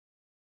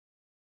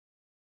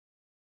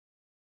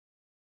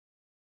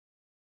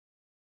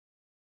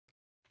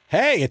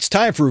Hey, it's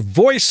time for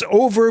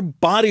VoiceOver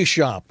Body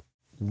Shop.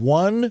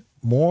 One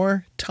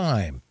more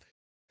time.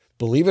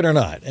 Believe it or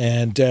not.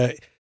 And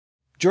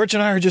George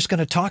and I are just going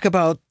to talk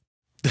about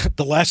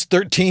the last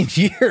 13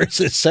 years,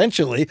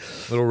 essentially.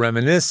 A little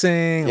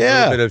reminiscing, a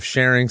little bit of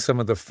sharing some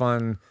of the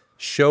fun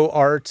show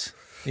art,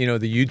 you know,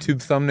 the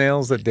YouTube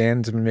thumbnails that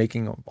Dan's been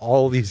making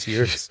all these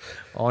years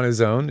on his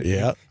own.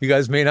 Yeah. You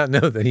guys may not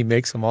know that he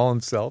makes them all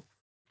himself.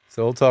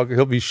 So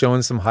he'll be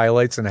showing some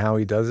highlights and how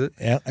he does it.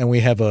 Yeah, and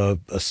we have a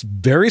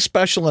very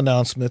special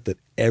announcement that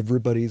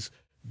everybody's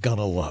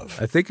gonna love.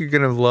 I think you're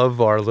gonna love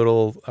our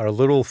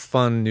little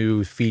fun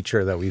new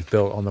feature that we've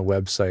built on the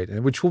website,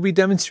 and which we'll be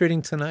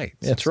demonstrating tonight.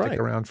 So That's right. Stick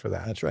around for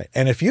that. That's right.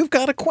 And if you've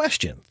got a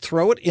question,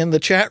 throw it in the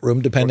chat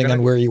room, depending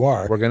on where you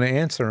are. We're gonna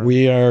answer them.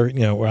 We are,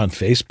 we're on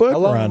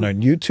Facebook. We're on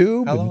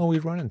YouTube. How long are we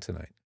running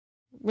tonight?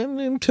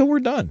 Until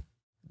we're done.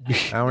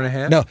 Hour and a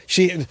half? No,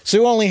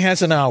 Sue only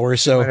has an hour,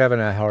 so we're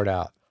having a hard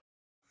out.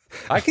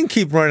 I can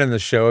keep running the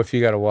show if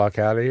you got to walk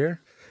out of here.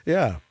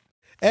 Yeah.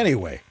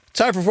 Anyway,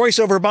 time for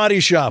VoiceOver Body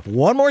Shop.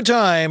 One more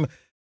time.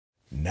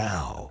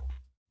 Now.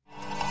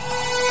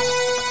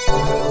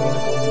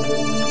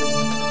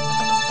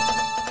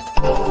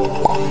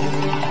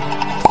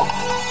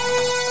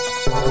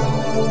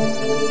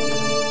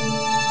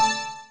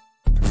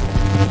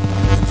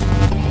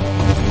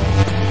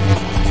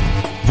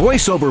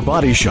 VoiceOver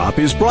Body Shop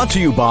is brought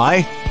to you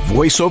by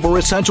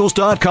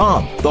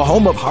VoiceOverEssentials.com, the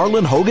home of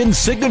Harlan Hogan's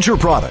signature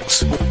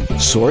products.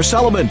 Source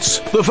Elements,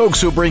 the folks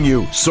who bring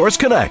you Source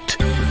Connect.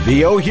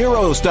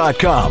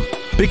 VOHeroes.com,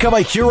 become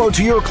a hero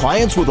to your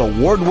clients with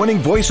award-winning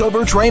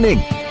voiceover training.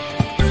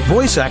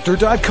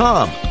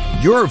 VoiceActor.com,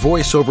 your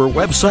voiceover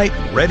website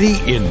ready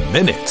in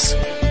minutes.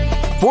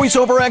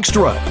 VoiceOver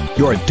Extra,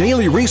 your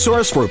daily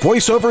resource for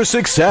voiceover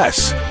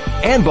success.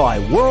 And by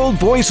World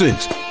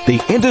Voices,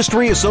 the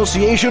Industry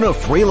Association of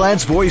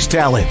Freelance Voice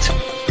Talent.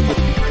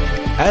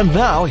 And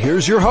now,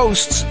 here's your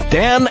hosts,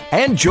 Dan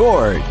and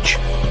George.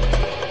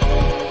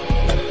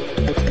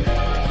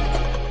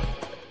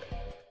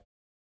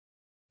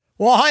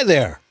 Well, hi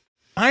there.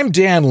 I'm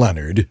Dan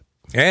Lenard.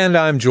 And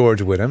I'm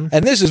George Whittam.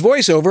 And this is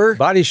VoiceOver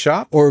Body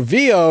Shop, or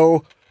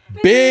VOBS.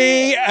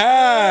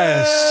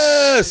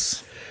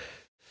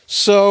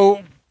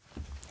 So,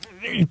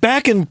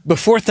 back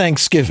before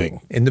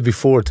Thanksgiving. In the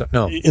before time.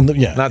 No.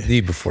 Not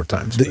the before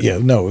times.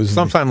 It was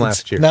sometime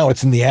last year. Now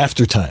it's in the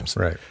after times.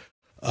 Right.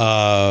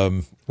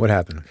 What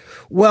happened?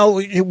 Well,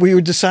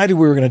 we decided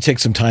we were going to take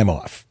some time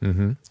off.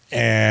 Mm-hmm.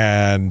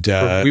 And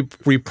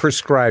we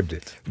prescribed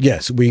it.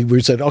 Yes,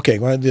 we said, okay,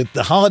 well,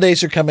 the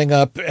holidays are coming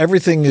up.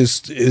 Everything is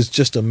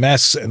just a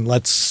mess, and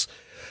let's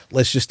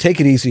just take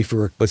it easy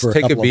for let's a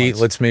take couple a beat. of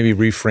months. Let's maybe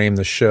reframe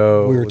the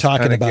show. We were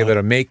talking about give it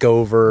a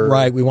makeover.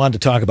 Right. We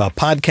wanted to talk about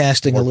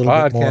podcasting a little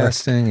bit more.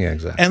 Podcasting, yeah,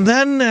 exactly. And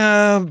then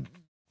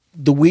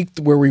the week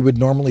where we would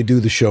normally do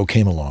the show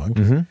came along,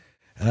 and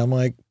I'm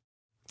like,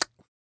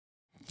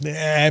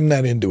 I'm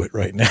not into it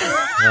right now.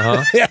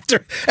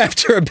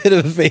 after a bit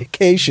of a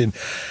vacation.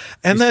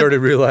 And then started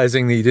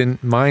realizing that you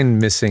didn't mind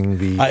missing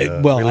the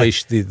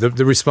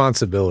the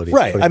responsibility.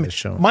 Right. I mean,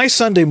 my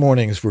Sunday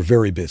mornings were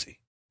very busy.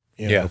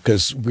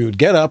 Because we would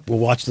get up, we'll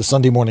watch the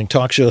Sunday morning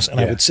talk shows, and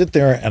I would sit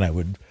there and I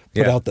would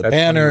put out the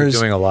banners,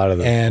 doing a lot of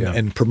them,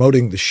 and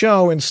promoting the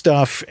show and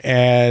stuff.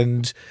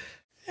 And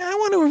I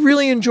want to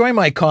really enjoy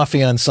my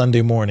coffee on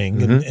Sunday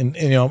morning,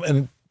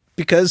 and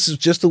because it's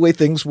just the way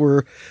things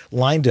were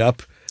lined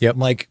up. I'm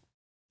like,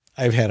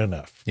 I've had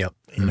enough.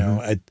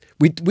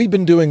 We've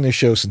been doing this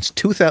show since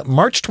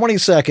March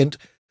 22nd,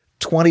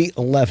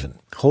 2011.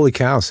 Holy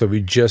cow! So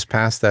we just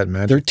passed that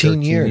magic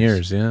 13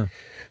 years. Yeah.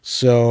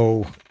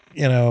 So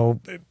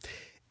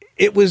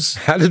it was.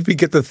 How did we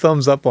get the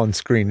thumbs up on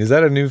screen? Is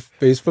that a new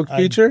Facebook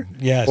feature?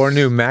 Yes. Or a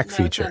new Mac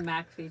feature? It's a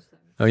Mac feature.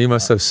 Oh, you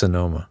must have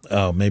Sonoma.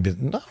 Oh, maybe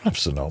not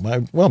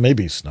Sonoma. Well,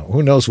 maybe Sonoma.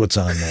 Who knows what's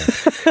on there?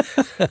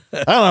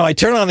 I don't know. I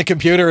turn on the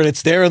computer and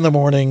it's there in the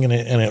morning and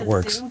it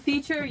works. Zoom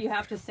feature, you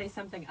have to say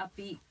something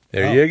upbeat.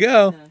 There you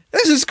go.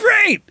 This is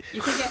great.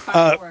 You can get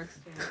fireworks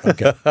too.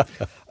 Okay.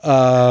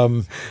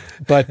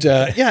 But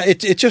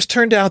it just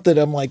turned out that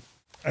I'm like,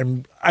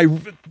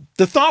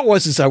 the thought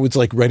was I was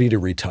like ready to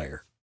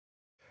retire.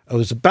 I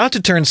was about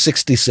to turn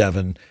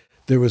 67.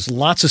 There was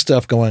lots of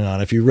stuff going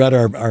on. If you read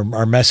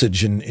our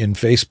message in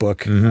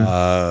Facebook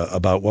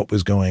about what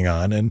was going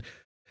on, and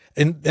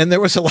there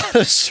was a lot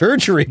of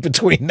surgery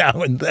between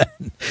now and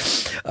then.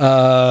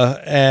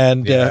 I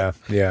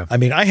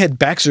mean, I had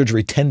back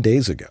surgery 10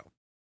 days ago.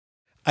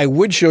 I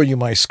would show you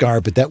my scar,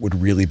 but that would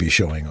really be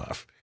showing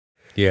off.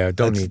 Yeah,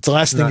 the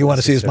last thing you want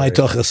to see is my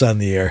tuchus on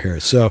the air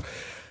here. So,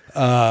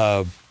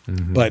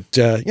 but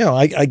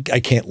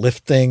I can't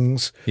lift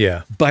things.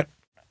 Yeah, but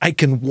I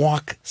can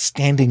walk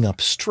standing up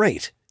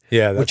straight.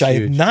 Yeah, that's which I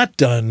have not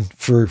done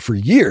for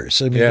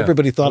years. I mean,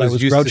 everybody thought I was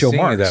Groucho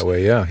Marx that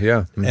way. Yeah,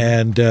 yeah.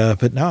 And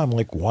but now I'm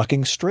like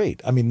walking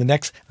straight. I mean,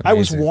 I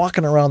was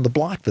walking around the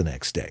block the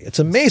next day. It's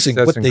amazing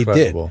what they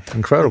did.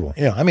 Incredible.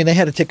 Yeah, I mean, they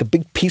had to take a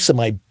big piece of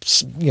my,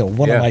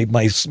 one of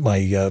my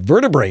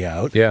vertebrae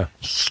out. Yeah,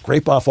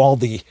 scrape off all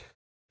the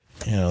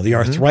you know, the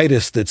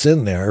arthritis that's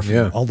in there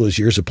from all those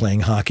years of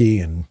playing hockey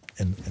and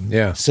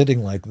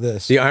sitting like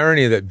this. The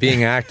irony that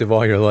being active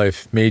all your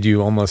life made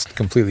you almost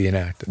completely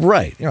inactive.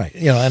 Right. You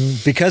know,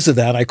 and because of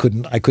that, I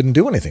couldn't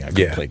do anything. I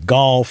couldn't play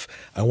golf.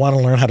 I want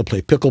to learn how to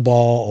play pickleball,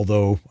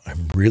 although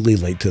I'm really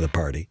late to the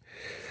party.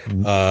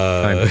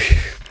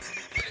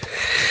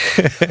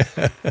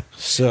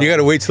 So you got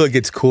to wait till it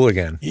gets cool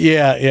again.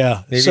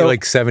 Yeah. Maybe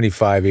like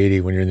 75,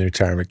 80 when you're in the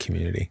retirement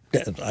community.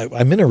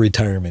 I'm in a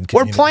retirement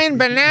community. We're playing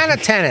banana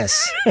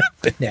tennis.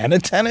 Banana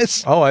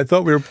tennis? Oh, I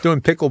thought we were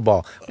doing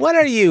pickleball. What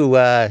are you,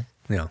 no.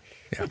 Yeah.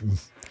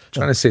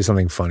 Trying to say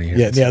something funny here.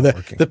 Yeah.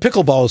 The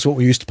pickleball is what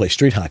we used to play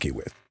street hockey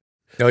with.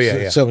 Oh,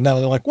 yeah. So now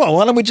they're like, well,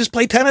 why don't we just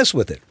play tennis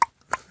with it?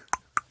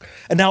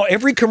 And now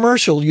every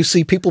commercial you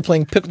see people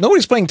playing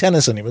nobody's playing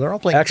tennis anymore. They're all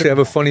playing Actually, I have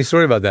a funny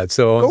story about that.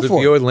 So on the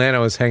VO Atlanta,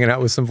 I was hanging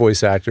out with some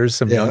voice actors,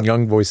 some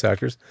young voice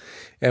actors.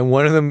 And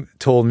one of them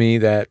told me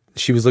that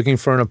she was looking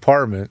for an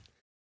apartment,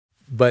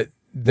 but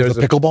there's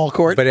a pickleball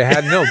court. But it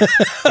had no.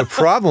 The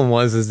problem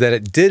is that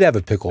it did have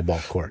a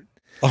pickleball court.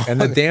 And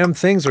the damn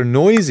things are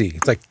noisy.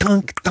 It's like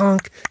tunk,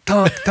 tunk,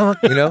 tunk, tunk,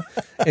 you know?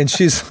 And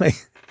she's like,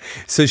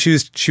 so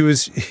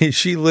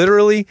she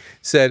literally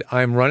said,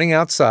 I'm running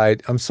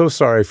outside. I'm so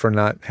sorry for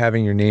not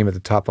having your name at the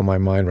top of my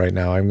mind right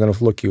now. I'm going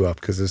to look you up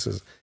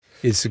because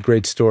it's a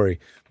great story.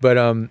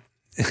 But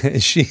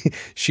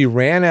she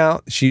ran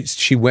out.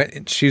 She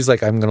went. She's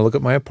like, I'm going to look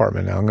at my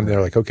apartment now. They're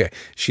like, okay.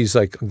 She's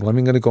like, I'm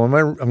going to go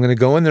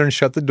in there and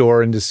shut the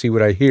door and just see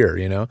what I hear.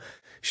 You know.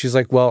 She's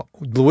like, well,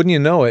 wouldn't you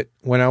know it?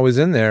 When I was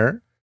in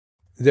there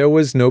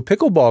was no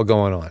pickleball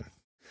going on.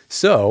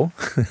 So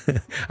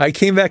I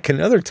came back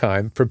another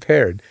time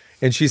prepared.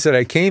 And she said,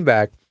 I came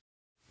back,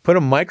 put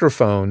a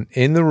microphone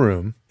in the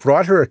room,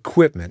 brought her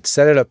equipment,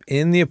 set it up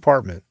in the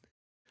apartment,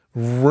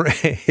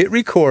 hit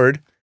record,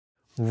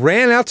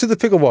 ran out to the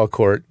pickleball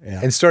court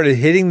and started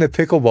hitting the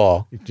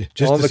pickleball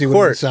just on to the see court,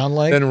 what it sound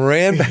like. Then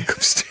ran back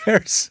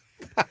upstairs.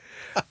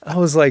 I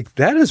was like,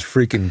 that is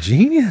freaking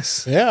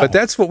genius. Yeah. But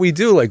that's what we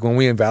do. Like when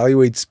we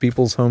evaluate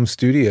people's home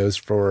studios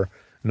for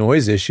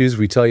noise issues,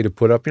 we tell you to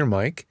put up your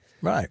mic.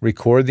 Right.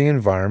 Record the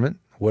environment.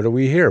 What do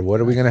we hear? What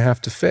are we going to have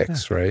to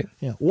fix, right?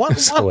 Yeah.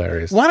 It's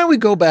hilarious. Why don't we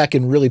go back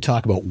and really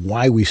talk about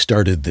why we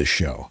started this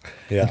show?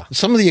 Yeah.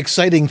 Some of the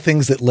exciting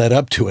things that led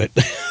up to it.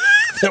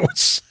 That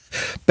was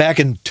back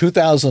in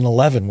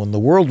 2011 when the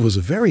world was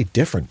a very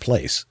different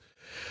place.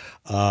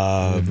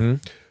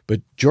 But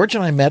George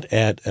and I met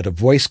at a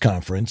voice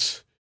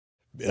conference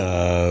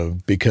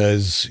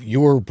because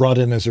you were brought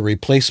in as a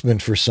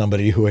replacement for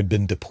somebody who had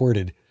been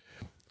deported.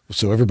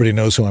 So everybody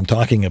knows who I'm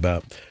talking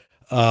about.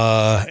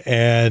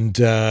 And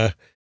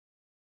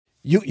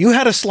you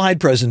had a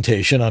slide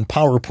presentation on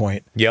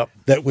PowerPoint. Yep.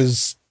 That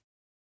was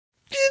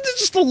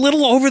just a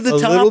little over the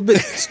top. A little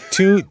bit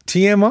too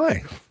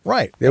TMI.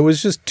 Right. There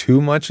was just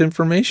too much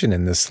information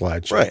in this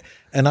slideshow. Right.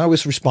 And I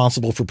was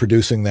responsible for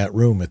producing that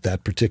room at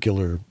that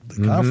particular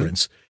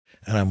conference.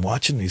 And I'm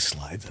watching these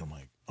slides and I'm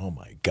like, oh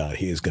my God,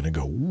 he is going to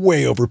go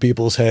way over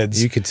people's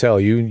heads. You could tell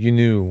you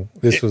knew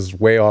this was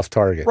way off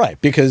target.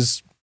 Right.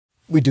 Because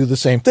we do the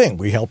same thing.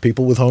 We help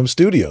people with home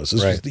studios.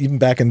 This was even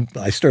back in,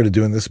 I started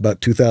doing this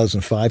about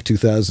 2005,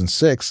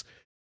 2006.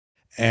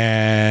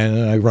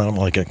 And I run them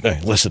like, hey,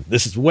 listen,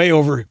 this is way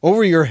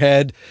over your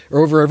head or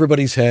over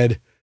everybody's head.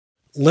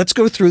 Let's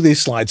go through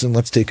these slides and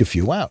let's take a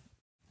few out.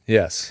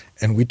 Yes.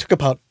 And we took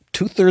about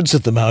 2/3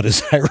 of them out,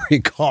 as I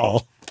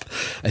recall.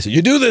 I said,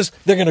 you do this,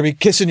 they're going to be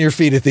kissing your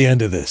feet at the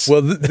end of this.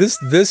 Well,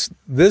 this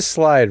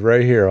slide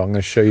right here, I'm going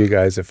to show you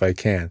guys if I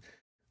can.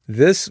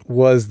 This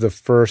was the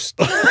first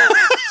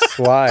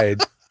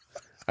slide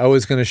I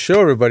was going to show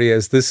everybody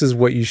as this is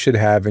what you should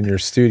have in your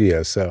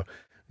studio. So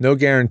no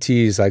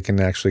guarantees I can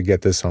actually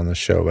get this on the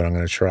show, but I'm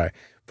going to try.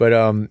 But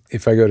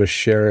if I go to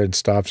share and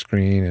stop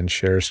screen and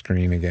share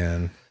screen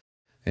again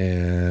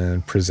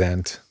and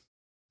present,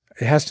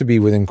 it has to be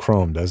within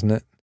Chrome, doesn't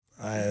it?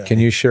 Can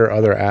you share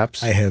other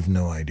apps? I have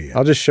no idea.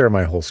 I'll just share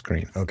my whole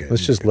screen. Okay.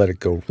 Let's just let it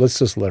go. Let's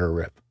just let her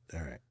rip. All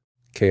right.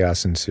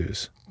 Chaos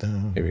ensues.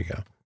 Here we go.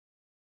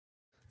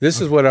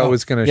 This is what I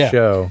was going to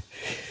show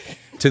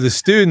to the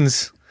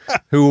students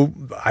who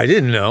I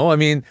didn't know. I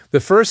mean, the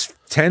first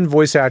 10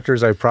 voice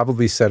actors I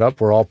probably set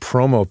up were all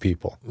promo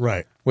people.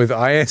 Right. With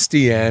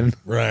ISDN.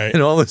 Right.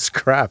 And all this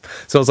crap.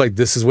 So I was like,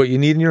 this is what you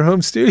need in your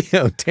home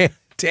studio.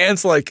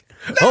 Dan's like,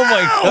 oh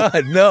my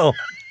God, no.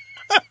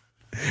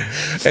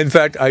 In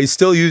fact, I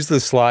still use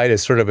the slide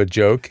as sort of a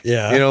joke.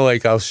 Yeah. You know,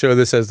 like I'll show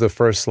this as the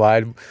first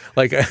slide.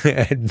 Like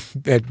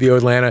at VO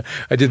Atlanta,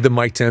 I did the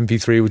mic to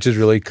MP3, which is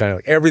really kind of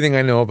like everything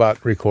I know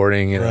about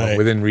recording, you know,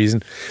 within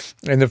reason.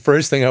 And the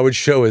first thing I would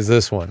show is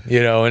this one,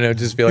 you know, and it would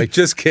just be like,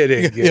 just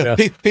kidding. You know?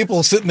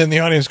 People sitting in the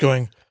audience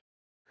going,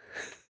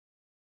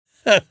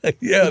 yeah,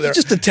 it's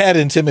just a tad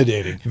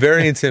intimidating.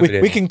 Very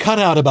intimidating. We can cut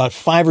out about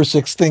 5 or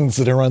 6 things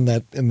that are on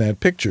that in that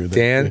picture.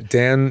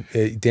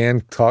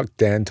 Dan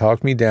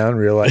talked me down.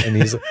 Realize, and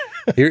he's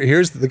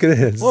here's look at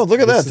this. Well, look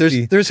at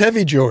that. There's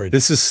Heavy George.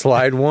 This is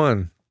slide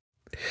 1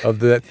 of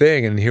that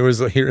thing, and here's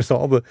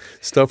all the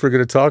stuff we're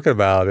going to talk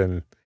about,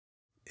 and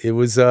it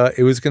was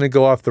going to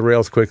go off the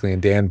rails quickly,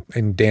 and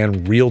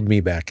Dan reeled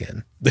me back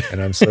in,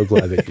 and I'm so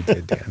glad that you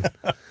did, Dan.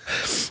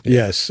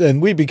 Yes,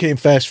 and we became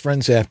fast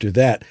friends after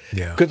that.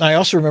 Yeah. And I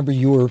also remember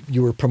you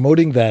were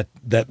promoting that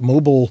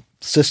mobile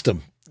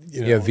system.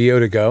 Yeah, VO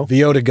to go.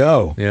 VO to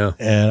go. Yeah.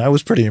 And I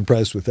was pretty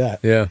impressed with that.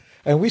 Yeah.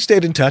 And we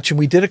stayed in touch, and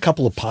we did a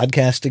couple of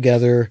podcasts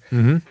together.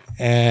 Mm-hmm.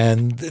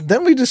 And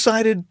then we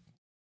decided,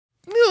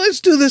 let's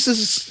do this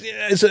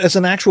as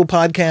an actual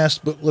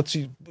podcast, but let's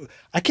see.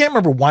 I can't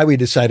remember why we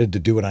decided to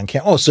do it on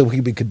camera. Oh, so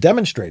we could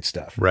demonstrate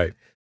stuff. Right.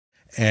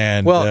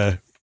 And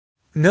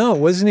no, it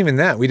wasn't even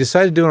that. We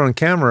decided to do it on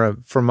camera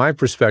from my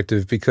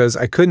perspective because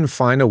I couldn't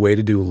find a way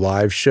to do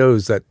live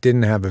shows that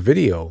didn't have a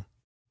video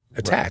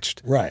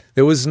attached. Right.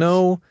 There was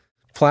no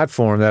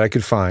platform that I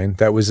could find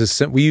that was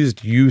we used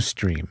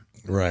Ustream.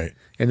 Right.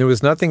 And there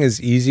was nothing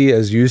as easy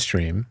as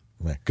Ustream.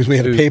 Because we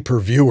had a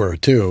pay-per-viewer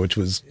too, which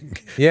was...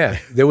 Yeah.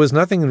 There was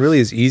nothing really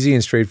as easy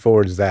and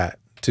straightforward as that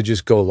to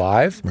just go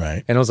live.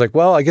 Right. And I was like,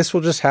 well, I guess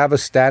we'll just have a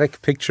static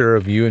picture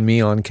of you and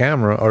me on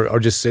camera or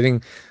just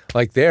sitting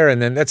like there,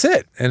 and then that's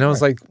it. And I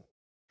was like,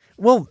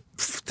 well,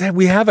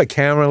 we have a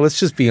camera. Let's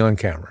just be on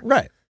camera.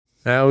 Right.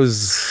 That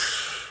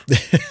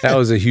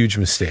was a huge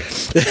mistake.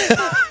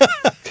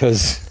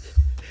 Because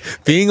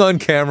being on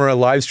camera,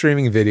 live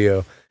streaming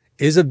video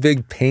is a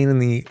big pain in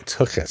the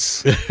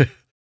tuchus.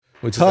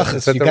 Which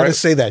tuchus. You got to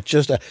say that.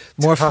 Just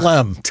more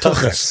phlegm.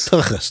 Tuchus.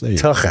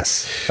 Tuchus.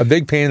 Tuchus. A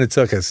big pain in the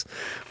tuchus.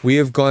 We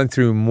have gone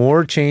through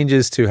more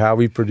changes to how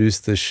we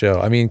produce this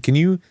show. I mean,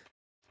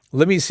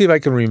 let me see if I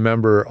can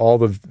remember all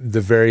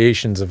the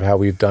variations of how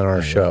we've done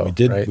our show. We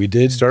did. Right? We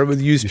did. Started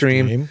with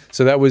Ustream.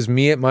 So that was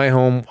me at my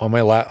home on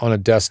on a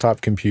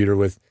desktop computer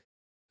with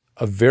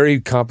a very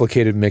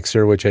complicated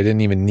mixer, which I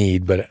didn't even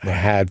need, but I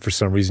had for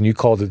some reason. You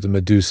called it the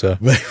Medusa.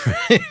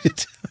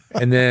 Right.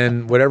 And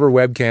then whatever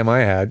webcam I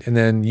had, and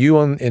then you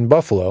in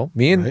Buffalo,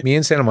 me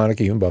in Santa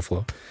Monica, you in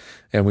Buffalo,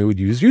 and we would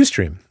use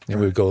Ustream,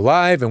 and we would go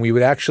live, and we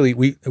would actually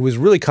it was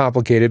really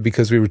complicated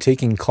because we were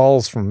taking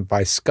calls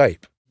by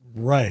Skype.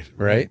 Right.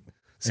 Right.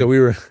 So we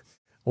were,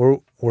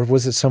 or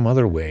was it some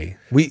other way?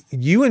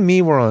 You and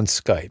me were on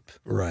Skype.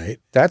 Right.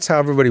 That's how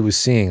everybody was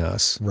seeing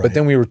us. Right. But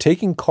then we were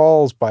taking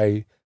calls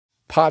by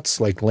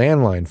POTS, like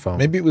landline phone.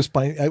 Maybe it was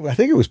I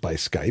think it was by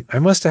Skype. I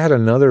must have had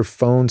another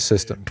phone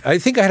system. I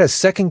think I had a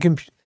second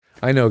computer.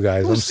 I know,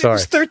 guys. I'm sorry. It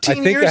was 13 I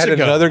think years I had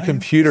ago. another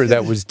computer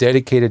that was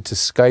dedicated to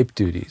Skype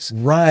duties.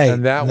 Right.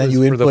 And that then was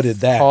you for the inputted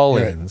that.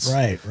 call-ins.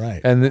 Right.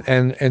 Right.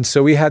 And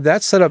so we had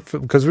that set up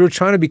because we were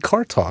trying to be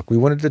car talk. We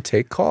wanted to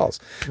take calls.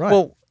 Right.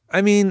 Well,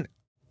 I mean,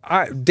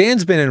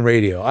 Dan's been in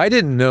radio. I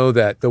didn't know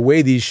that the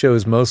way these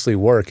shows mostly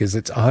work is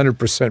it's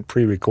 100%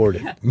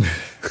 pre-recorded.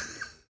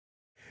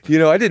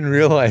 I didn't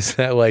realize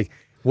that, like,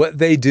 what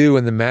they do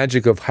and the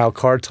magic of how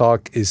car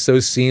talk is so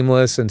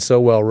seamless and so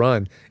well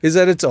run is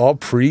that it's all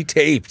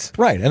pre-taped.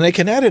 Right. And they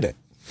can edit it.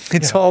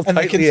 It's all and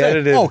tightly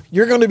edited. Oh,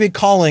 you're going to be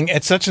calling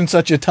at such and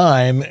such a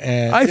time.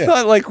 And I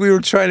thought like we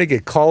were trying to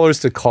get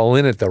callers to call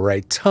in at the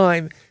right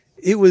time.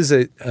 It was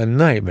a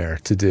nightmare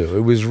to do.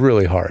 It was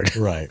really hard.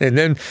 Right. And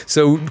then,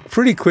 so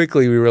pretty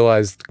quickly we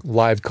realized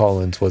live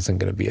call-ins wasn't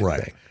going to be a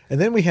thing. And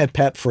then we had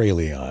Pat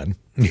Fraley on.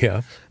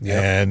 Yeah.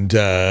 And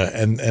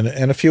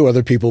a few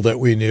other people that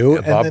we knew.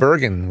 Yeah, Bob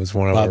Bergen was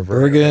one of our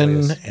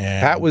Bergen.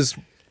 And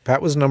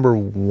Pat was number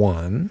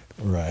one.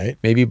 Right.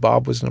 Maybe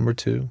Bob was number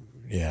two.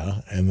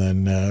 Yeah. And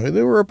then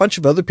there were a bunch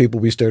of other people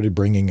we started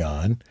bringing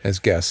on as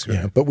guests. Right?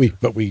 Yeah. But we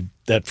we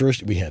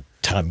had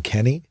Tom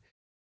Kenny.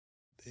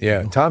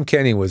 Yeah. Tom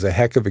Kenny was a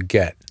heck of a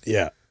get.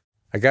 Yeah.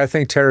 I got to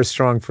thank Tara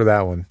Strong for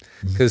that one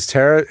because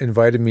Tara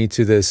invited me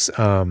to this.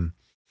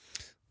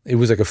 It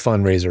was like a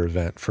fundraiser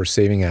event for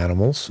saving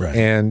animals. Right.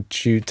 And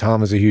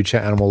Tom is a huge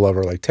animal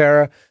lover like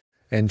Tara.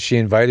 And she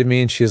invited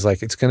me and she was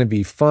like, it's going to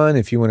be fun.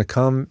 If you want to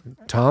come,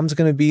 Tom's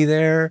going to be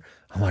there.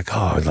 I'm like,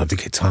 oh, I'd love to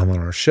get Tom on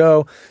our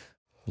show.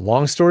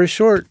 Long story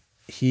short,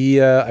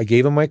 I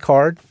gave him my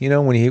card,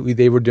 when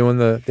they were doing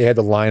they had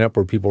the lineup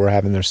where people were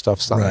having their stuff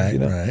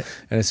signed, Right.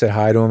 And I said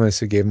hi to him. And I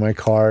said, gave him my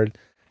card.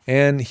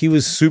 And he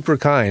was super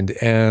kind.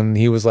 And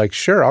he was like,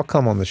 sure, I'll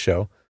come on the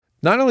show.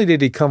 Not only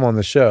did he come on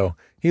the show,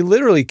 he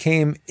literally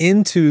came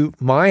into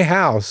my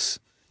house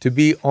to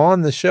be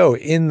on the show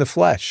in the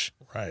flesh.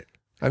 Right.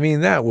 I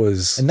mean, that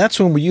was And that's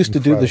when we used to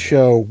do the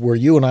show where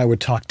you and I would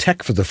talk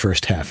tech for the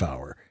first half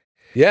hour.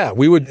 Yeah,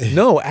 we would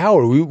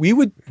hour.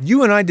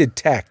 You and I did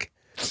tech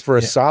for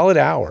a solid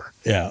hour.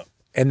 Yeah.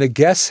 And the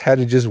guests had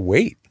to just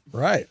wait.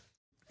 Right.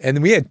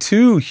 And we had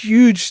two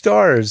huge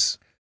stars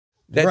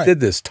that did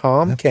this,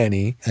 Tom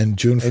Kenny and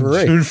June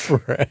Foray.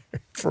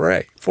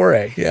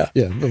 Foray, yeah.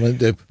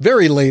 Yeah,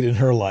 very late in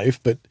her life,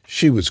 but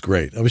she was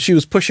great. I mean, she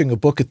was pushing a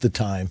book at the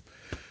time.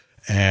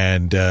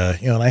 And,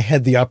 and I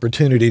had the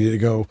opportunity to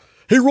go,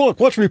 hey,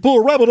 Rock, watch me pull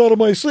a rabbit out of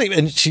my sleeve.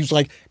 And she's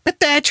like, but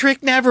that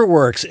trick never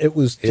works. It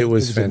was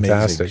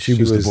fantastic. Amazing. She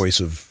was the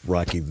voice of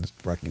Rocky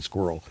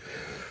Squirrel.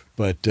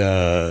 But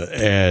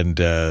and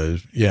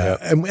then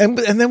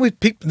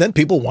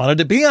people wanted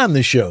to be on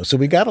the show, so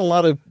we got a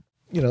lot of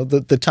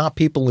the top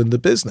people in the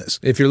business.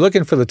 If you're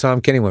looking for the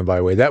Tom Kenny one, by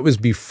the way, that was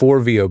before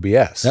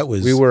VOBS. That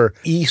was we were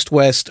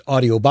East-West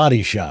Audio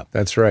Body Shop.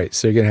 That's right.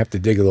 So you're going to have to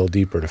dig a little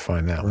deeper to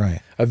find that one.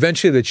 Right.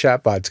 Eventually, the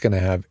chatbot's going to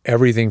have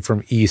everything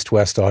from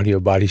East-West Audio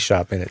Body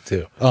Shop in it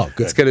too. Oh,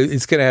 good.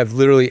 It's gonna have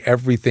literally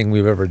everything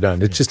we've ever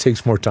done. It just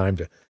takes more time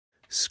to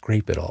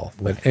scrape it all.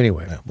 But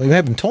anyway, we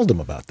haven't told them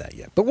about that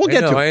yet, but we'll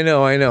get to it. I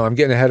know. I'm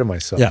getting ahead of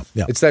myself.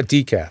 Yeah. It's that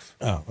decaf.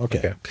 Oh,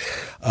 okay.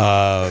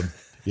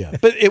 Yeah,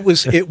 but it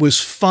was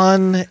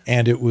fun,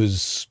 and it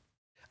was.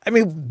 I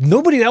mean,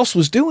 nobody else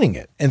was doing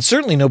it, and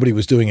certainly nobody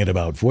was doing it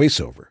about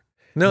voiceover.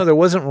 No, there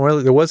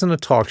wasn't a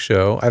talk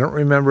show. I don't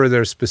remember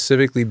there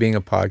specifically being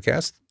a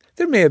podcast.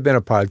 There may have been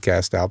a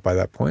podcast out by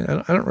that point.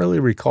 I don't really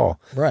recall.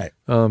 Right.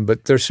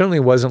 But there certainly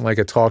wasn't like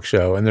a talk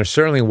show, and there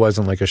certainly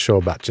wasn't like a show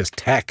about just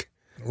tech.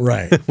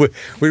 Right.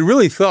 We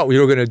really thought we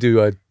were going to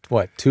do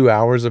 2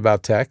 hours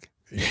about tech.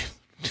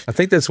 I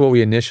think that's what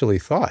we initially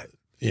thought.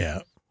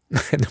 Yeah.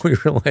 And then we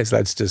realized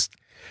that's just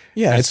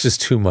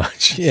too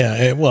much.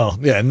 Yeah.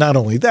 Not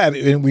only that,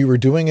 we were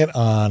doing it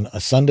on a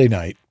Sunday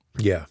night.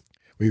 Yeah.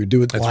 We would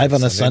do it live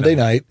on a Sunday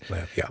night.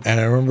 Yeah.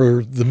 And I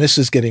remember the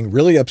missus getting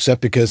really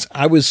upset because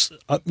I was,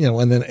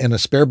 in a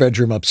spare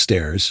bedroom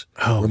upstairs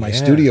where my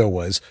studio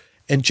was,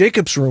 and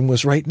Jacob's room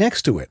was right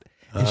next to it.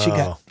 And she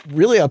got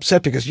really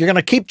upset because you're going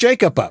to keep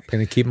Jacob up.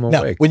 Going to keep him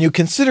now, awake. when you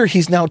consider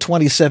he's now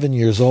 27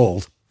 years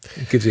old.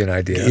 It gives you an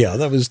idea. Yeah,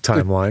 that was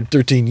timeline.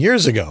 13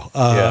 years ago.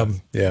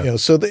 Yeah.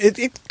 So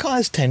it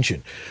caused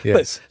tension. Yes.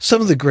 But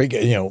some of the great,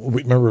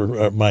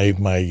 remember my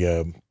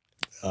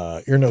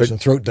ear, nose,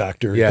 and throat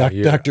doctor,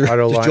 Dr.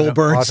 Joel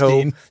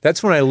Bernstein.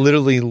 That's when I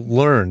literally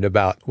learned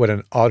about what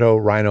an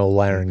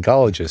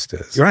otorhinolaryngologist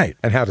is. Right.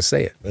 And how to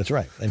say it. That's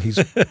right. And he's,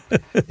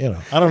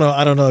 I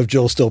don't know if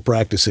Joel's still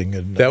practicing.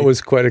 And that was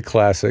quite a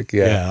classic.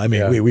 Yeah. Yeah. I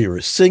mean, we were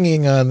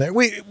singing on there.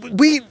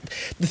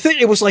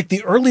 It was like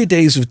the early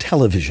days of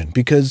television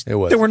because there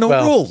were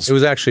no rules. It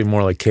was actually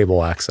more like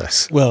cable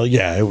access. Well,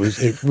 yeah,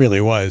 it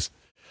really was.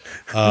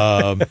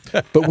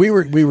 But we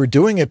were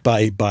doing it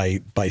by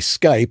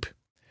Skype.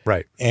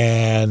 Right.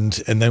 And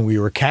then we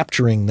were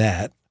capturing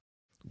that,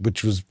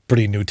 which was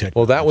pretty new technology.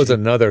 Well, that was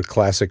another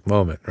classic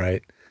moment,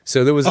 right?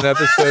 So there was an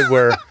episode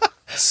where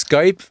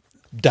Skype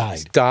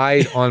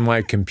died on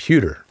my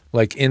computer,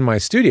 like in my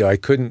studio. I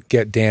couldn't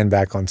get Dan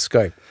back on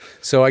Skype.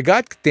 So I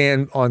got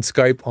Dan on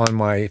Skype on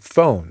my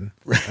phone.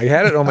 I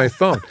had it on my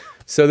phone.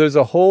 So there's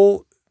a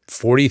whole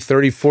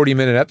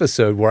 40-minute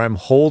episode where I'm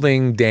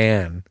holding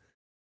Dan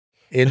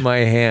in my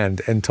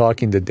hand and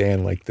talking to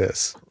Dan like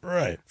this.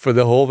 Right. For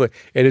the whole thing.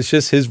 And it's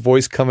just his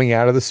voice coming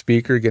out of the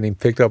speaker, getting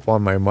picked up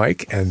on my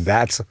mic, and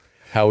that's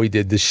how we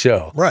did the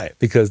show. Right.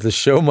 Because the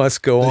show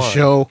must go on. The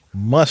show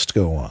must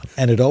go on.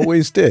 And it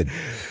always did.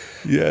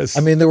 Yes. I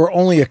mean, there were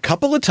only a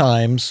couple of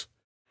times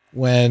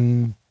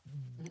when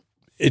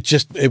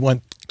it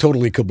went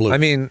totally kablooey. I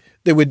mean,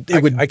 it would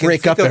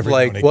break up every now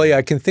and again. Well, yeah,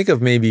 I can think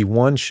of maybe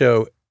one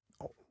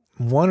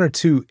or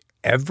two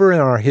ever in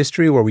our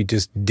history where we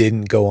just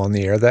didn't go on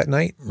the air that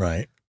night.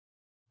 Right.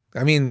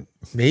 I mean,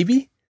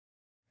 maybe.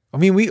 I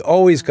mean, we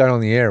always got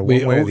on the air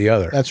one way or the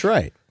other. That's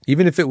right.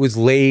 Even if it was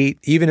late,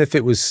 even if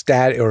it was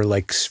static or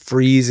like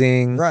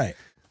freezing. Right.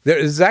 There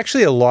is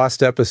actually a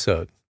lost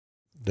episode.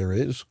 There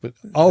is. But,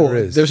 there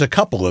is. There's a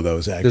couple of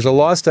those, actually. There's a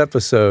lost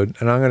episode,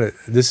 and I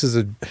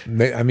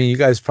mean, you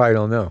guys probably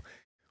don't know.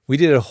 We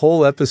did a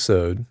whole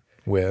episode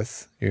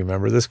with, you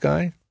remember this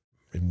guy?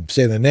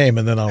 Say the name,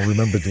 and then I'll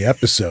remember the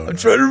episode. I'm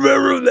trying to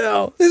remember him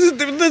now.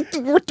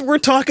 We're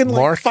talking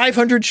like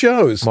 500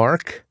 shows.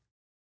 Mark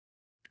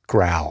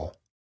Growl.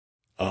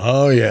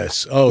 Oh,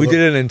 yes. Oh, we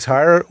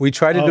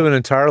tried to do an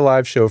entire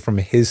live show from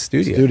his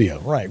studio.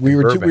 Right. We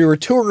were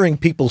touring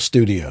people's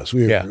studios.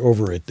 We were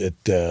over at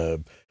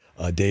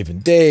Dave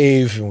and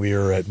Dave, and we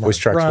were at Voice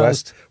Tracks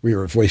West. We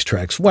were at Voice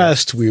Tracks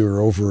West. We were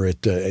over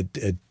at the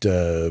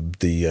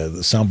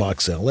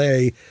Soundbox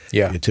LA.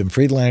 Yeah. Tim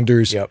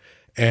Friedlander's. Yep.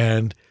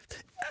 And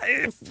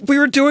we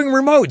were doing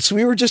remotes.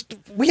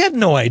 We had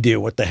no idea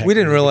what the heck. We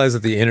didn't realize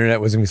that the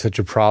internet was going to be such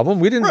a problem.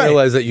 We didn't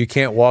realize that you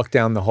can't walk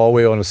down the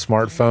hallway on a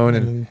smartphone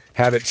and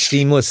have it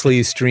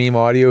seamlessly stream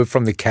audio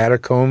from the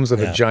catacombs of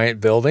a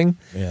giant building.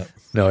 Yeah.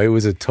 No, it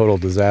was a total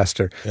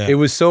disaster. Yeah. It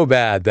was so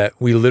bad that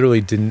we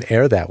literally didn't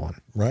air that one.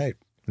 Right.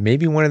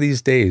 Maybe one of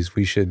these days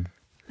we should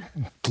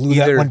glue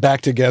that one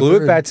back together.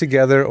 Glue it back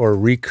together or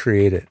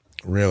recreate it.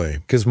 Really?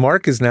 Because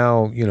Mark is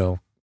now,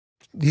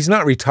 he's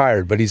not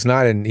retired, but he's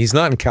not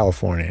in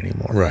California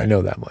anymore. Right. I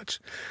know that much.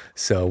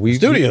 So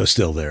studio's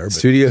still there.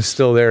 Studio's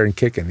still there and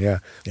kicking, yeah.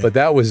 But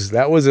that was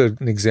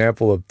an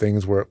example of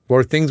things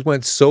where things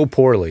went so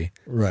poorly.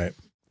 Right.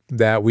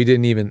 That we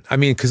didn't even,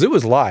 because it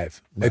was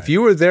live. Right. If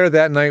you were there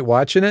that night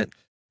watching it,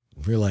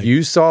 you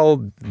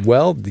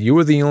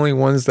were the only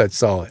ones that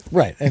saw it.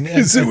 Right. And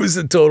it was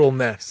a total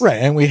mess. Right.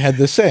 And we had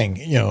this saying,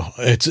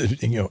 it's,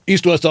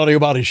 East-West Audio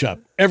Body Shop.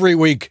 Every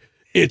week,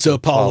 it's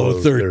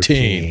Apollo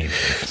 13.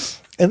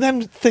 And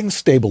then things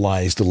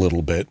stabilized a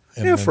little bit.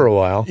 For a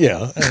while.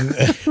 Yeah.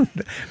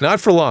 Not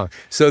for long.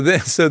 So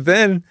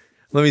then,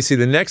 let me see,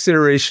 the next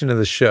iteration of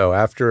the show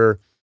after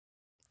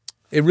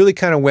it really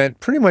kind of went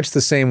pretty much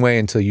the same way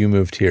until you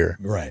moved here.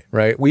 Right.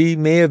 Right. We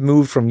may have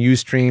moved from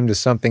Ustream to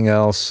something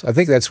else. I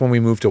think that's when we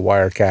moved to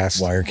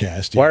Wirecast.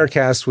 Wirecast. Yeah.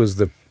 Wirecast was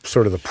the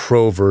sort of the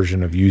pro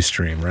version of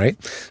Ustream, right?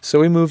 So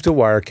we moved to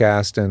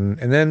Wirecast, and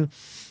then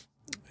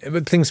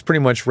but things pretty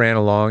much ran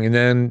along, and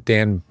then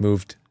Dan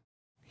moved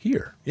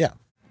here. Yeah.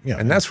 Yeah.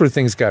 And that's where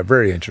things got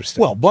very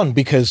interesting. Well, one,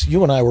 because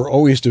you and I were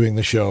always doing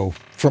the show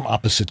from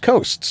opposite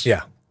coasts.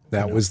 Yeah.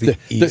 That was the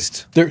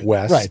east,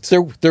 west. Right.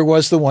 There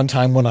was the one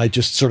time when I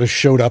just sort of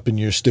showed up in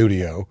your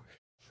studio.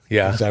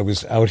 Yeah. As I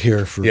was out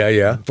here for,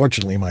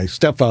 unfortunately, my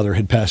stepfather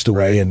had passed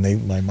away,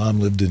 and my mom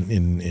lived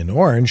in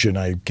Orange, and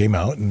I came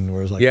out and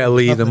was like, yeah,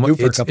 Lee,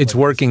 it's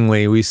working,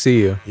 Lee. We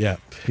see you. Yeah.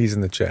 He's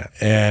in the chat.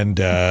 And,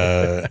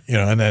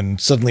 and then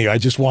suddenly I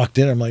just walked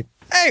in. I'm like,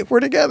 hey,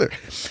 we're together.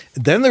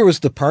 Then there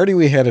was the party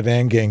we had at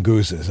Ann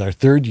Ganguz's, our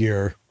 3rd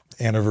year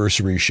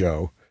anniversary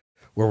show,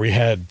 where we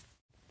had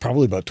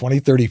probably about 20,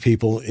 30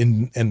 people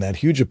in that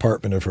huge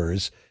apartment of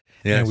hers.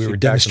 Yeah, and we were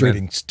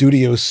demonstrating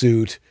Studio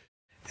Suit.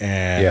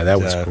 And yeah, that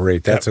was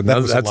great. That's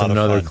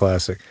another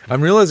classic.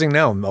 I'm realizing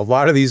now, a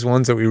lot of these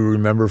ones that we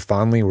remember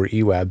fondly were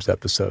EWABS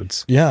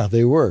episodes. Yeah,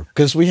 they were.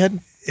 Because we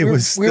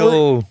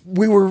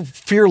were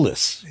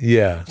fearless.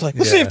 Yeah. It's like,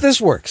 let's see if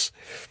this works.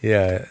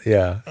 Yeah,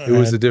 yeah. It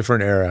was a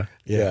different era.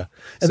 Yeah.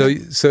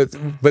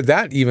 But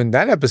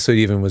that episode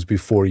even was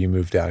before you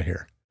moved out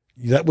here.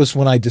 That was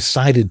when I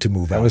decided to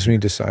move out. That was when you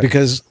decided.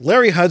 Because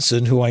Larry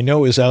Hudson, who I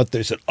know is out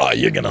there, said, oh,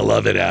 you're going to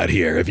love it out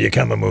here if you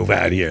come and move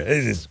out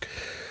here.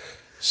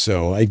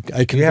 So I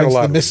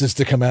convinced the missus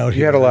to come out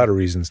here. You had a lot of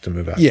reasons to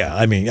move out. Yeah,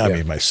 I mean,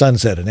 my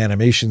son's at an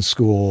animation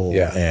school,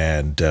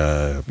 and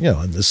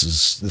and this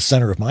is the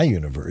center of my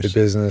universe. The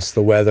business,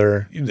 the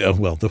weather.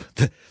 Well,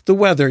 the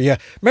weather, yeah.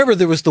 Remember,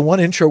 there was the one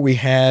intro we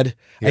had.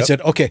 I said,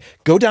 okay,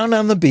 go down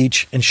on the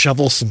beach and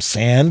shovel some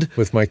sand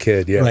with my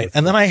kid. Yeah, right.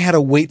 And then I had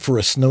to wait for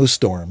a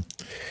snowstorm.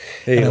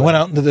 And I went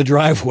out into the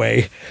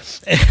driveway,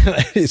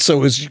 and so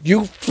it was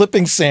you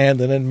flipping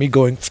sand, and then me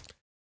going.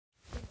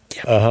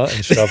 And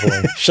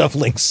shoveling.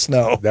 Shoveling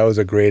snow. That was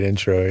a great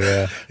intro.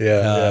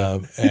 Yeah.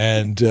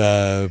 And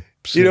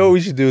you know what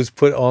we should do is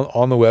put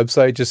on the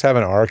website, just have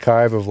an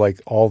archive of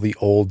like all the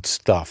old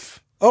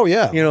stuff. Oh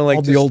yeah. You know, like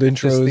all the old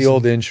intros. Just the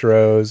old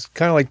intros.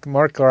 Kind of like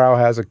Mark Garau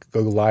has a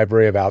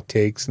library of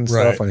outtakes and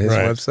stuff on his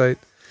website.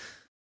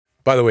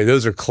 By the way,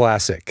 those are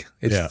classic.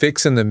 It's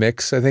Fix in the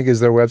Mix, I think is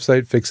their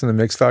website,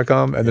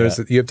 fixinthemix.com. And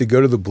you have to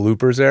go to the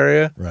bloopers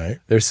area. Right.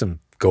 There's some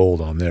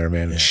gold on there,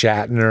 man.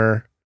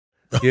 Shatner.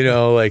 You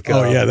know, like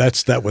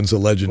that one's a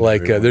legendary.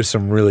 Like there's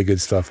some really good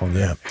stuff on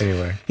there. Yeah.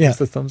 Anyway, just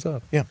the thumbs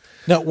up. Yeah.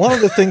 Now, one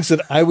of the things that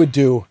I would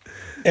do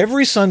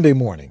every Sunday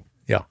morning,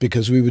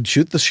 because we would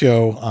shoot the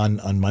show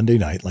on Monday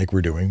night, like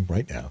we're doing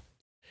right now,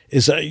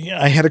 is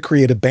I had to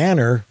create a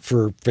banner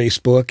for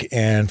Facebook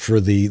and for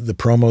the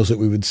promos that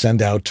we would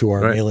send out to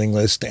our mailing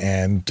list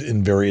and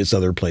in various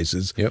other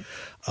places. Yep.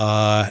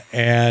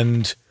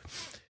 And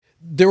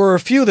there were a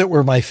few that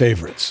were my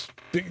favorites.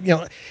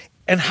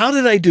 And how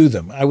did I do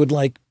them? I would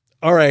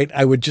all right,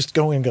 I would just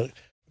go and go,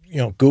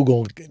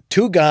 Google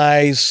 2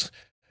 guys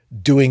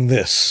doing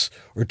this,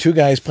 or 2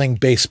 guys playing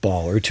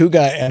baseball, or 2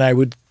 guys, and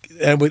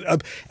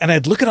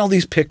I'd look at all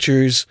these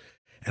pictures,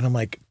 and I'm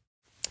like,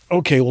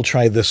 okay, we'll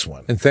try this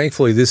one. And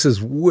thankfully, this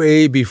is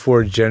way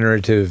before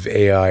generative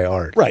AI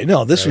art. Right.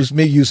 No, this was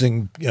me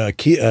using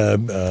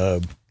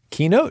Keynote.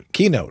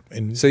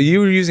 And so you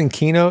were using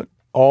Keynote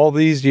all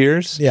these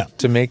years,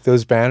 to make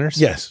those banners.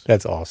 Yes,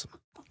 that's awesome.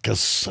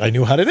 Because I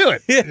knew how to do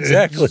it. Yeah,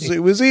 exactly.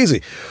 It was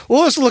easy.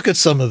 Well, let's look at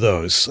some of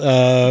those.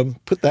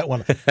 Put that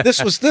one.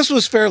 This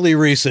was fairly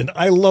recent.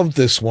 I loved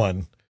this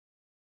one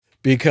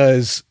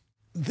because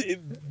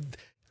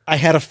I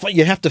had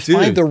you have to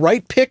find the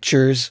right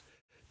pictures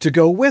to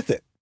go with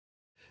it.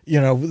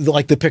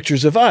 Like the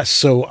pictures of us.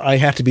 So I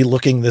have to be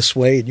looking this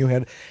way,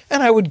 and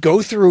I would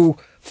go through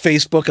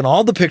Facebook and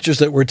all the pictures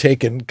that were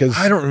taken, because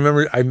I don't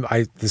remember.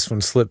 This one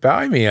slipped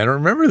by me. I don't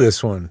remember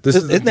this one. This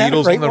is the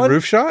Beatles on the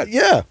roof shot.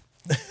 Yeah.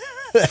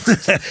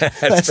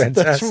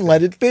 That's from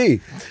Let It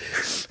Be.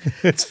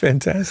 It's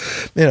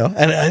fantastic.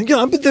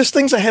 But there's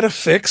things I had to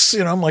fix.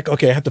 I'm like,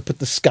 okay, I have to put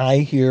the sky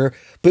here,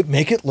 but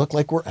make it look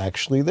like we're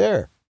actually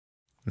there.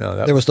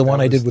 No, there was the one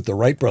I did with the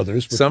Wright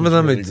brothers. Some of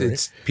them, really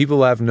it's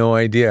people have no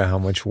idea how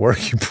much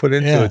work you put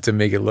into it to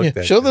make it look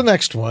that. Show the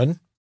next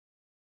one.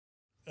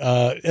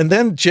 And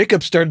then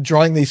Jacob started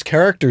drawing these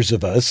characters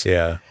of us.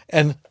 Yeah.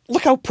 And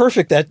look how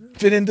perfect that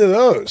fit into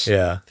those.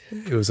 Yeah.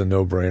 It was a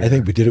no-brainer. I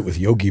think we did it with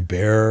Yogi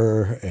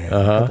Bear and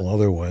a couple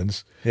other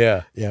ones.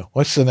 Yeah. Yeah.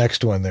 What's the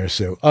next one there,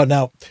 Sue? Oh,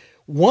 now,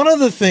 one of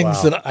the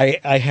things that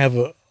I have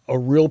a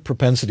real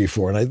propensity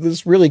for, and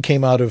this really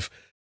came out of,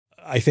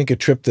 I think, a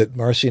trip that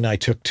Marcy and I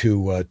took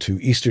to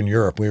Eastern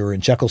Europe. We were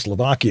in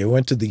Czechoslovakia. We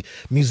went to the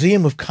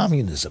Museum of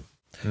Communism,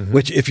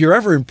 which, if you're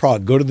ever in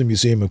Prague, go to the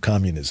Museum of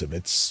Communism.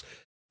 It's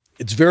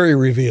very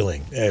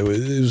revealing. It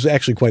was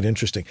actually quite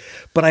interesting.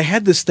 But I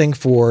had this thing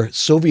for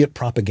Soviet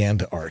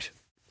propaganda art.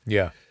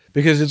 Yeah.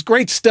 Because it's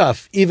great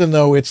stuff, even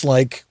though it's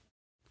like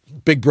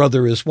Big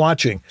Brother is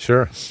watching.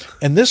 Sure.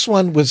 And this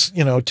one was,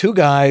 you know, two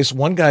guys,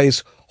 one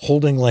guy's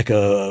holding like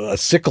a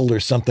sickle or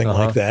something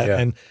like that.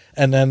 yeah.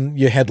 And then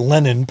you had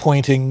Lennon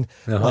pointing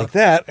like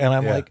that. And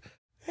I'm like,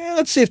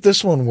 let's see if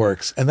this one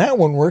works. And that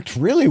one worked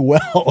really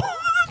well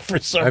for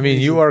some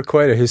reason. You are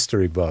quite a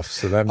history buff,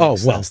 so that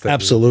makes sense. That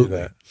absolutely.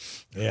 You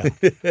would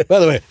do that. Yeah. By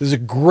the way, there's a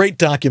great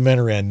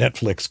documentary on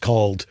Netflix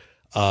called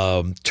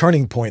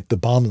Turning Point, The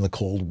Bomb in the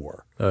Cold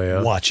War. Oh,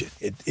 yeah? Watch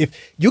it.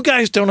 If you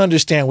guys don't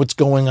understand what's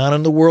going on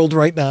in the world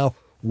right now,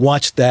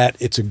 watch that.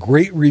 It's a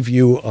great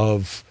review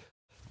of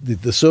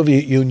the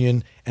Soviet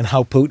Union and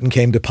how Putin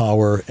came to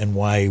power and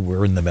why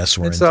we're in the mess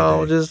we're in today. It's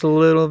all just a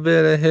little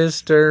bit of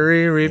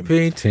history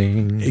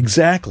repeating.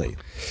 Exactly.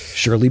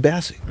 Shirley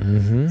Bassey.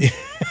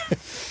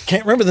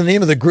 Can't remember the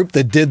name of the group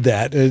that did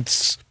that.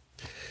 It's...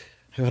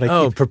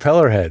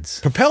 Propeller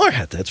Heads. Propeller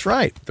Head, that's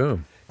right.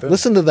 Boom.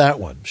 Listen to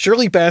that one.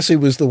 Shirley Bassey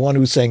was the one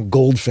who sang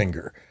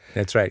Goldfinger.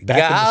 That's right.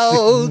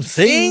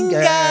 Goldfinger.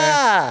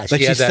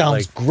 But she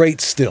sounds great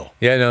still.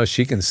 Yeah, no,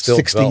 she can still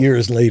 60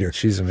 years later.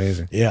 She's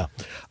amazing. Yeah.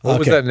 What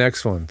was that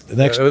next one? The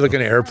next it was like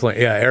an airplane.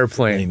 Yeah,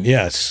 airplane.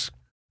 Yes.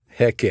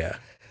 Heck yeah.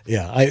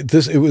 Yeah.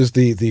 It was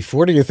the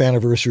 40th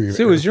anniversary of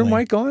was your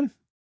mic on?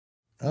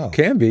 Oh.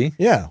 Can be.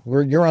 Yeah.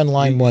 You're on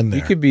line one there.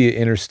 You could be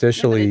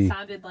interstitially. Yeah, but it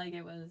sounded like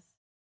it was.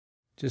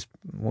 Just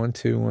 1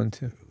 2 1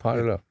 2. Pot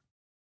it up.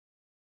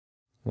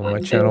 Well,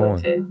 my channel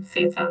 1.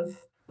 See, it sounds.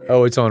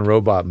 Oh, it's on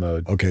robot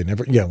mode. Okay,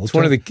 never. Yeah, it's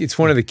one of the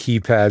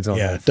keypads on.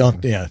 Yeah,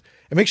 don't. Yeah,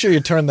 and make sure you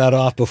turn that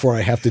off before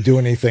I have to do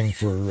anything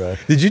for.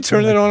 Did you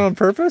turn it on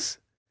purpose?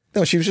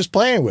 No, she was just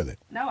playing with it.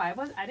 No, I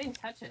didn't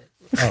touch it.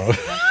 Oh,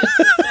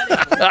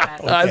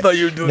 I thought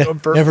you were doing it on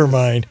purpose. Never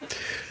mind.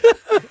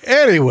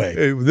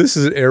 Anyway, this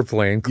is an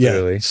airplane.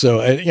 Clearly, yeah. So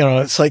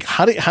it's like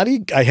how do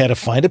you? I had to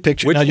find a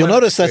picture. Now you'll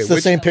notice that's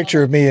the same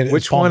picture of me and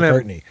Paul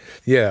McCartney.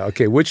 Yeah.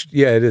 Okay.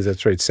 Yeah, it is.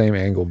 That's right. Same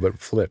angle, but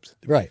flipped.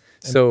 Right.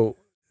 So.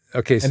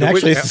 Okay, so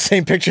actually, it's the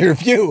same picture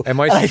of you.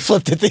 I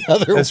flipped it the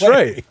other way. That's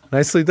right.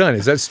 Nicely done.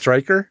 Is that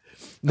Stryker?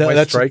 No,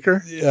 that's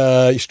Stryker.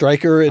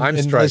 Stryker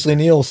and Leslie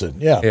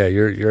Nielsen. Yeah, yeah.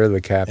 You're the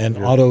captain.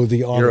 And Otto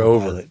the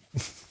autopilot.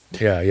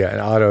 Yeah,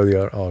 and Otto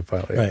the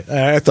autopilot. Right.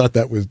 I thought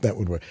that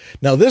would work.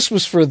 Now this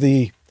was for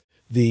the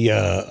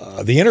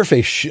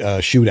interface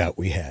shootout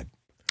we had.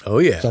 Oh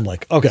yeah. So I'm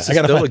like, okay, I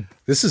gotta.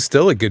 This is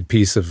still a good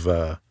piece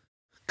of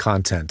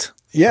content.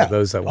 Yeah. For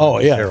those that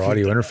want to share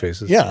audio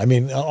interfaces. Yeah. I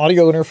mean,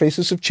 audio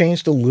interfaces have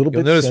changed a little bit.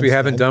 You'll notice we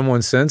haven't done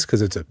one since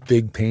because it's a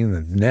big pain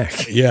in the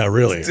neck. Yeah,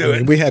 really.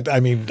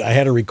 I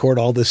had to record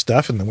all this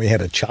stuff and then we had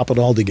to chop it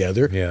all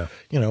together. Yeah.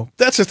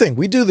 That's the thing.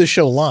 We do the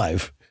show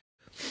live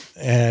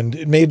and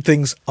it made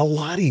things a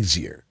lot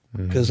easier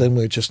because then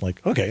we're just like,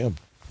 okay,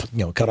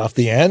 cut off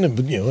the end and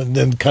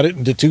then cut it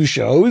into 2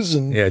 shows.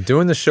 And yeah,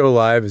 doing the show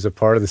live is a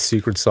part of the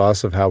secret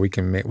sauce of how we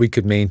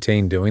could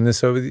maintain doing this.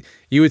 So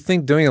you would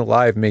think doing it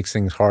live makes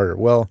things harder.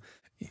 Well,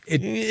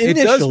 it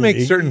does make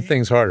certain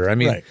things harder. I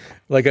mean,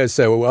 like I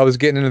said, I was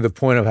getting into the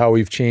point of how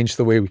we've changed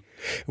the way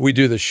we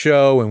do the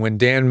show. And when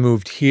Dan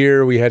moved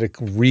here, we had to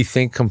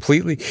rethink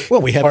completely.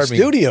 Well, we had a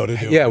studio to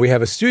do it. Yeah, we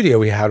have a studio.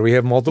 We have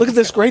multiple. Look at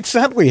this great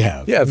set we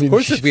have. Yeah, of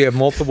course, if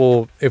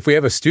we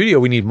have a studio,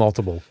 we need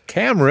multiple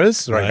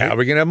cameras. Right? How are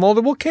we going to have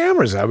multiple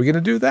cameras? How are we going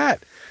to do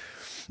that?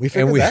 We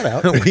figured that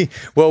out.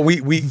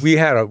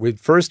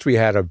 We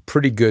had a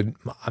pretty good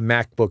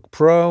MacBook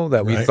Pro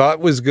that we thought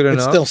was good enough.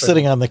 It's still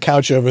sitting on the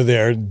couch over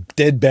there,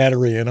 dead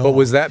battery and all. But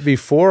was that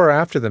before or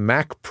after the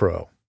Mac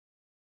Pro?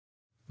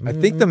 I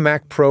think the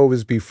Mac Pro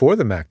was before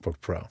the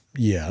MacBook Pro.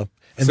 Yeah.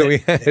 And so we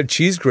had a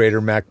cheese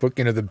grater MacBook,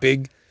 the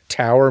big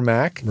tower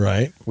Mac.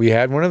 Right. We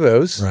had one of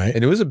those. Right.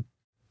 And it was a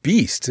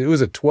beast. It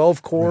was a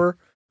 12-core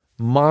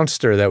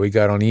monster that we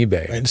got on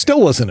eBay. And it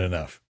still wasn't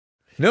enough.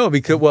 No,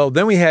 because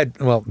then we had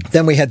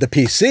the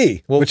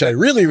PC, which I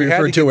really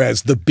refer to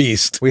as the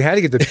beast. We had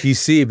to get the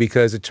PC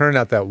because it turned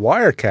out that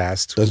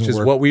Wirecast, which is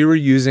what we were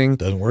using,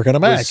 doesn't work on a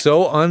Mac. Was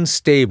so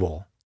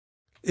unstable.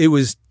 It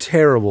was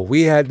terrible.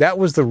 That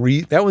was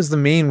the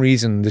main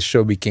reason this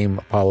show became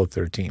Apollo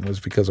 13 was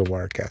because of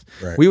Wirecast.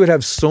 Right. We would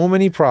have so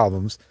many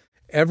problems.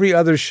 Every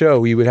other show,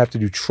 we would have to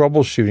do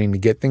troubleshooting to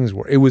get things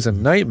work. It was a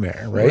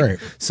nightmare, right?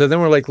 So then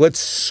we're like, let's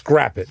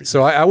scrap it.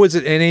 So I was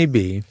at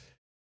NAB.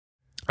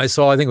 I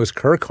think it was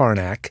Kirk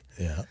Harnack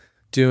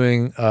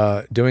doing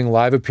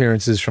live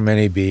appearances from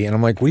NAB. And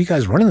I'm like, what are you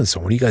guys running this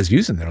on? What are you guys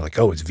using? They're like,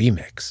 oh, it's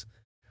vMix.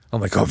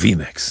 I'm like, oh,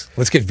 vMix.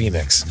 Let's get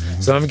vMix.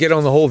 So I'm getting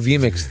on the whole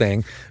vMix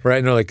thing, right?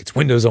 And they're like, it's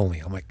Windows only.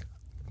 I'm like,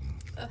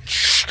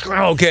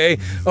 okay.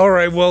 All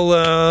right,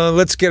 well,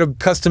 let's get a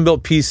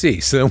custom-built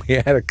PC. So then we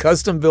had a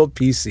custom-built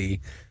PC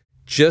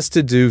just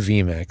to do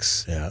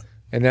vMix. Yeah.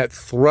 And that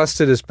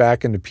thrusted us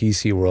back into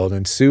PC world.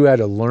 And Sue had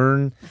to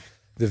learn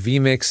the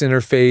vMix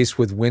interface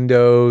with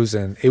Windows,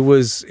 and it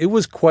was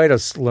quite a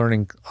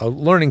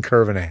learning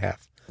curve and a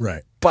half.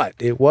 Right. But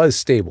it was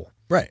stable.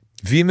 Right.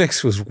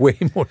 vMix was way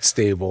more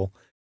stable,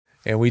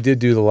 and we did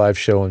do the live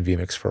show on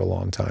vMix for a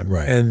long time.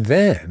 Right. And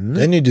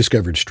then you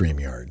discovered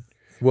StreamYard.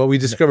 Well, we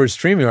discovered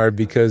StreamYard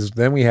because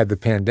then we had the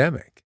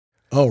pandemic.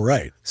 Oh,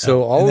 right.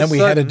 So all and of then a we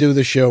had to sudden- do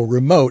the show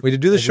remote. We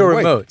had to do the every show week.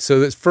 remote.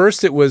 So at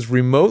first it was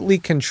remotely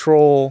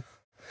control.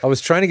 I was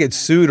trying to get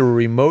Sue to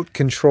remote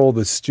control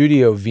the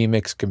studio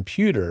vMix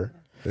computer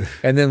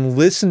and then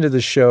listen to the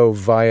show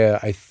via,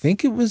 I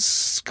think it was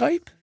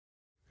Skype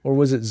or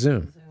was it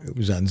Zoom? It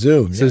was on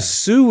Zoom. So yeah.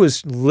 Sue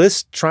was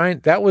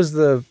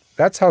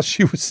that's how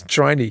she was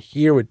trying to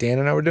hear what Dan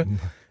and I were doing.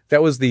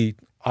 That was the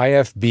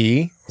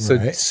IFB. So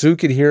Right. Sue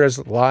could hear us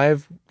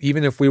live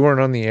even if we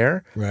weren't on the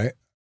air. Right.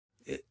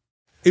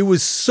 It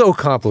was so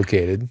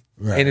complicated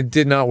Right. and it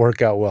did not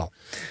work out well.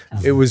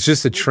 It was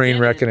just a train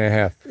wreck and a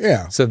half.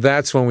 Yeah. So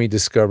that's when we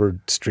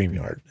discovered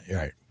StreamYard.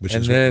 Right. Which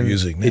And is what then we're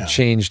using now. it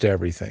changed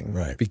everything.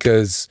 Right.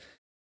 Because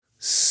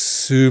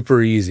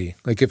super easy.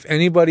 Like if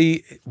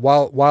anybody,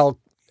 while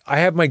I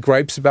have my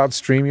gripes about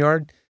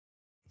StreamYard,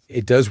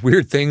 it does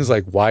weird things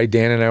like why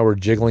Dan and I were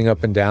jiggling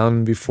up and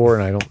down before,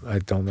 and I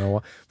don't know why.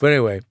 But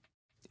anyway,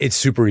 it's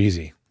super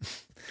easy.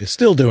 It's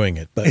still doing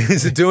it, but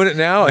Is it doing it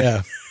now?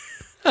 yeah.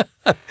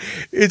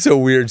 It's a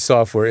weird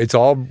software. It's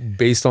all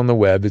based on the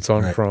web. It's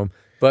on Right. Chrome.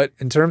 But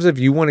in terms of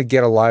you want to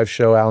get a live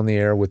show out in the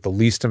air with the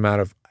least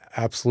amount of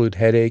absolute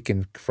headache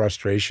and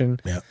frustration,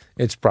 Yeah.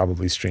 it's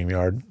probably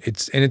StreamYard.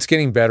 It's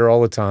getting better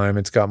all the time.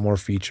 It's got more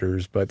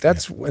features, but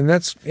that's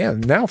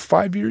now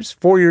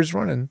 4 years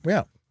running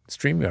Yeah.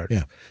 StreamYard.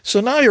 Yeah.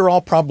 So now you're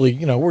all probably,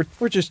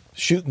 we're just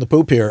shooting the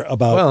poop here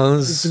about Well,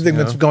 it's, the thing you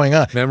that's know, going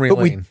on. memory But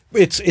lane.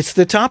 it's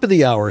the top of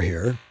the hour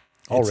here.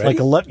 It's Already? like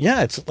 11.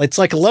 Yeah, it's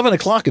like 11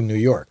 o'clock in New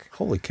York,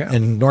 Holy cow.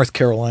 in North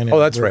Carolina. Oh,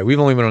 that's right. We've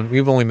only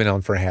been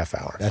on for a half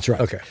hour. That's right.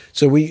 Okay.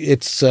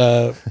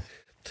 So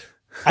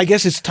I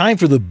guess it's time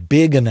for the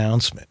big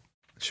announcement,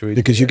 Should we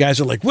because you guys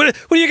are like, what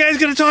are you guys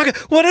going to talk?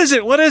 What is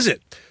it? What is it?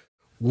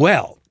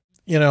 Well,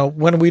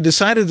 when we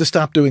decided to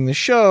stop doing the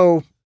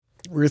show,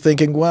 we were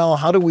thinking, well,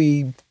 how do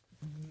we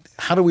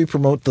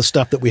promote the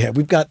stuff that we have?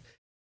 We've got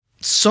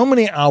so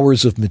many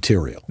hours of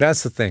material.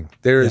 That's the thing.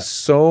 There is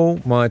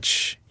so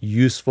much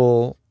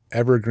useful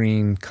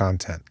evergreen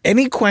content.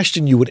 Any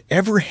question you would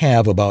ever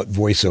have about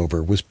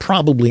voiceover was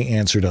probably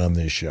answered on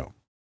this show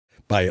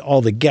by all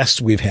the guests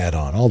we've had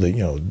on, all the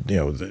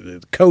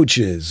the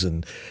coaches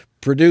and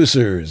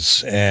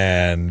producers,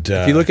 and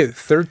If you look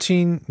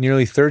at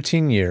nearly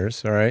 13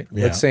 years, all right,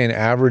 Yeah. let's say an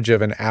average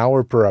of an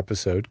hour per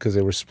episode because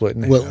they were split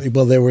in half.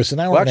 well, there was an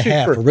hour and a actually,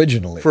 half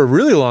originally, For a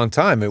really long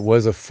time, it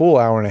was a full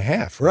hour and a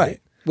half. right?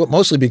 Well,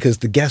 mostly because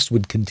the guest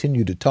would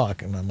continue to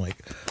talk, and I'm like,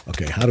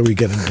 okay, how do we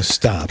get him to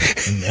stop?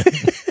 And then,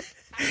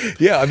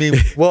 Yeah, I mean,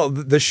 well,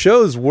 the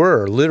shows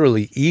were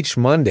literally each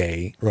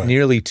Monday Right.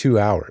 nearly 2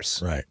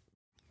 hours. right?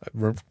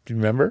 Do you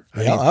remember?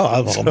 I Yeah, mean,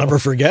 I'll never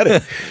forget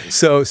it.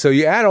 So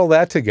you add all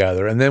that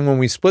together, and then when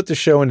we split the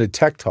show into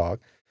Tech Talk,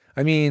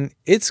 I mean,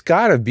 it's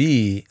got to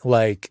be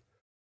like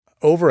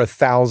over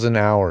 1,000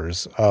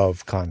 hours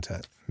of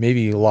content,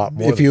 maybe a lot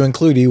more. If you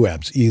include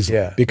eWebs, easily,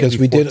 Yeah, because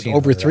maybe we did 1,400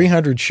 over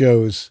 300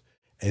 shows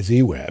as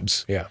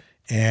eWebs. Yeah.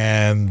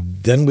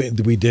 And then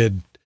we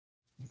did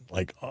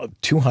like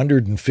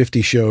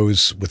 250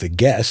 shows with a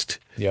guest,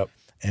 Yep.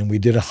 and we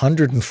did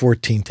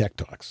 114 Tech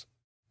Talks.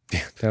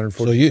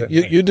 140. So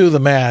you do the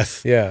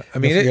math. Yeah. I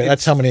mean,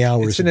 That's how many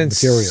hours it's of an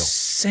material.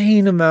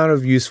 insane amount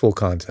of useful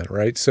content,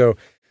 right? So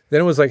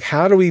then it was like,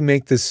 how do we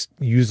make this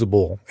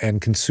usable and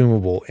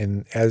consumable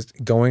as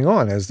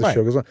the Right.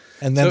 show goes on?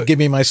 And then So- give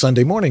me my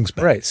Sunday mornings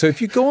back. Right. So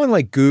if you go on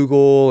like Google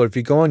or if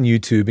you go on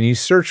YouTube and you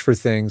search for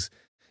things,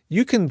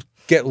 you can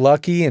get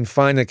lucky and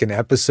find like an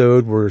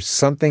episode where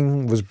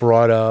something was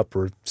brought up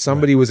or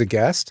somebody was a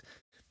guest.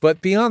 But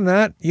beyond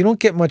that, you don't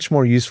get much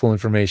more useful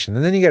information.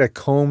 And then you got to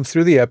comb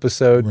through the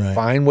episode, Right.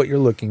 find what you're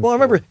looking Well, I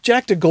for. remember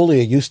Jack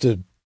DeGolia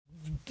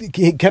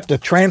he kept a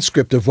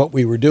transcript of what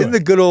we were doing. In the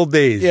good old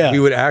days, Yeah. we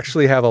would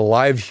actually have a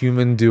live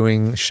human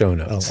doing show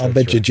notes. I'll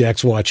bet you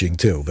Jack's watching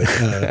too.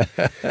 But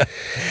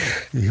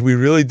We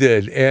really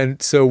did.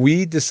 And so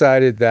we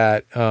decided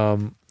that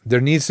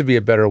there needs to be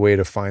a better way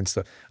to find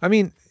stuff. I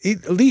mean,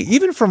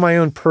 even for my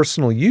own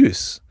personal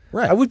use,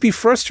 Right. I would be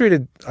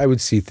frustrated. I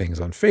would see things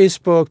on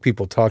Facebook,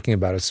 people talking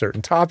about a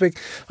certain topic.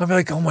 I'd be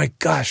like, oh my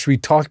gosh, we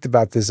talked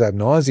about this ad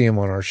nauseum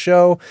on our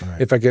show.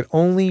 Right. If I could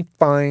only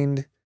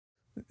find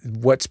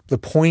what's the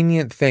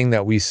poignant thing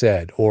that we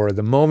said or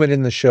the moment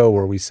in the show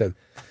where we said,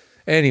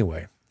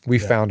 anyway, we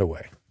found a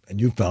way.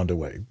 and you found a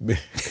way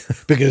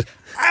because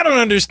I don't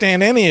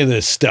understand any of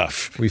this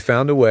stuff. We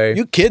found a way.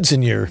 You kids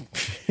and your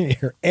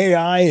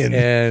AI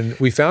And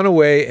we found a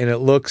way, and it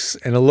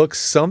looks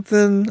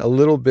something a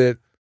little bit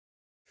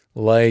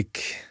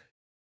like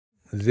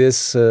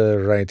this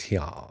right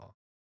here.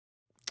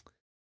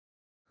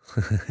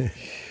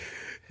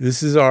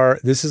 This is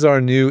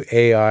our new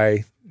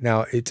AI.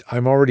 Now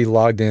I'm already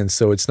logged in,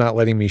 so it's not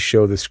letting me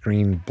show the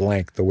screen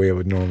blank the way I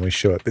would normally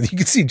show it. But you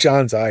can see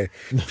John's eye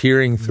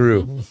peering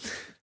through.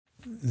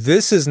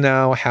 This is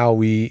now how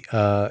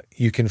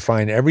you can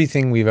find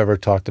everything we've ever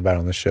talked about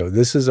on the show.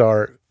 This is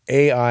our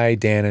AI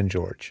Dan and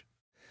George.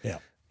 Yeah.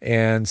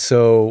 And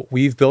so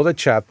we've built a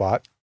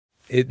chatbot.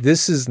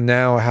 This is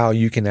now how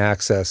you can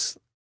access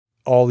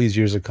all these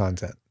years of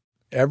content.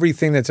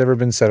 Everything that's ever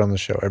been said on the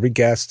show, every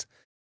guest,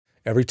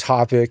 every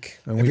topic,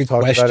 and Every we've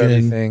talked about question.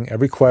 everything,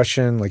 every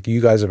question like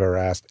you guys have ever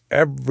asked,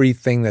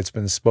 everything that's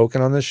been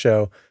spoken on the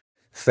show,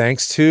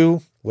 thanks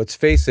to, let's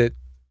face it,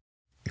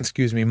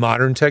 excuse me,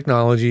 modern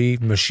technology,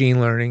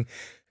 machine learning,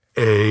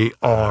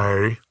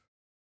 AI.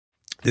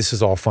 This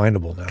is all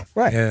findable now.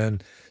 Right.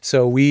 And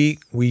so we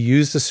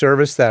use the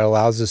service that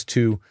allows us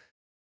to,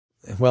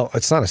 well,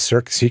 it's not a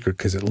secret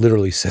because it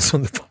literally says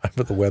on the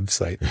bottom of the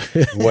website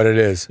what it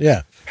is.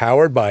 Yeah.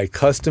 Powered by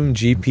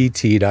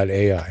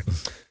customgpt.ai.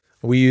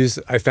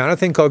 I found a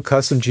thing called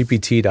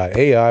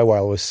customgpt.ai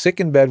while I was sick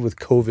in bed with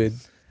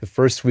COVID the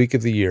first week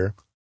of the year.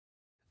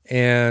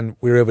 And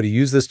we were able to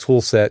use this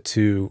tool set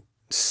to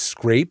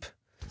scrape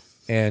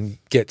and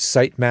get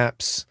site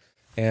maps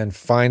and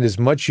find as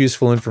much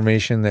useful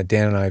information that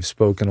Dan and I have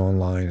spoken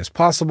online as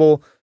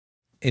possible,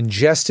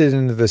 ingest it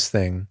into this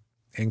thing,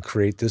 and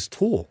create this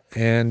tool.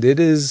 And it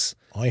is...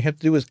 All you have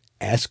to do is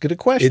ask it a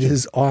question. It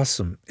is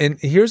awesome. And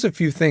here's a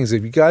few things.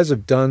 If you guys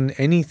have done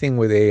anything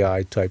with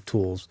AI type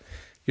tools,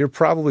 you're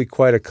probably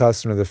quite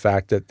accustomed to the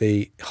fact that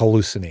they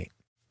hallucinate.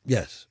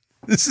 Yes.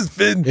 This has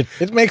been...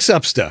 It makes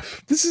up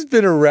stuff. This has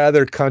been a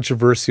rather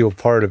controversial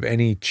part of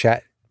any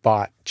chat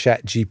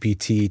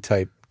GPT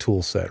type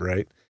tool set,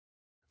 right?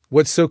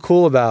 What's so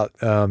cool about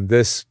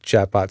this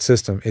chatbot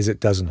system is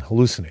it doesn't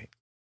hallucinate.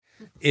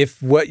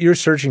 If what you're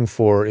searching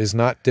for is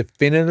not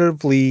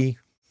definitively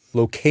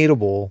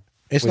locatable,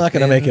 it's not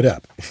going to make it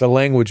up. The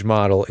language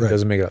model, it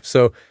doesn't make it up.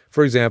 So,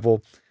 for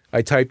example,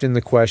 I typed in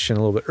the question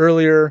a little bit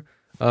earlier.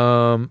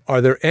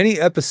 Are there any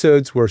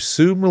episodes where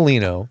Sue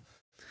Merlino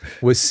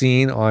was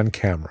seen on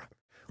camera?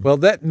 Well,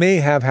 that may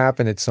have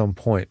happened at some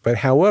point. But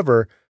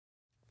however,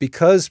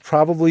 because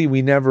probably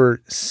we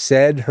never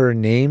said her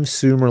name,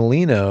 Sue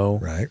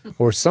Merlino, Right.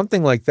 or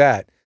something like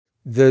that,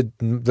 the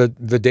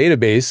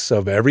database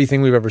of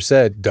everything we've ever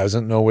said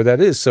doesn't know where that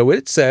is. So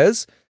it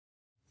says,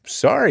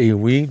 sorry,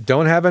 we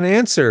don't have an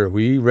answer.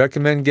 We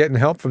recommend getting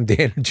help from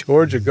Dan or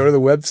George, or go to the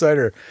website,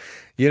 or,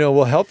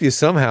 we'll help you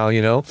somehow,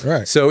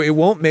 Right. So it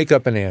won't make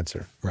up an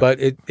answer, but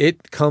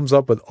it comes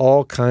up with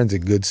all kinds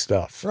of good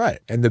stuff. Right.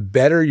 And the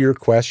better your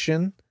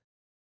question,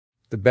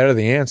 the better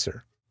the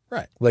answer.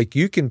 Right. Like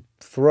you can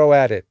throw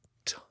at it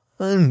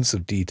tons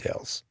of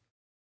details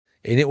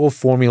and it will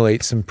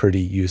formulate some pretty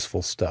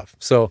useful stuff.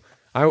 So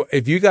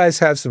if you guys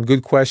have some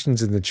good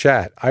questions in the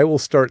chat, I will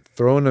start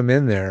throwing them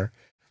in there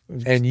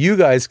and you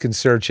guys can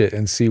search it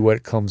and see what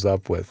it comes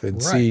up with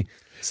and see.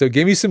 So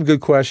give me some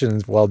good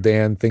questions while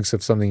Dan thinks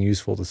of something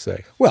useful to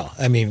say. Well,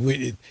 I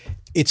mean,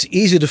 it's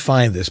easy to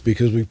find this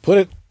because we put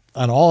it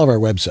on all of our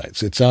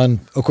websites. It's on,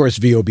 of course,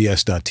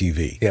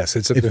 VOBS.tv. Yes,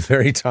 it's at the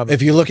very top.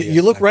 If you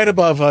look right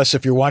above us,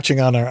 if you're watching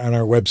on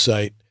our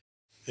website,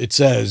 it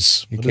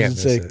says, You what can't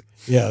does it say? miss it.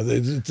 Yeah,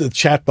 the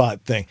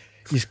chatbot thing.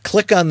 You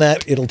click on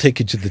that, it'll take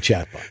you to the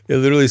chatbot. It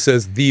literally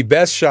says the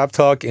best shop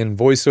talk in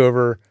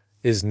voiceover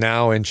is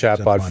now in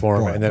chatbot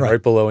form. And then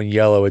right below in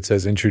yellow, it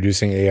says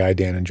introducing AI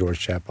Dan and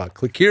George chatbot.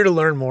 Click here to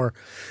learn more.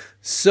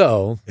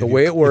 So the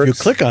way it works, if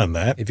you click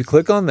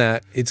on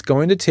that, it's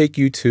going to take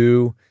you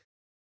to,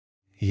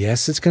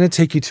 yes, it's going to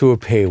take you to a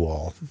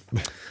paywall.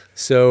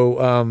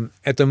 So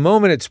at the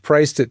moment, it's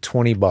priced at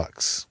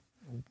 $20.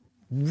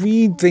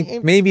 We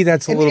think maybe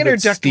that's a little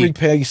bit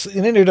steep.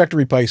 An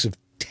introductory price of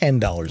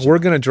 $10. We're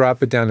going to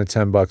drop it down to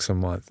 $10 a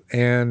month.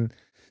 And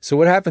so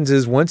what happens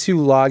is once you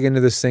log into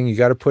this thing, you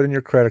got to put in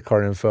your credit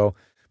card info.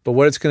 But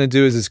what it's going to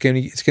do is it's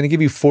going to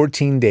give you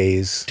 14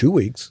 days, 2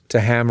 weeks, to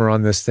hammer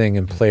on this thing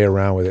and play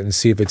around with it and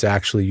see if it's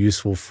actually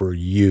useful for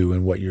you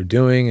and what you're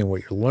doing and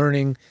what you're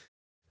learning.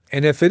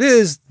 And if it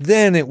is,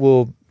 then it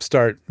will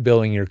start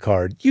billing your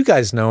card. You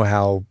guys know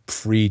how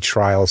free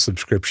trial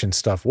subscription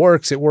stuff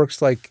works. It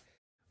works like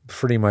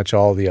pretty much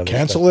all the other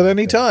cancel stuff at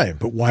any time.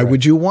 But why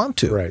would you want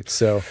to? Right.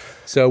 So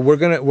we're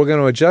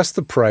gonna adjust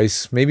the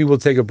price. Maybe we'll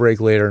take a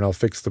break later and I'll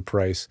fix the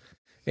price.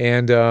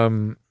 And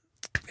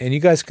you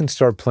guys can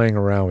start playing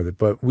around with it.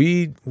 But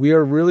we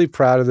are really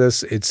proud of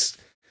this.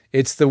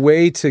 It's the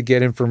way to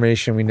get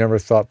information we never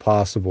thought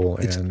possible.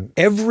 It's and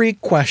every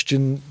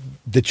question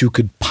that you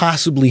could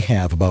possibly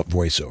have about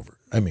voiceover.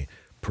 I mean,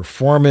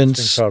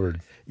 performance,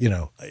 covered.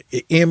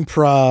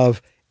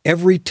 Improv,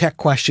 every tech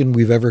question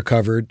we've ever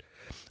covered.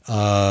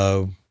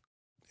 By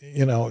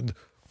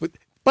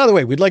the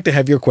way, we'd like to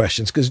have your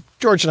questions because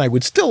George and I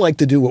would still like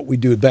to do what we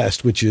do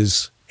best, which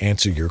is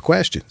answer your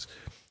questions.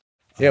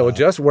 Yeah, well,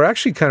 we're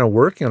actually kind of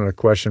working on a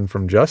question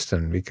from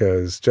Justin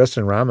because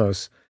Justin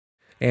Ramos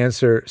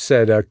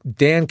said,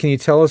 Dan, can you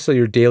tell us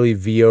your daily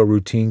VO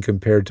routine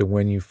compared to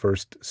when you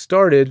first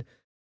started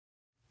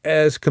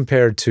as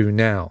compared to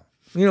now?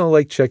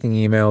 Like checking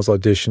emails,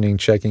 auditioning,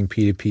 checking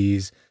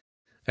P2Ps.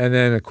 And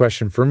then a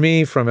question for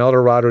me from El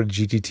Dorado to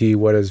GTT.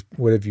 What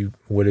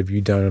have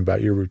you done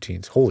about your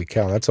routines? Holy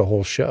cow, that's a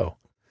whole show.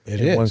 It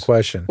is one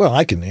question. Well,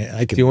 I can.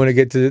 Do you want to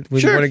get to? Sure.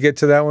 You want to get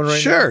to that one right now?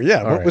 Sure.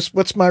 Yeah.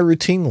 What's my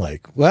routine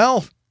like?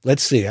 Well,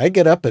 let's see. I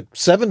get up at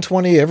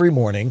 7:20 every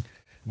morning,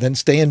 then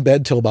stay in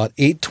bed till about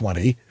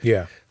 8:20.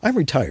 Yeah. I'm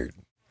retired.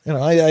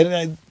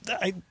 I'm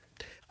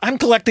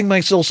collecting my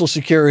Social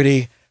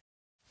Security.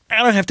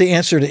 I don't have to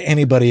answer to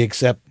anybody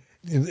except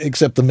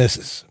except the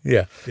missus.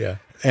 Yeah, yeah.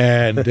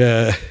 And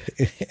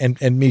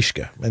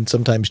Mishka, and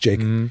sometimes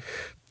Jacob.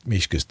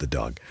 Mishka's the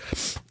dog.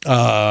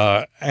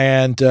 But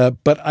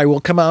I will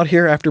come out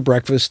here after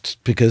breakfast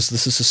because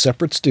this is a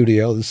separate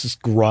studio. This is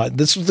garage.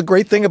 This was the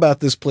great thing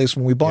about this place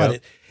when we bought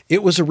it.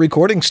 It was a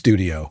recording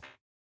studio.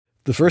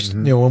 The first,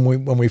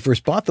 when we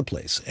first bought the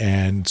place.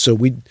 And so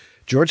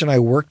George and I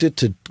worked it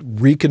to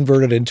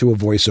reconvert it into a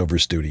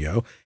voiceover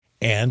studio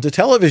and a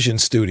television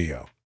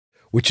studio,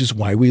 which is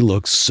why we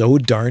look so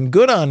darn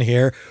good on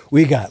here.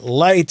 We got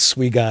lights,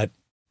 we got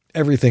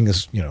everything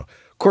is, of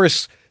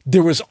course,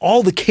 there was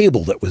all the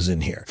cable that was in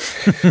here,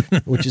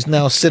 which is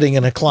now sitting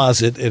in a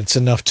closet. It's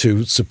enough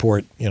to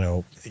support,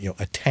 a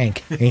tank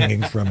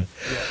hanging from it.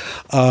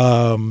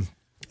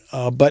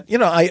 But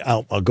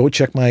I'll go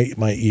check my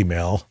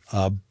email.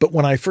 But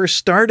when I first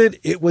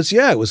started, it was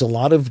a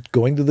lot of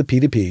going to the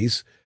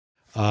P2Ps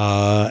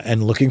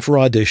and looking for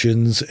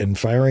auditions and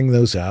firing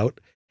those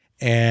out.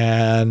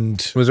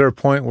 And was there a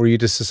point where you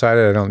just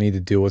decided I don't need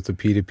to deal with the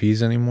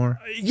P2Ps anymore?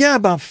 Yeah,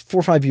 about 4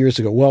 or 5 years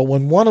ago. Well,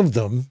 when one of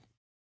them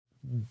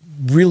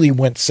really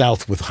went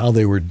south with how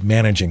they were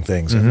managing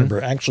things, I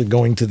remember actually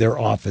going to their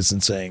office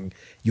and saying,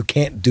 you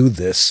can't do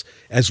this,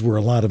 as were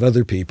a lot of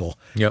other people.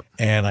 Yep.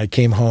 And I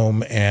came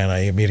home and I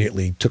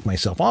immediately took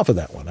myself off of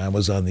that one. I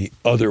was on the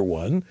other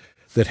one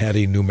that had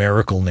a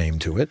numerical name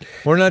to it.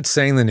 We're not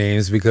saying the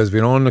names because we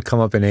don't want to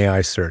come up in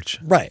AI search.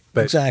 Right,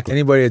 but exactly.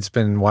 Anybody that's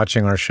been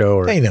watching our show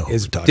or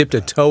has dipped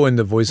a toe in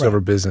the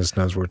voiceover business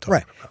knows what we're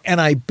talking about. And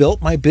I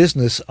built my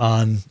business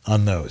on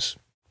those.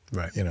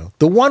 Right.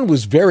 The one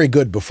was very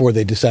good before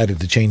they decided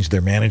to change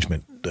their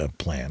management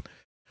plan.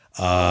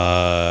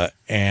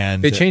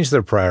 And they changed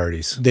their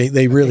priorities.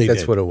 They really did.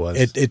 That's what it was.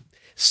 It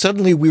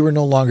suddenly we were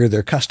no longer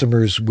their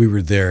customers. We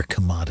were their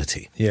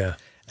commodity. Yeah.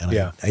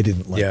 And I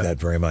didn't like that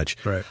very much.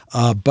 Right.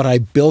 But I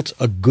built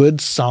a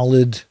good,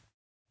 solid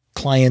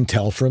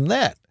clientele from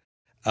that.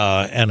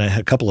 And I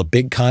had a couple of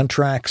big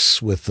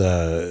contracts with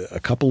a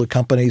couple of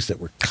companies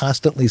that were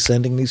constantly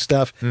sending me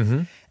stuff.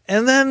 And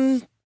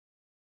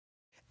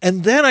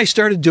then I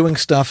started doing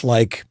stuff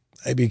like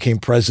I became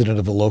president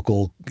of a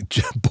local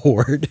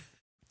board,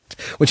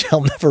 which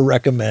I'll never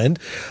recommend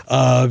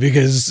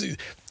because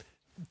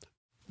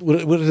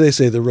what do they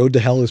say? The road to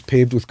hell is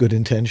paved with good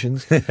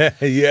intentions.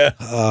 Yeah.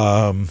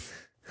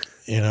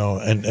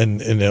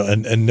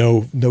 And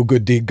no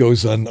good deed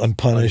goes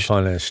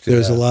unpunished.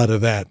 There's a lot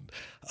of that.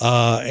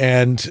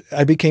 And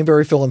I became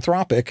very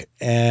philanthropic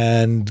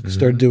and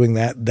started doing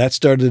that. That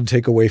started to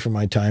take away from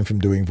my time from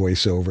doing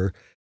voiceover.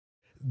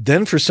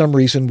 Then for some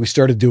reason we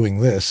started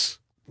doing this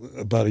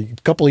about a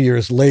couple of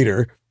years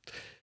later,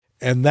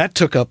 and that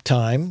took up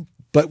time.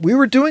 But we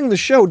were doing the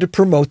show to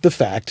promote the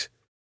fact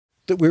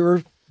that we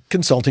were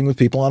consulting with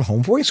people on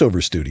home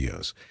voiceover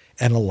studios.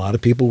 And a lot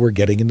of people were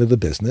getting into the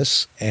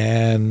business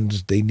and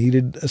they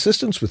needed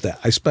assistance with that.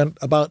 I spent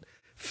about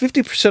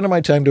 50% of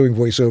my time doing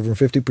voiceover and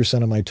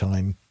 50% of my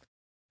time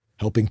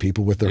helping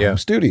people with their home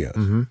studios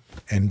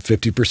and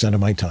 50% of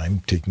my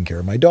time taking care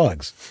of my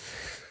dogs.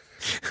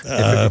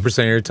 And 50%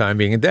 of your time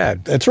being a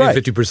dad. That's right.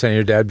 And 50% of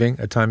your dad being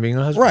a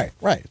husband.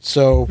 Right.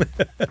 So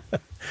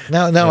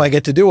now I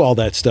get to do all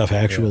that stuff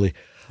actually.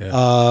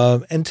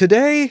 And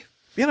today,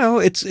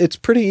 it's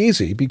pretty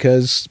easy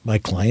because my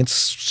clients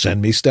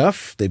send me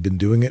stuff. They've been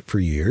doing it for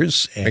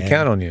years. And, I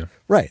count on you.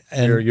 Right.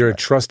 And you're a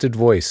trusted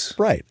voice.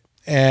 Right.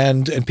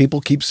 And people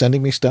keep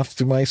sending me stuff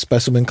through my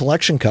specimen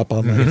collection cup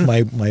on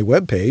my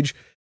webpage.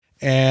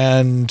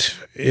 And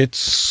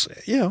it's,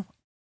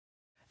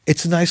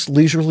 it's a nice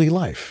leisurely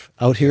life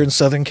out here in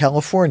Southern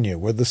California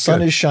where the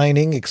sun is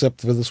shining,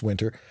 except for this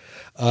winter.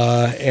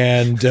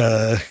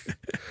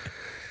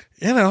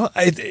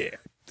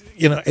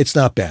 It's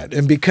not bad.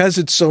 And because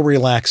it's so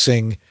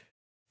relaxing,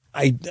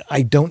 I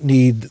don't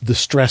need the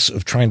stress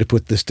of trying to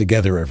put this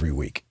together every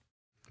week.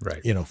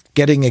 Right.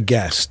 Getting a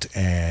guest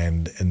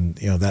and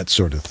that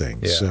sort of thing.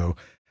 Yeah. So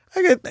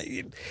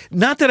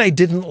not that I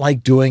didn't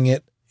like doing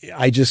it.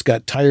 I just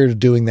got tired of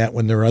doing that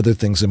when there were other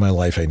things in my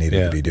life I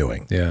needed to be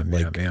doing.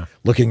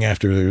 Looking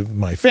after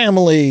my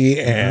family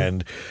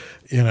and,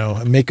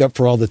 make up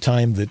for all the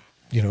time that,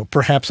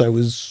 perhaps I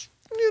was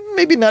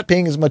maybe not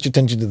paying as much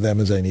attention to them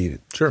as I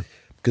needed. Sure.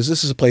 Because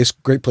this is a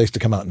great place to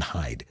come out and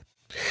hide.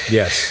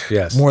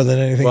 Yes. More than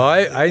anything. Well,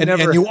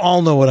 and you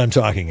all know what I'm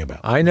talking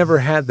about. I never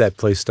had that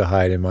place to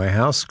hide in my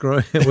house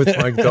with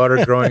my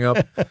daughter growing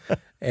up.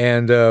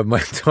 And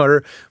my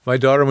daughter,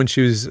 when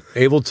she was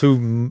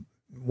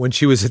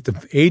at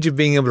the age of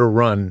being able to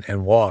run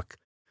and walk,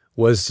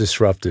 was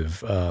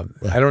disruptive.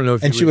 I don't know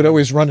if she would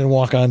always run and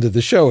walk onto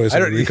the show, as I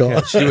recall.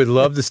 Yeah, she would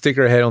love to stick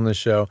her head on the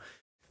show.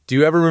 Do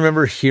you ever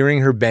remember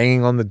hearing her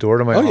banging on the door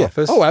to my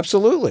office? Oh,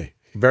 absolutely.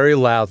 Very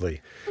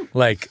loudly.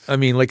 Like a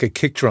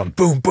kick drum.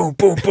 Boom, boom,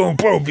 boom, boom,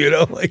 boom,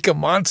 like a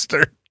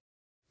monster.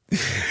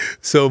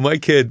 So my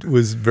kid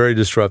was very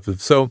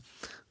disruptive. So,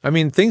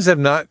 things have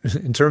not,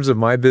 in terms of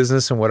my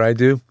business and what I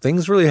do,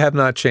 things really have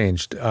not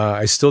changed.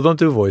 I still don't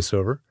do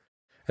voiceover.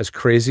 As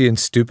crazy and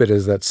stupid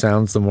as that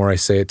sounds, the more I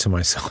say it to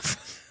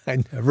myself.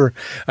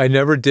 I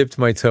never dipped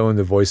my toe in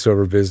the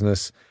voiceover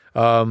business.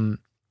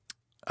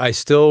 I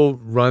still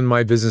run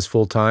my business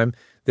full time.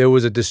 There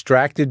was a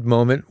distracted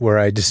moment where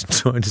I just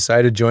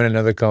decided to join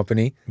another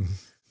company.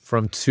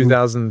 From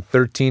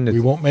 2013 to We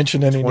won't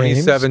mention any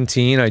names.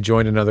 2017, I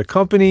joined another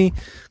company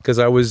because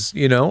I was,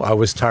 I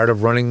was tired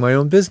of running my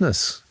own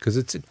business because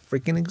it's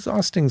freaking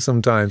exhausting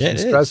sometimes and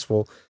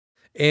stressful.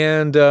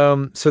 And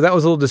so that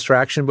was a little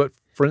distraction. But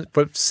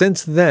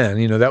since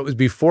then, that was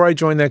before I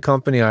joined that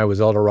company. I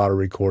was Eldorado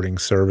Recording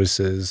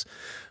Services.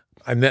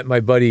 I met my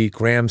buddy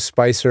Graham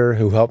Spicer,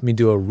 who helped me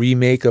do a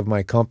remake of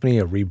my company,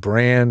 a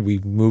rebrand.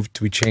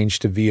 We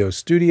changed to VO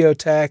Studio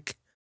Tech.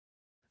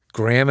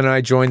 Graham and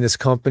I joined this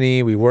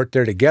company. We worked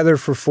there together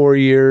for 4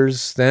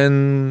 years.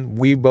 Then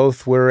we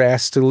both were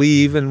asked to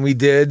leave, and we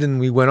did, and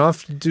we went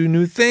off to do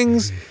new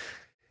things.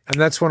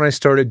 And that's when I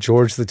started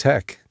George the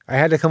Tech. I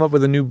had to come up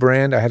with a new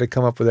brand. I had to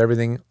come up with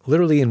everything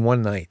literally in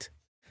one night.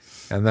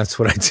 And that's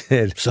what I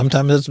did.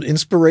 Sometimes as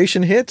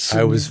inspiration hits,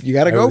 you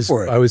got to go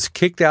for it. I was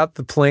kicked out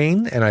the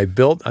plane, and I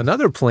built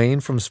another plane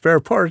from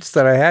spare parts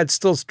that I had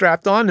still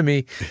strapped onto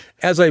me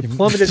as I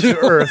plummeted to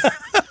Earth.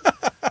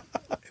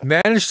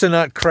 Managed to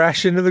not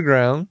crash into the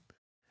ground,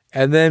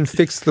 and then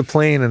fixed the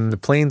plane, and the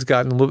plane's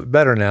gotten a little bit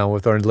better now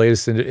with our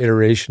latest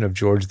iteration of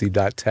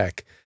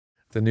GeorgeThe.tech.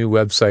 The new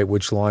website,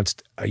 which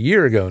launched a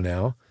year ago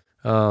now,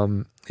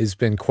 has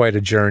been quite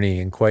a journey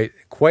and quite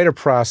a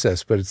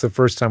process, but it's the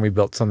first time we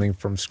built something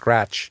from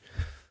scratch,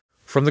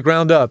 from the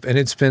ground up, and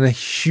it's been a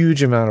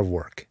huge amount of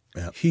work.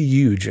 Yep.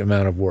 Huge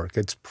amount of work.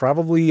 It's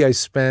probably, I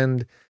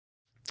spend,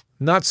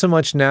 not so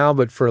much now,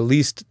 but for at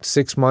least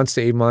 6 months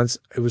to 8 months,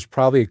 it was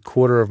probably a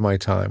quarter of my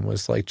time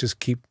was like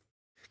just keep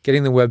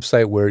getting the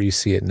website where you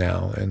see it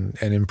now and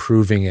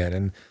improving it.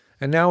 And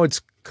now it's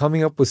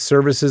coming up with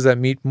services that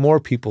meet more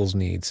people's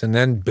needs and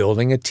then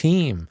building a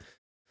team.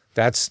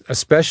 That's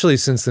especially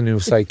since the new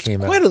site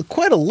came out.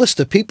 Quite a list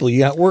of people you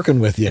got working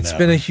with you now. It's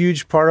been a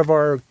huge part of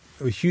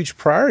a huge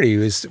priority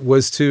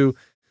was to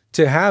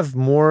have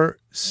more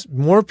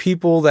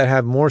people that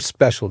have more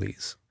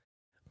specialties.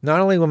 Not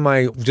only am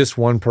I just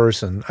one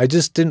person, I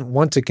just didn't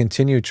want to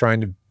continue trying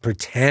to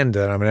pretend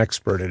that I'm an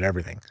expert at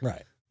everything.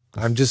 Right.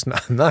 I'm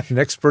not an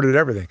expert at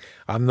everything.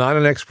 I'm not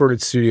an expert at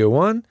Studio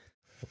One.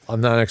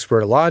 I'm not an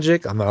expert at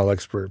Logic. I'm not an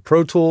expert at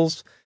Pro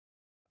Tools.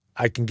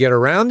 I can get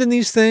around in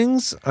these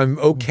things. I'm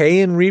okay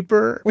in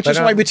Reaper. Which is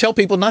why we tell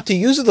people not to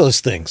use those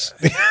things.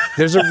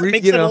 There's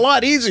makes it a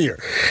lot easier.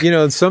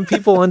 Some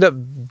people end up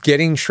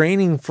getting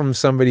training from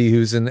somebody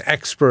who's an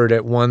expert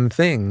at one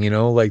thing.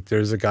 Like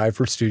there's a guy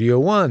for Studio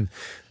One.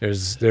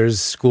 There's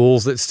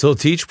schools that still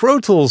teach Pro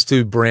Tools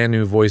to brand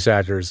new voice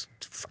actors.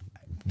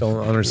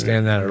 Don't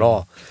understand that at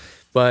all.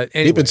 But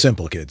anyway, keep it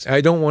simple, kids.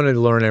 I don't want to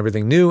learn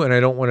everything new, and I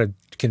don't want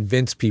to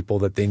convince people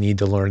that they need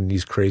to learn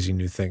these crazy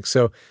new things.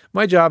 So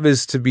my job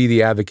is to be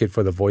the advocate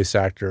for the voice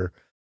actor.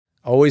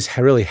 Always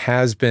really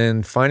has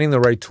been finding the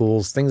right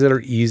tools, things that are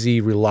easy,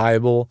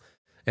 reliable,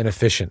 and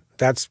efficient.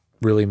 That's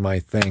really my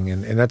thing,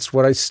 and that's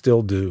what I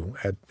still do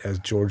as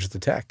George the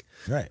Tech.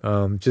 Right.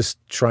 Just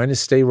trying to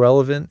stay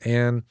relevant.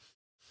 And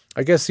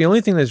I guess the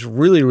only thing that's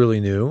really, really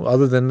new,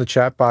 other than the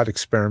chatbot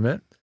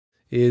experiment,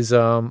 is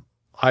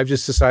I've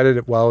just decided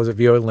that while I was at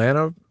VO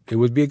Atlanta, it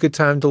would be a good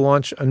time to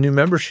launch a new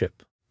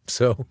membership.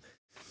 So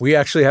we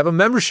actually have a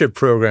membership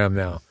program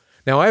now.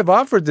 Now, I've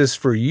offered this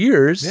for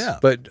years,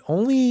 but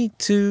only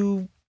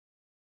to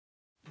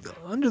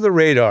under the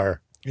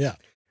radar. Yeah.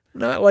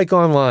 Not like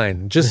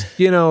online. Just,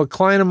 a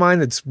client of mine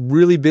that's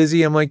really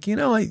busy. I'm like,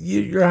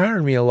 you're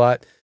hiring me a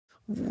lot.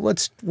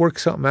 Let's work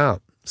something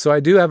out. So I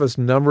do have a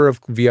number of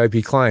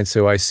VIP clients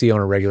who I see on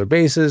a regular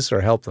basis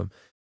or help them.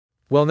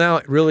 Well,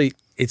 now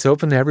it's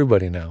open to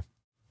everybody now.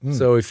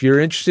 So if you're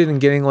interested in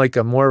getting like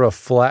a more of a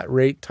flat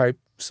rate type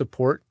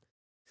support,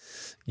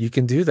 you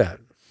can do that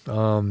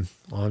on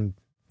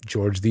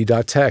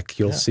GeorgeThe.tech.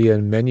 You'll see a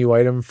menu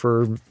item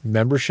for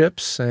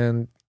memberships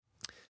and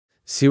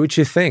see what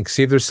you think.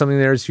 See if there's something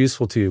there that's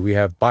useful to you. We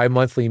have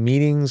bi-monthly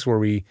meetings where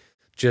we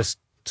just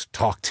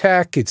talk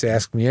tech. It's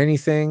Ask Me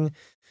Anything.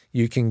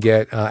 You can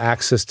get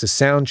access to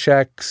sound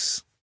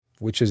checks,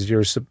 which is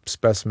your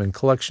specimen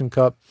collection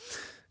cup,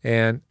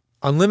 and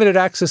unlimited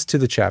access to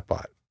the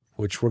chatbot,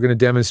 which we're going to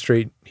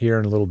demonstrate here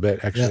in a little bit.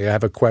 Actually, I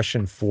have a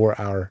question for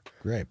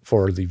the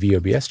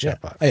VOBS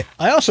chatbot.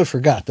 I also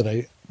forgot that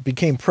I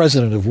became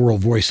president of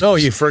World Voices. Oh,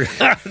 you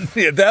forgot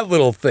that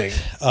little thing.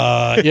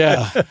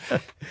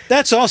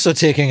 That's also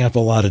taking up a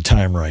lot of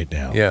time right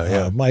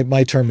now.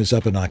 My term is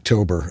up in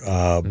October,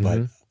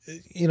 but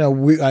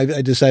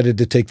I decided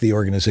to take the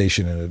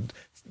organization, and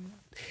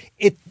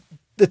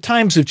the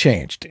times have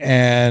changed,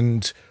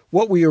 and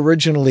what we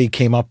originally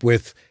came up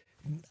with,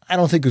 I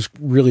don't think is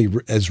really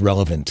as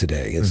relevant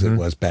today as it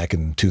was back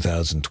in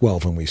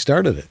 2012 when we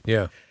started it.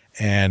 Yeah.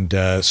 And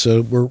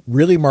so we're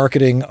really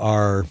marketing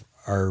our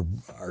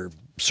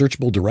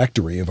searchable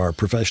directory of our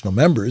professional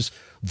members,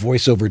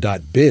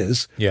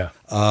 voiceover.biz. Yeah.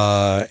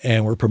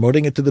 And we're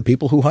promoting it to the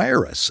people who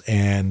hire us,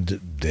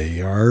 and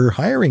they are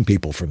hiring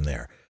people from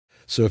there.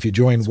 So if you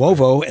join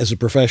WOVO as a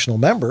professional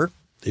member,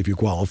 if you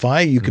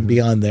qualify, you can be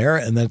on there,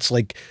 and that's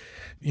like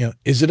You know,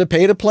 is it a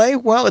pay to play?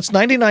 Well, it's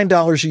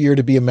 $99 a year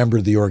to be a member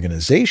of the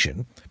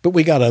organization, but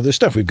we got other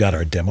stuff. We've got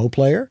our demo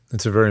player.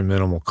 It's a very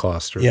minimal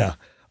cost. Right? Yeah.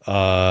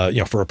 You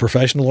know, for a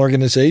professional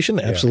organization,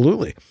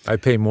 absolutely. I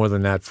pay more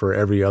than that for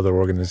every other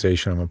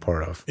organization I'm a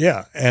part of.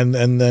 Yeah. And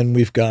then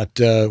we've got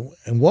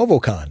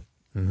WovoCon,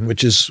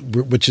 which is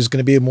going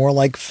to be more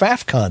like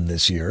FAFCon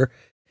this year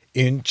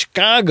in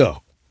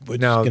Chicago. Which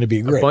now, is going to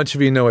be great. A bunch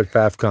of you know what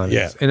FAFCon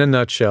Yeah. is. In a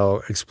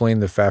nutshell, explain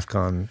the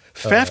FAFCon.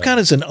 FAFCon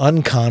is an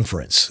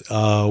unconference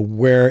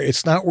where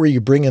it's not where you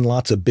bring in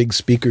lots of big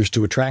speakers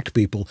to attract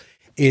people.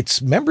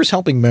 It's members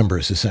helping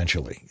members,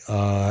 essentially,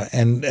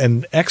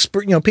 and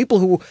expert. You know, people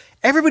who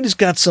everybody's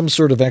got some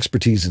sort of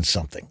expertise in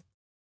something.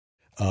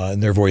 In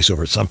their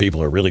voiceover, some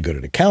people are really good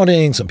at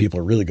accounting. Some people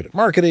are really good at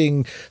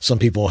marketing. Some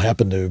people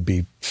happen to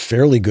be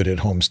fairly good at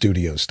home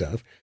studio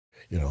stuff.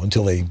 You know,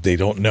 until they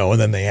don't know, and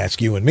then they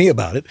ask you and me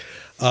about it,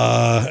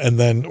 and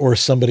then or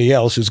somebody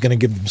else who's going to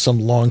give them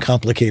some long,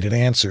 complicated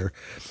answer.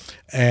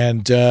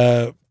 And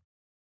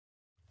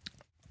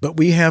but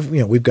we have,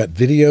 you know, we've got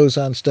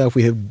videos on stuff.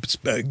 We have,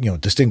 you know,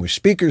 distinguished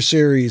speaker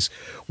series.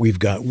 We've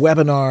got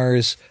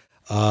webinars,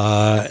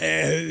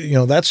 you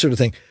know, that sort of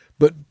thing.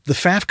 But the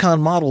FAFCon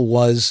model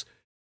was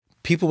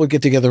people would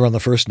get together on the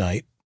first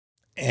night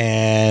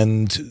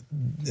and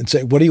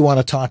say, what do you want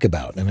to talk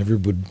about? And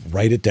everybody would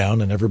write it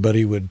down, and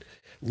everybody would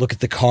look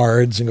at the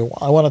cards and go, well,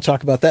 I want to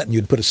talk about that. And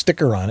you'd put a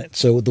sticker on it.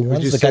 So the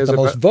ones that got the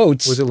most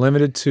votes. Was it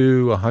limited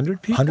to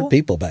 100 people? 100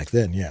 people back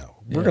then, yeah.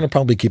 We're going to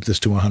probably keep this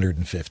to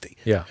 150.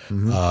 Yeah.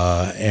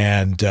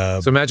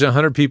 So imagine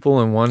 100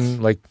 people in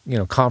one, like, you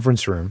know,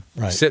 conference room,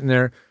 sitting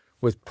there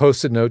with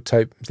Post-it note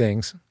type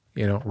things,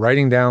 you know,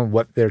 writing down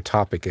what their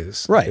topic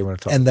is. Right. They want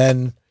to talk and about.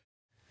 Then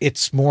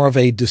it's more of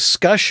a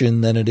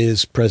discussion than it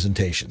is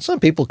presentation. Some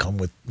people come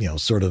with, you know,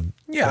 sort of.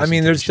 Yeah, I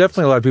mean, there's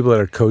definitely a lot of people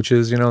that are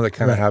coaches, you know, that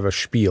kind of have a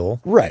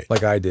spiel. Right.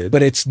 Like I did.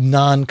 But it's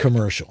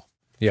non-commercial.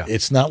 Yeah.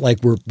 It's not like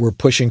we're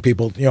pushing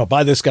people, you know,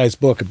 buy this guy's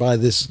book or buy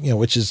this, you know,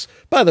 which is,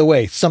 by the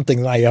way,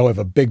 something I have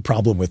a big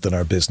problem with in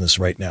our business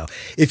right now.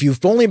 If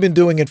you've only been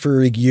doing it for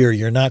a year,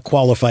 you're not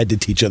qualified to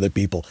teach other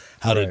people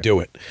how to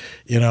do it.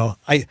 You know,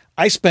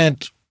 I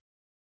spent,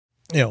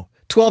 you know,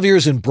 12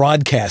 years in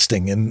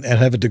broadcasting and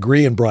have a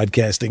degree in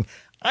broadcasting.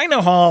 I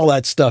know how all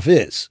that stuff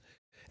is.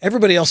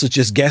 Everybody else is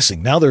just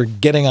guessing. Now they're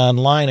getting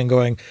online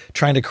and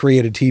trying to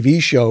create a TV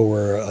show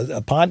or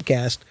a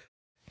podcast.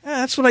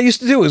 That's what I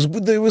used to do.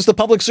 It was the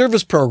public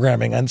service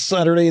programming on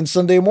Saturday and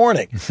Sunday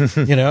morning.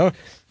 You know,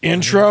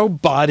 intro,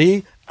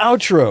 body,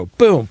 outro,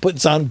 boom,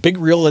 puts on big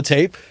reel of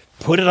tape,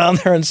 put it on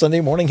there on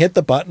Sunday morning, hit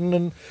the button,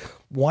 and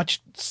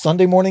watch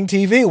Sunday morning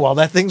TV while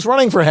that thing's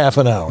running for half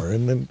an hour.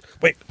 And then,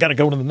 wait, got to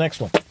go to the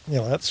next one. You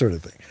know, that sort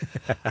of thing.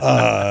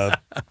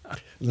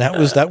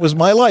 That was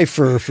my life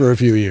for a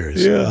few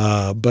years.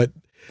 Yeah. But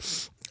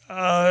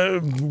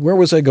where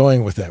was I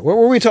going with that? What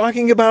were we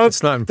talking about?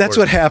 It's not important. That's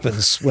what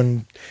happens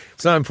when.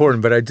 It's not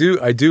important, but I do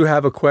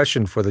have a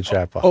question for the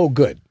chat box. Oh,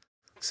 good.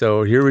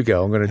 So here we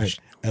go. I'm going to.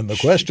 And the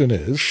question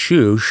is,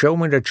 show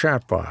me the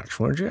chat box,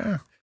 would you?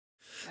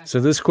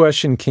 So this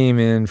question came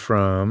in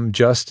from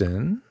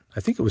Justin. I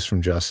think it was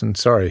from Justin.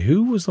 Sorry,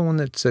 who was the one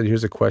that said,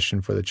 here's a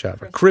question for the chat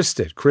box? Chris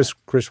did. Chris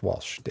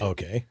Walsh did.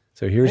 Okay.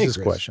 So here's his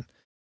question.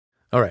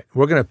 All right,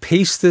 we're going to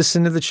paste this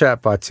into the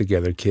chat bot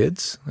together,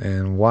 kids,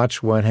 and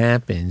watch what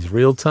happens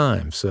real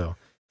time. So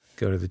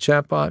go to the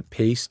chat bot,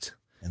 paste.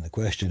 And the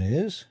question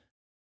is?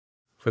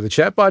 For the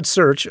chat bot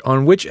search,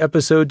 on which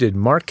episode did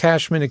Mark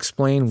Cashman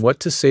explain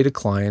what to say to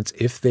clients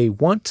if they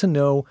want to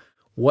know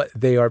what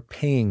they are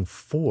paying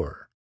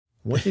for?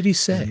 What did he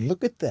say?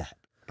 Look at that.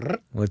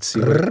 Let's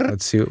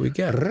see what we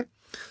get.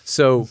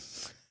 So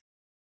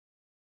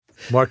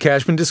Mark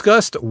Cashman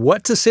discussed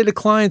what to say to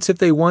clients if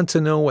they want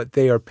to know what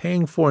they are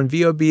paying for. In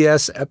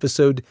VOBS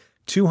episode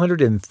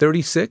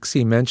 236,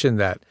 he mentioned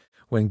that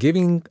when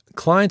giving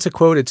clients a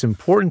quote, it's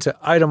important to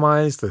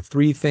itemize the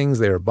 3 things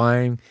they are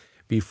buying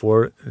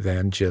before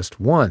than just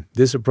one.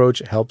 This approach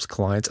helps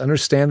clients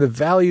understand the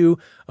value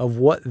of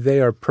what they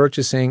are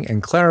purchasing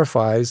and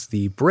clarifies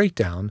the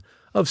breakdown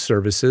of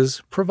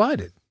services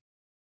provided.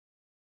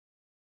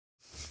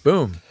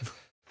 Boom.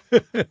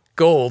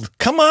 Gold.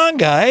 Come on,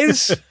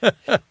 guys.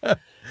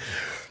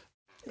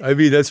 I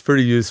mean, that's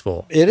pretty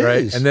useful. It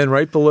right? is. And then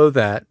right below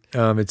that,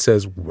 it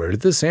says, where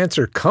did this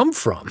answer come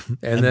from?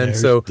 And then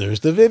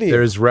there's the video.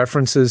 There's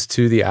references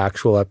to the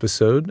actual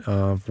episode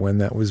of when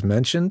that was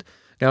mentioned.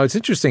 Now, it's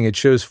interesting. It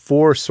shows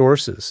 4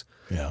 sources.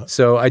 Yeah.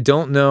 So I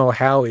don't know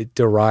how it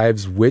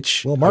derives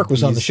which. Well, Mark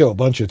was on the show a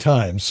bunch of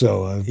times.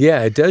 So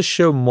yeah, it does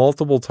show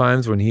multiple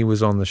times when he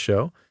was on the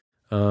show.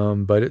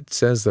 But it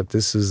says that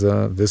this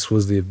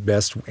was the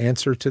best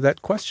answer to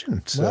that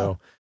question. So,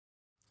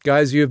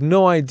 guys, you have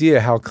no idea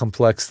how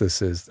complex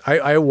this is.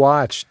 I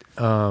watched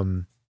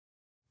a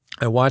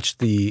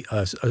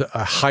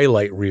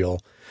highlight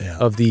reel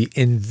of the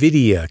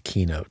NVIDIA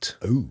keynote.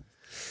 Ooh.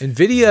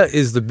 NVIDIA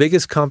is the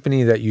biggest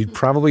company that you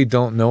probably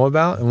don't know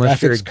about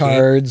unless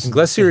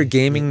you're a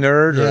gaming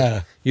nerd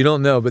or you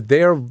don't know. But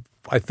they are,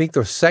 I think,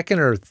 the second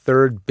or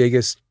third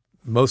biggest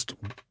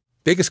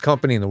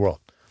company in the world.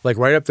 like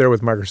right up there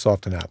with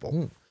Microsoft and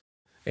Apple.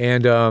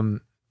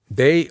 And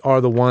they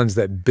are the ones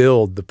that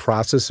build the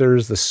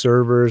processors, the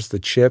servers, the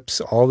chips,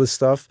 all this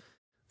stuff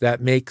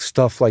that make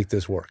stuff like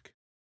this work.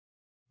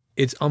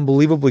 It's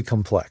unbelievably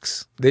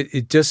complex.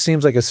 It just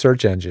seems like a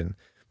search engine,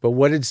 but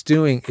what it's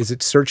doing is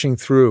it's searching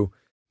through,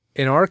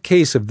 in our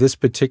case of this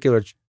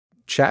particular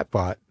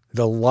chatbot,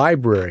 the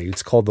library,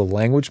 it's called the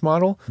language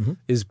model,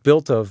 is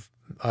built of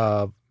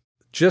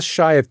just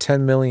shy of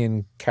 10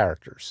 million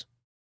characters.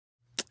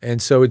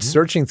 And so it's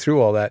searching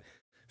through all that,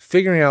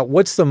 figuring out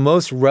what's the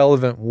most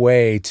relevant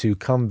way to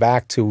come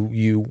back to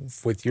you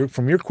with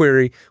from your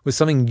query with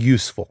something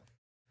useful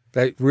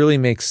that really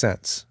makes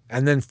sense,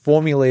 and then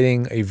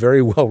formulating a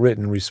very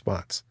well-written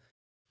response.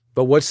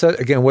 But what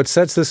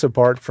sets this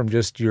apart from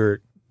just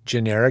your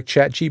generic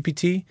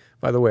ChatGPT?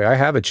 By the way, I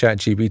have a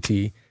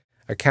ChatGPT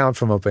account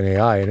from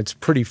OpenAI, and it's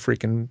pretty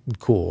freaking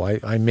cool.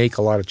 I make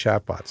a lot of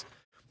chatbots,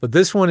 but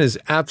this one is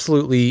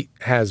absolutely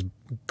has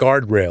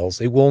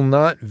guardrails. It will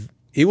not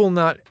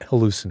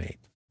hallucinate.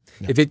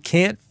 No. If it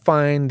can't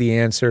find the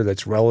answer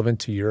that's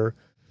relevant to your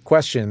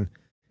question,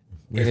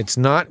 and it's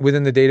not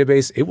within the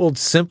database, it will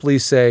simply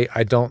say,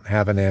 I don't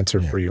have an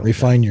answer for you.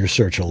 Refine your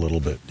search a little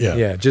bit.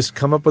 Yeah. Just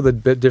come up with a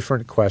bit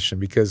different question,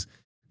 because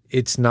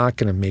it's not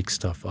going to make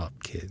stuff up,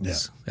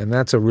 kids. Yeah. And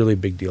that's a really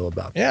big deal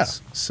about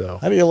this. So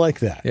how do you like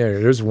that? Yeah,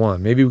 there's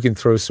one. Maybe we can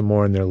throw some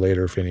more in there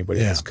later if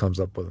anybody else comes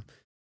up with them.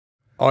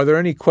 Are there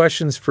any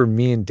questions for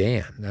me and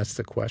Dan? That's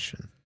the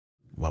question.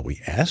 Well,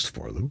 we asked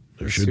for them.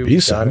 There Let's should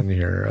be some in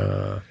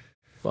here.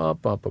 While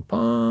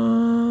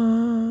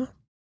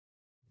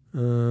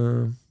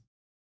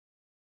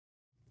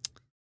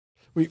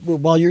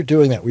you're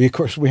doing that, of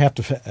course we have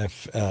to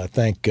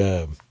thank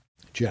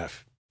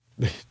Jeff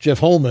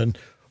Holman,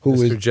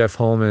 Mr. Jeff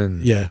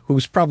Holman. Yeah,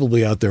 who's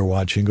probably out there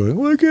watching, going,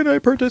 "Why can't I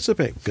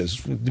participate?"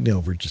 Because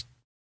we're just.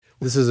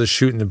 This is a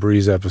shoot in the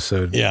breeze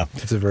episode. Yeah,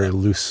 it's a very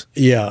loose.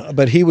 Yeah,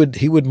 but he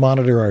would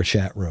monitor our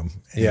chat room.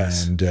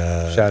 Yes, and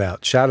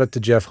shout out to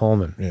Jeff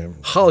Holman. Yeah.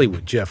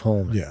 Hollywood Jeff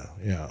Holman. Yeah,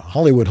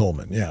 Hollywood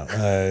Holman. Yeah,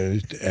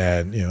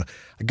 and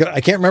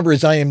I can't remember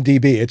his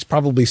IMDb. It's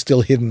probably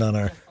still hidden on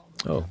our.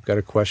 Oh, got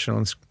a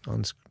question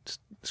on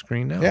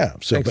screen now. Yeah,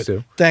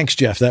 thanks,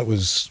 Jeff. That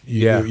was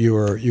you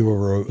were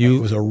it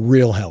was a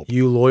real help.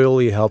 You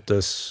loyally helped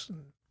us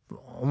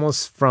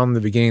almost from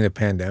the beginning of the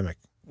pandemic.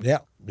 Yeah,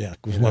 it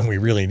was when we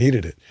really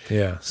needed it.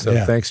 Yeah, so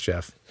thanks,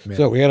 Jeff. Man.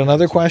 So we got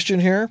another question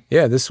here.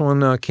 Yeah, this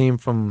one came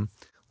from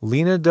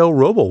Lena Del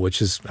Roble,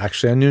 which is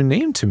actually a new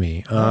name to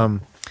me.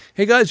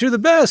 Hey guys, you're the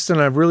best,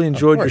 and I've really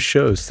enjoyed your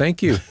shows.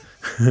 Thank you.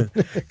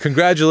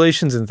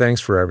 Congratulations and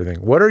thanks for everything.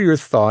 What are your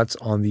thoughts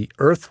on the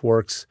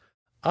Earthworks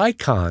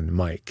Icon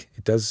mic?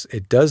 It says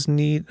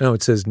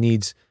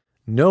needs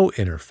no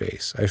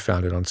interface. I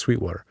found it on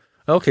Sweetwater.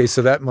 Okay,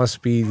 so that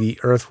must be the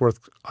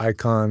Earthworks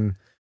Icon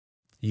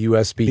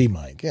USB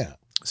mic. Yeah.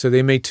 So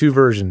they make two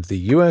versions,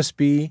 the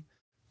USB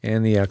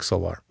and the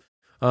XLR.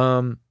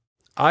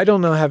 I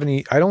don't have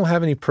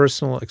any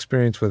personal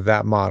experience with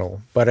that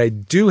model, but I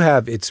do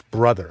have its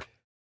brother.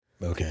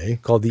 Okay.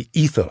 Called the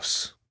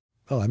Ethos.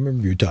 Oh, I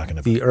remember you talking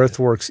about the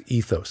Earthworks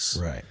Ethos.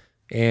 Right.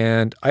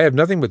 And I have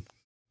nothing but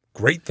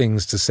great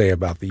things to say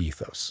about the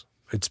Ethos.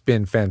 It's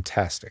been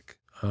fantastic.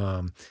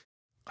 I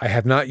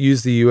have not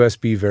used the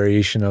USB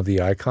variation of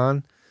the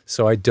Icon,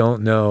 so I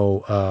don't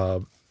know.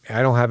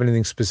 I don't have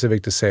anything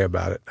specific to say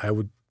about it.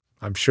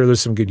 I'm sure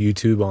there's some good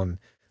YouTube on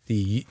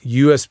the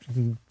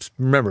USB.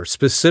 Remember,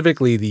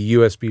 specifically the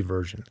USB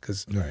version,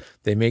 because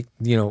they make,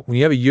 when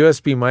you have a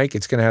USB mic,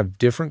 it's going to have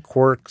different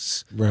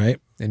quirks. Right.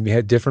 And we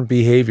had different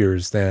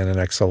behaviors than an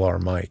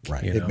XLR mic.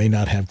 Right. It may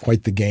not have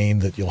quite the gain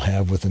that you'll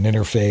have with an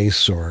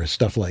interface or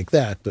stuff like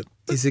that, but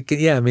is it?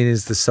 Yeah. I mean,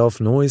 is the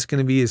self noise going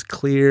to be as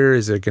clear?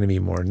 Is there going to be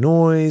more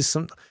noise?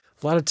 A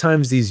lot of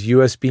times these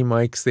USB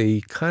mics,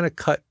 they kind of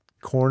cut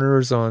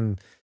corners on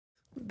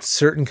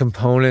certain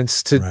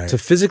components to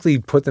physically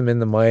put them in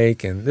the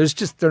mic, and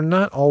they're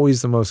not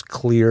always the most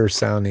clear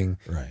sounding.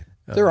 Right.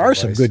 There are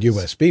some good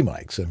USB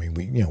mics. I mean,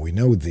 we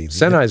know the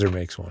Sennheiser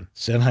makes one.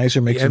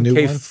 Sennheiser makes a new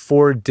one.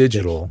 MK4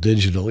 digital.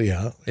 Digital,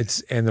 yeah.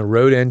 And the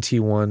Rode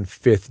NT1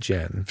 5th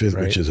gen,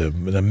 which is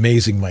an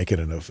amazing mic at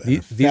a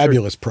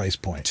fabulous price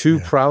point.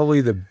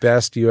 Probably the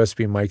best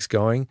USB mics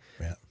going.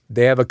 Yeah.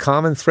 They have a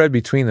common thread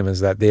between them,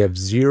 is that they have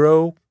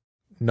zero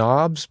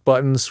knobs,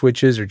 buttons,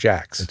 switches, or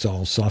jacks. It's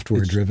all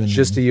software driven.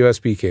 Just a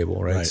USB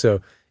cable, right?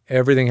 So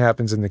everything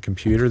happens in the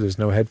computer. There's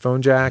no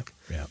headphone jack,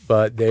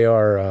 but they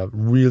are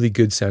really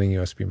good sounding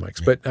USB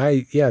mics. But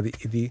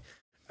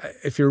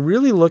if you're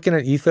really looking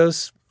at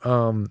Ethos,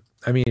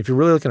 if you're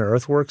really looking at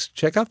Earthworks,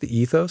 check out the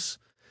Ethos.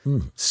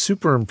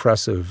 Super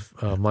impressive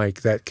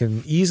mic that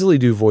can easily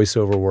do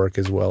voiceover work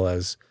as well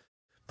as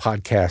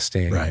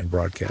podcasting and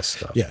broadcast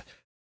stuff. Yeah.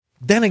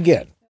 Then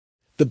again,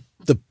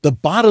 the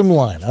bottom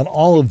line on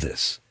all of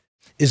this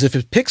is if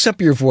it picks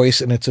up your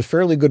voice and it's a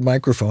fairly good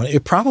microphone,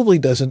 it probably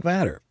doesn't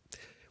matter.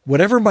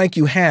 whatever mic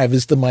you have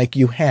is the mic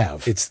you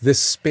have. It's this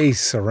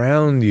space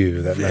around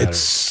you that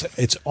matters.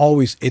 It's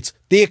always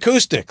the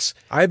acoustics.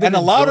 I've been and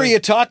the louder you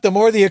talk, the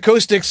more the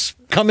acoustics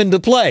come into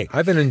play.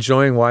 I've been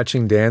enjoying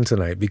watching Dan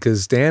tonight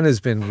because Dan has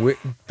been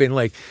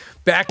like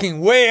backing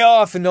way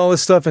off and all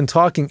this stuff and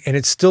talking, and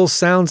it still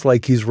sounds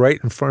like he's right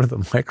in front of the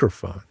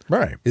microphone.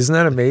 Right? Isn't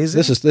that amazing?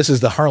 This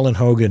is the Harlan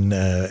Hogan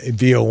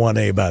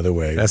VO1A, by the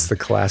way. That's the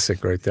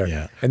classic right there.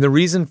 Yeah. And the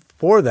reason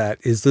for that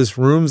is this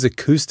room's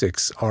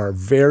acoustics are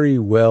very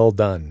well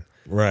done.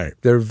 Right.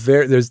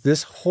 There's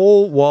this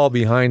whole wall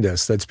behind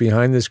us that's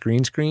behind this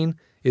green screen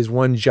is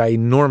one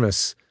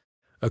ginormous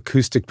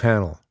acoustic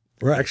panel.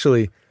 Right.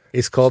 Actually,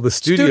 it's called the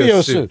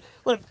Studio Suit.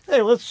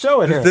 Hey, let's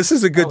show it here. This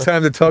is a good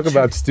time to talk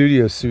about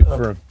Studio Suit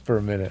for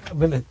a minute.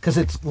 Because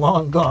it's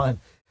long gone.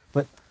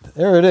 But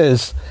there it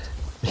is.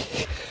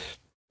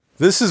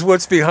 This is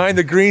what's behind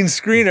the green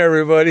screen,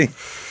 everybody.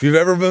 If you've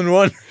ever been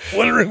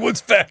wondering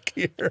what's back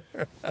here.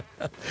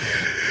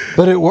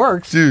 But it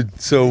works.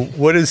 Dude, so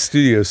what is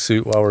Studio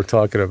Suit while we're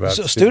talking about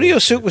Studio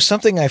Suit was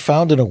something I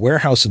found in a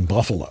warehouse in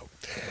Buffalo.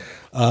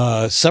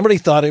 Somebody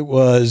thought they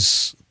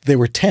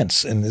were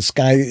tents, and this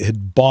guy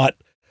had bought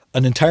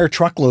an entire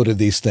truckload of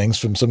these things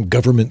from some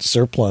government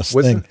surplus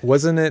thing.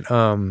 Wasn't it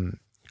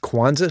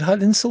Quonset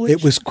hut insulation?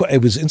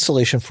 It was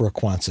insulation for a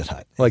Quonset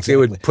hut. Like exactly. they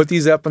would put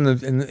these up in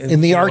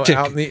the Arctic,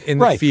 out in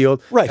the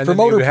field, right? And for then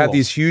motor they would have pools.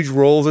 these huge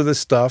rolls of this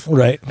stuff,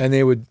 right? And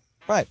they would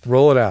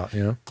roll it out,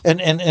 you know.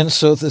 And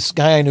so this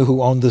guy I knew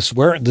who owned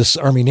this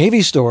Army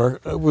Navy store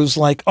was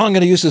like, "Oh, I'm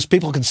going to use this.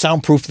 People can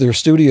soundproof their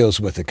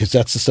studios with it because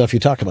that's the stuff you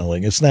talk about.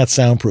 Like it's not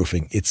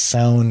soundproofing; it's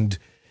sound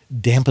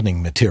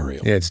dampening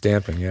material. Yeah, it's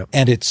damping. Yeah,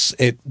 and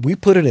we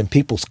put it in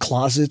people's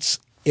closets.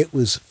 You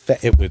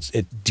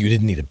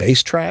didn't need a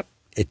bass trap.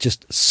 It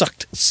just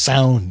sucked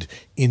sound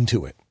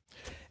into it.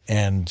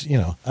 And,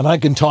 and I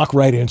can talk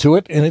right into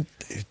it, and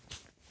it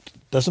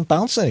doesn't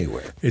bounce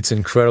anywhere. It's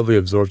incredibly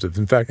absorptive.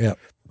 In fact,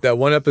 that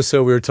one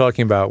episode we were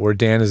talking about where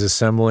Dan is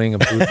assembling a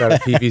booth out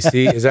of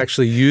PVC is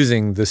actually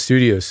using the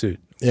Studio Suit.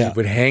 Yeah. He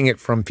would hang it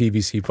from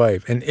PVC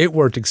pipe, and it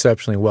worked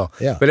exceptionally well.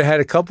 Yeah. But it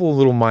had a couple of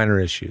little minor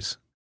issues.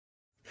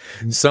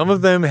 Some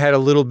of them had a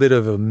little bit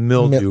of a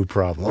mildew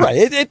problem.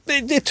 Right.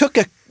 It took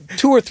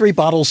 2 or 3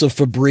 bottles of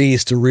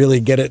Febreze to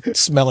really get it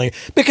smelling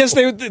because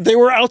they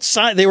were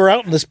outside. They were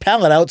out in this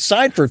pallet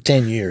outside for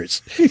 10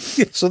 years,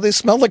 so they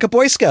smelled like a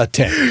Boy Scout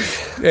tent.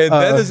 And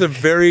that is a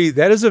very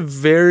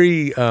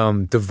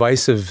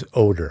divisive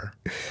odor.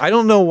 I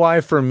don't know why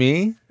for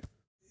me.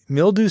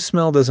 Mildew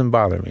smell doesn't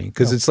bother me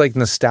because it's like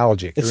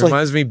nostalgic. It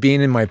reminds me of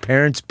being in my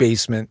parents'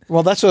 basement.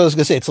 Well, that's what I was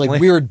going to say. It's like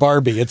Weird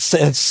Barbie. It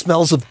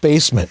smells of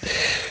basement.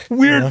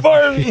 Weird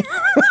Barbie.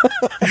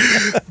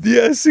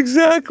 Yes,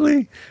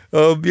 exactly.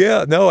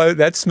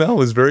 That smell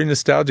was very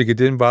nostalgic. It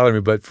didn't bother me,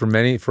 but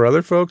for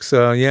other folks,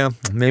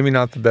 maybe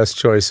not the best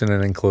choice in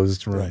an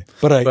enclosed room. Right.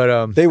 But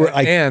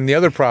and the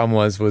other problem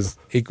was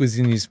it was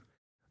in these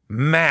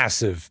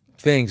massive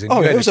things. And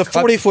it was a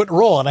 40-foot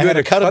roll, and I had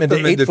to cut them into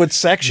 8-foot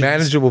sections.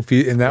 Manageable,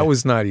 and that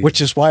was not easy. Which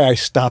is why I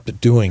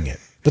stopped doing it.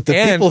 But the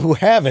people who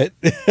have it...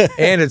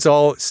 and it's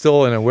all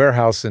still in a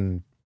warehouse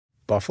in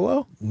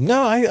Buffalo?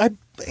 No,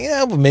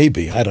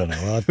 maybe. I don't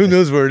know. Who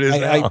knows where it is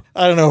now?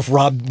 I don't know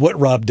what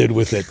Rob did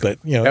with it,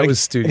 but, that was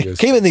studios. It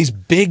came in these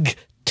big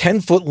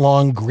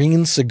 10-foot-long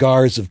green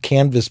cigars of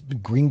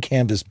green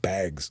canvas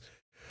bags.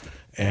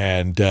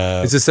 And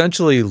it's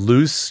essentially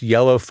loose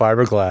yellow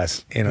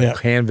fiberglass in a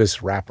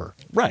canvas wrapper.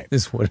 Right,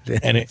 is what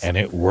it is, and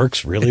it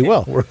works really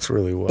well. It works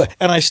really well.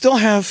 And I still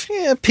have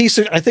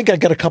pieces. I think I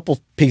got a couple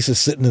pieces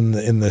sitting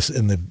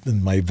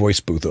in my voice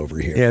booth over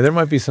here. Yeah, there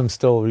might be some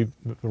still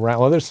around.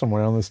 Well, there's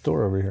somewhere on the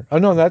store over here. Oh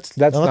no, that's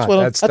not.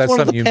 That's one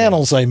of the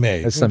panels I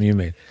made. That's something you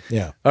made.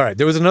 Yeah. All right.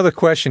 There was another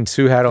question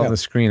Sue had on the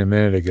screen a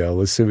minute ago.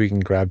 Let's see if we can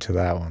grab to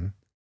that one.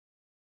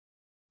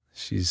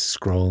 She's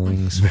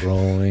scrolling.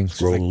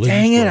 Like,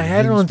 dang it, I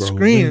had it on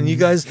screen. And you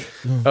guys,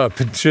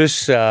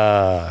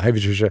 Patricia, hi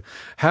Patricia,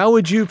 how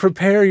would you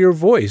prepare your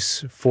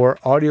voice for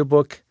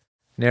audiobook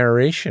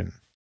narration?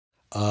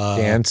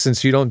 Dan,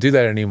 since you don't do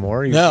that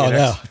anymore. No.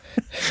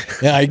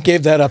 Yeah, I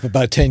gave that up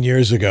about 10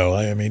 years ago.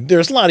 I mean,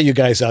 there's a lot of you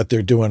guys out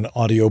there doing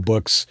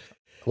audiobooks.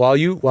 While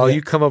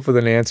you come up with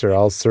an answer,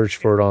 I'll search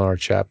for it on our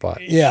chat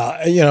bot.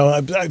 Yeah,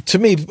 to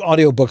me,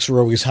 audiobooks were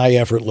always high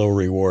effort, low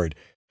reward.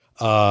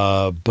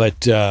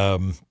 But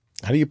how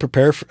do you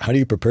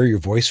prepare your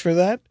voice for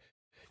that?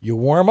 You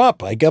warm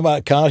up. I come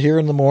out here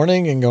in the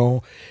morning and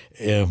go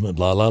la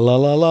la la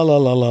la la la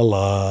la la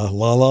la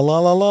la la la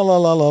la la la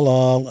la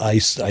la la.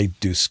 I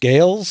do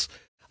scales.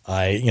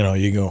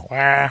 You go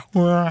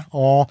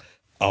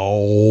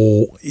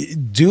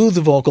do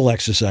the vocal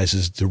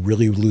exercises to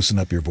really loosen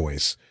up your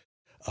voice.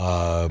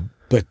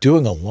 But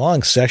doing a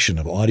long session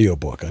of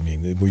audiobook, I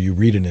mean, where you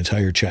read an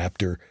entire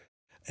chapter.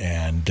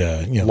 And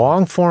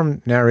long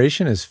form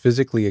narration is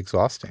physically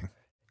exhausting.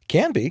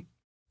 Can be,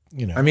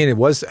 I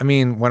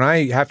mean, when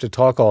I have to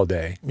talk all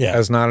day,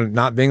 as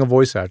not being a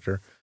voice actor,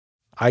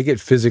 I get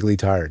physically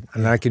tired,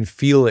 and I can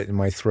feel it in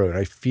my throat.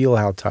 I feel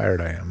how tired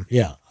I am.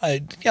 Yeah.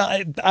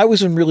 I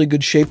was in really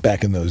good shape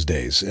back in those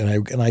days,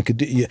 and I could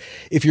do,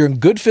 if you're in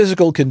good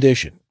physical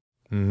condition,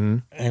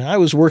 and I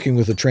was working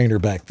with a trainer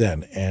back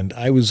then, and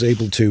I was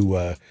able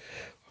to,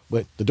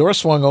 but the door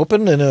swung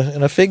open and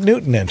a fake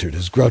Newton entered,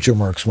 as Groucho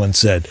Marx once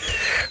said.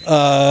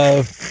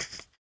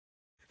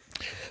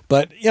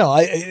 But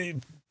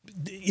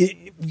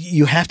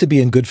you have to be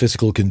in good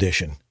physical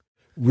condition,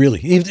 really,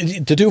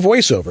 to do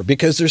voiceover,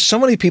 because there's so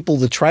many people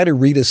that try to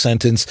read a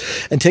sentence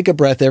and take a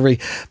breath every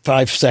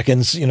 5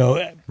 seconds.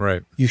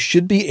 Right. You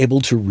should be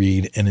able to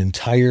read an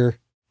entire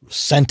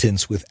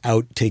sentence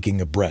without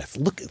taking a breath.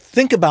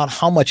 Think about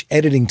how much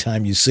editing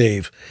time you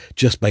save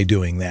just by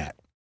doing that.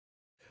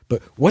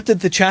 But what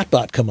did the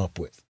chatbot come up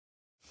with?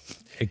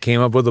 It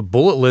came up with a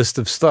bullet list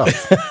of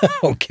stuff.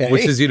 Okay.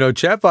 Which is,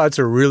 chatbots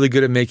are really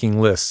good at making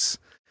lists.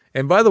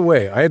 And by the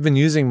way, I have been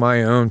using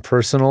my own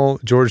personal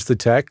George the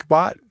Tech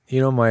bot,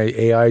 my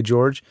AI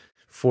George,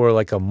 for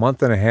like a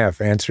month and a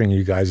half answering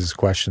you guys'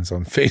 questions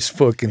on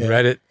Facebook and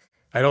Reddit.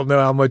 I don't know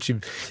how much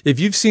if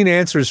you've seen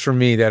answers from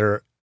me that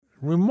are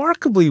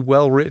remarkably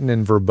well written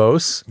and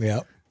verbose,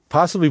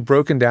 possibly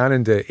broken down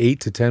into 8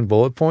 to 10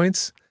 bullet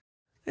points,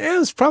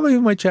 it's probably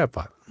my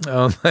chatbot.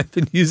 I've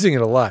been using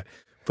it a lot.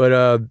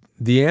 But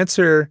the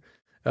answer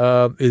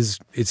is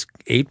it's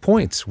 8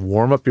 points.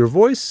 Warm up your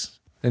voice.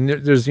 And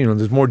there's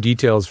more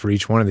details for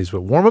each one of these,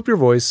 but warm up your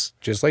voice,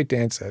 just like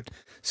Dan said.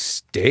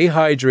 Stay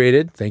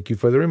hydrated. Thank you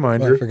for the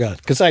reminder. Well, I forgot,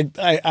 because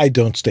I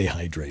don't stay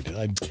hydrated.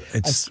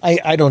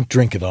 I don't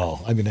drink at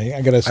all. I mean,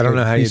 I got to start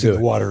increasing the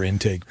water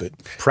intake. But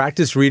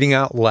practice reading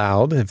out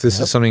loud if this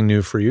is something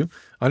new for you.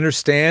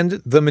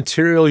 Understand the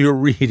material you're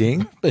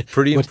reading.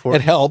 Pretty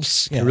important. It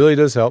helps. It really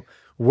does help.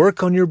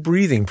 Work on your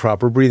breathing,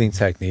 proper breathing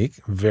technique.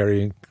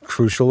 Very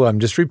crucial. I'm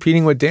just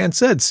repeating what Dan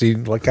said. See,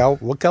 look how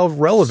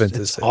relevant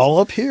this is. All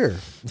up here.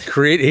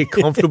 Create a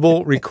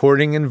comfortable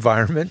recording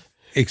environment.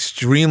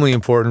 Extremely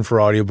important for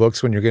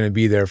audiobooks when you're going to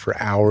be there for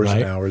hours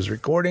and hours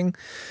recording.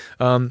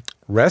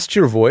 Rest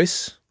your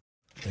voice.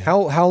 Yeah.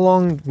 How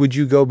long would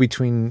you go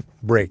between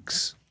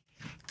breaks?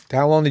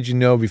 How long did you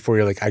know before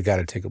you're like, I got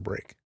to take a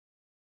break?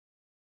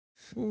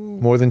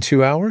 More than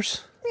 2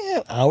 hours?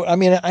 Yeah, I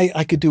mean,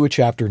 I could do a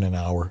chapter in an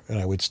hour, and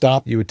I would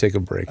stop. You would take a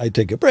break. I'd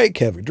take a break,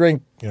 have a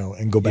drink,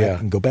 and go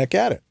back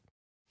at it.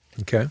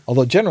 Okay.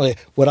 Although generally,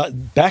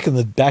 back in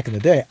the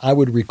day, I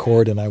would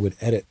record and I would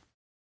edit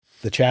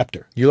the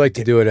chapter. You like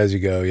to do it as you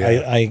go,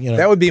 yeah.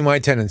 That would be my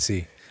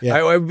tendency. Yeah.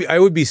 I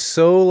would be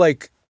so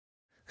like,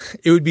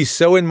 it would be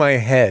so in my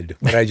head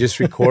when I just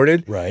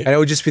recorded, right? And I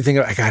would just be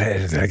thinking, I gotta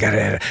edit it, I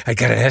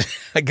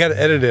gotta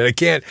edit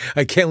it.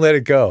 I can't let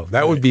it go.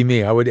 That would be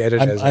me. I would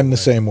edit. I'm the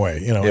same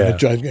way.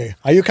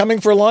 Are you coming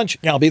for lunch?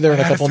 Yeah, I'll be there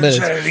in a couple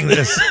minutes. Editing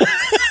this.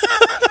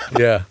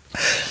 Yeah.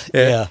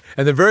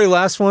 And the very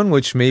last one,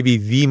 which may be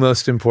the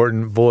most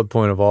important bullet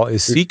point of all,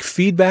 is seek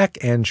feedback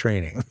and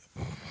training.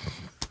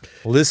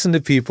 Listen to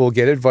people,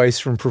 get advice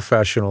from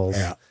professionals.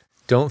 Yeah.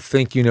 Don't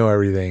think you know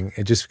everything.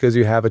 And just because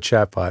you have a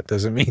chatbot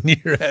doesn't mean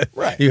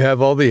you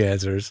have all the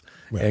answers.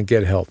 Right. And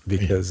get help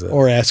because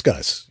or ask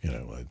us.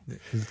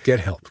 Get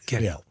help.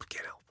 Get help.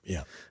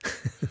 Yeah.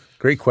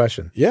 Great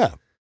question. Yeah.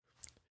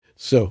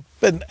 So,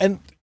 and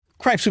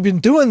cripes, we've been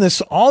doing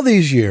this all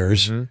these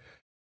years. Mm-hmm.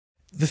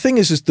 The thing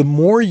is the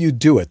more you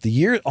do it,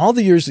 all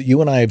the years that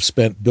you and I have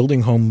spent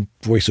building home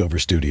voiceover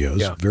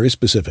studios, very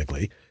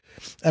specifically.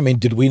 I mean,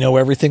 did we know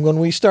everything when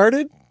we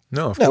started?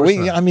 No, of course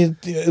not. I mean,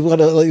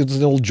 what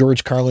an old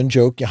George Carlin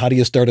joke. How do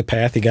you start a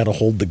path? You got to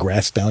hold the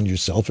grass down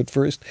yourself at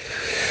first.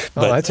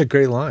 That's a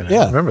great line.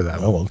 I remember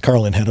that one. Well,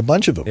 Carlin had a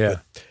bunch of them. Yeah.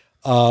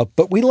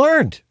 But we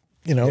learned,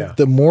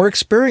 the more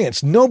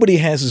experience. Nobody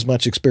has as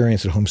much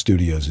experience at home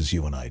studios as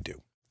you and I do.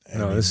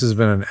 This has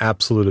been an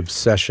absolute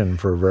obsession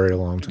for a very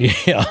long time.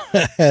 Yeah.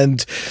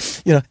 And,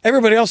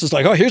 everybody else is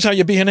like, oh, here's how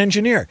you be an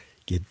engineer.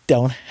 You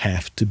don't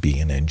have to be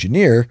an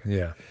engineer.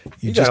 Yeah.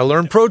 You got to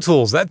learn Pro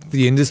Tools. That's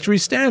the industry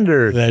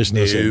standard. There's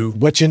no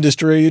which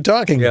industry are you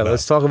talking about? Yeah,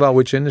 let's talk about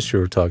which industry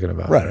we're talking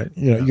about. Right.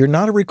 You're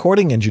not a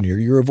recording engineer.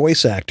 You're a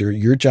voice actor.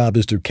 Your job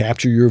is to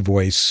capture your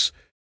voice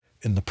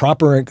in the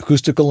proper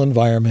acoustical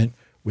environment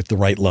with the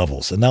right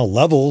levels. And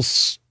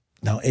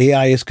now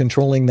AI is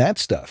controlling that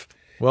stuff.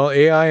 Well,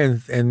 AI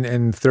and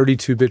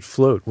 32-bit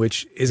float,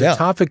 which is a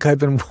topic I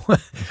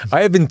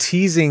have been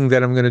teasing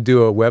that I'm going to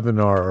do a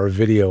webinar or a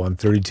video on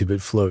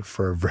 32-bit float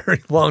for a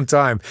very long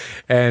time,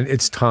 and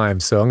it's time.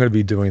 So I'm going to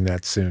be doing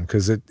that soon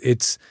because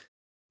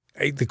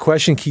the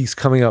question keeps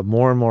coming up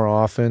more and more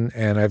often,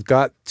 and I've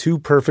got two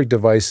perfect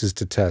devices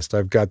to test.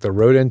 I've got the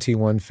Rode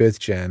NT1 5th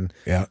Gen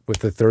with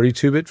the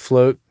 32-bit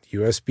float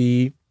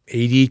USB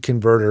AD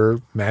converter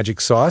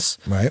magic sauce.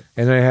 Right.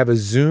 And then I have a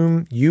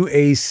Zoom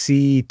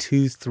UAC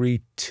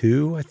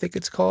 232, I think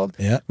it's called.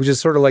 Yeah. Which is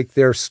sort of like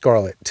their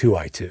Scarlett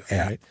 2i2.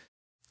 Yeah. Right?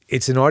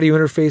 It's an audio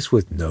interface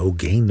with no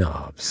gain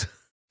knobs.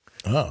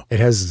 Oh. It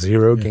has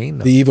 0 gain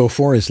knobs. The Evo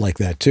 4 is like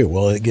that too.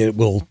 Well, it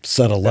will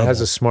set a level. It has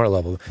a smart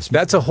level.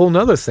 That's a whole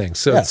nother thing.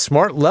 So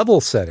smart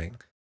level setting.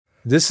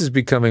 This is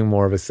becoming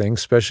more of a thing,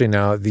 especially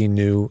now the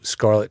new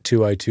Scarlett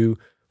 2i2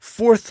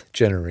 4th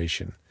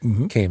generation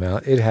came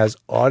out, it has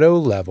auto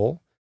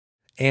level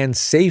and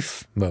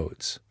safe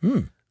modes.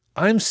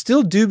 I'm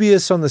still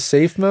dubious on the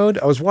safe mode.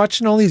 I was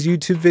watching all these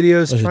YouTube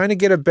videos trying to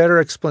get a better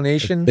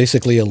explanation.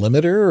 Basically a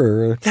limiter,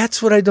 or?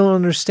 That's what I don't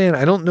understand.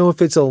 I don't know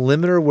if it's a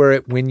limiter where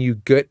when you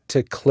get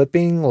to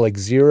clipping like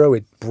 0,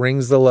 it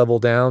brings the level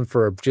down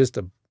for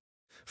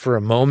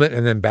a moment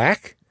and then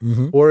back,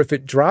 or if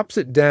it drops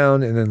it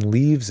down and then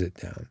leaves it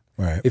down.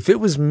 Right. If it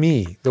was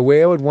me, the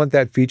way I would want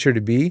that feature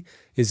to be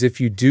is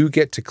if you do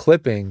get to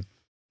clipping,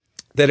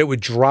 that it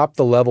would drop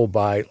the level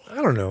by,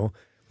 I don't know,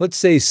 let's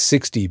say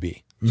 6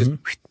 dB, just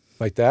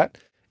like that.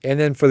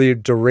 And then for the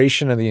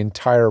duration of the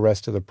entire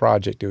rest of the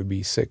project, it would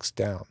be 6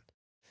 down.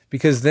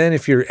 Because then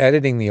if you're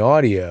editing the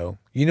audio,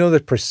 you know the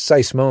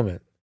precise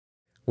moment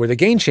where the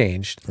gain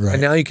changed,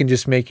 and now you can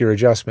just make your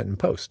adjustment in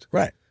post.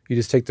 Right. You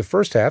just take the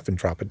first half and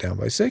drop it down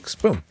by 6.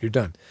 Boom, you're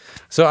done.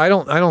 So I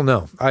don't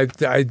know.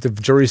 The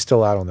jury's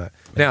still out on that.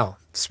 Now,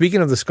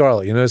 speaking of the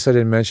Scarlett, you notice I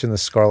didn't mention the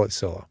Scarlett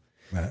Solo.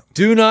 Right.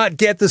 Do not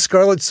get the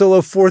Scarlett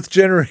Solo 4th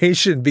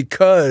generation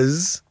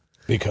because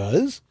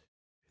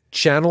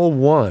channel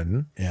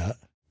 1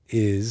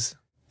 is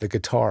the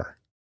guitar.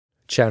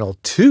 Channel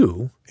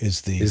 2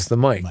 is the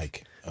mic.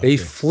 Okay. They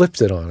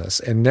flipped it on us.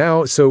 And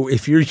now, so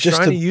if you're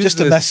trying to use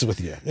to mess with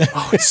you.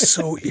 Oh, it's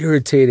so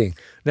irritating.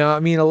 Now, I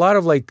mean, a lot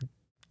of like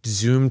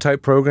Zoom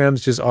type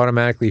programs just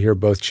automatically hear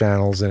both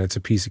channels and it's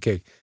a piece of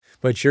cake.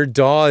 But your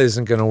DAW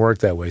isn't going to work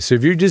that way. So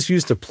if you're just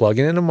used to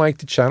plugging in a mic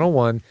to channel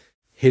 1,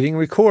 hitting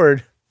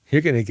record,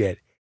 you're going to get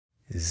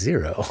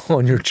 0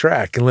 on your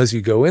track unless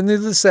you go into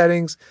the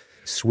settings,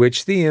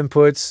 switch the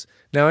inputs.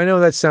 Now, I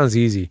know that sounds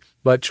easy,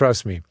 but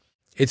trust me,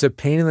 it's a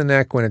pain in the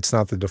neck when it's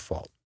not the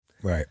default.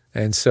 Right.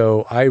 And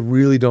so I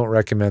really don't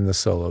recommend the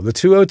Solo. The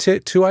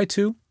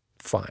 2i2,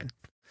 fine.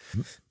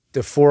 The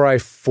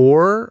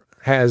 4i4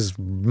 has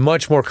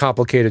much more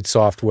complicated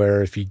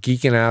software. If you're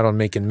geeking out on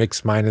making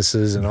mix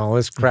minuses and all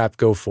this crap,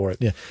 go for it.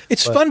 Yeah.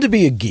 It's fun to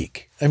be a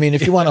geek. I mean,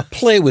 if you want to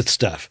play with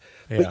stuff,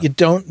 but you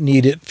don't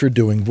need it for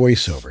doing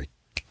voiceover.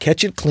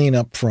 Catch it clean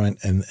up front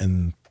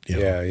and you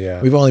know,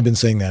 we've only been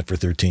saying that for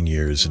 13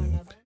 years. And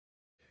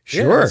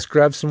sure. Let's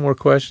grab some more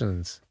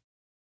questions.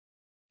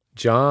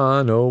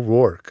 John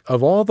O'Rourke.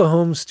 Of all the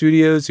home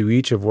studios you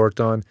each have worked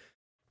on,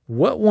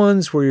 what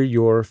ones were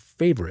your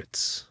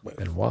favorites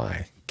and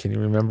why? Can you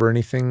remember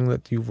anything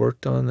that you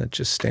worked on that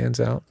just stands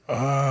out?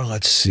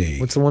 Let's see.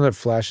 What's the one that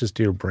flashes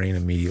to your brain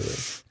immediately?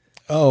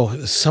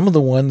 Oh, some of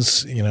the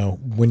ones, you know,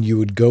 when you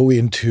would go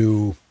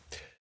into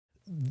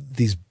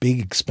these big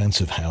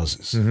expensive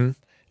houses.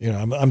 You know,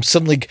 I'm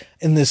suddenly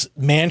in this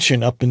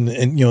mansion up in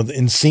you know, the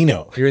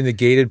Encino. You're in the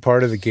gated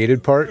part of the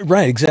gated part?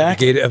 Right,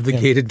 exactly. The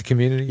gated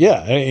community?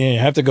 Yeah, and you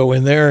have to go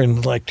in there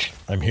and like,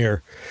 I'm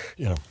here,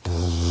 you know.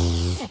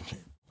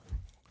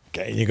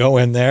 Okay, you go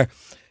in there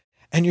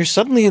and you're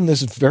suddenly in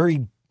this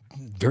very,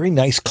 very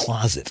nice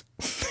closet.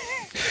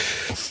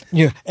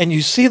 And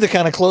you see the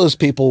kind of clothes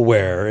people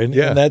wear and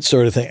that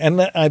sort of thing.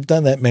 And I've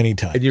done that many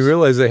times. And you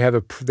realize they have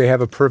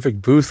a perfect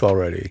booth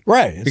already.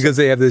 Right. Because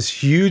they have this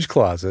huge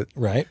closet.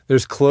 Right.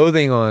 There's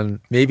clothing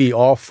on maybe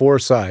all 4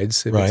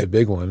 sides if it's a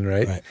big one,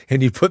 right?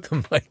 And you put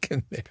the mic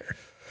in there.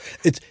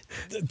 It's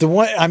the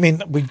one, I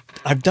mean,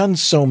 I've done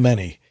so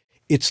many.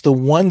 It's the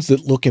ones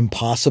that look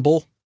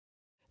impossible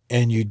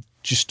and you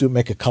just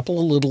make a couple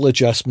of little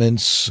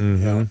adjustments you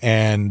know,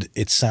 and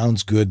it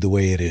sounds good the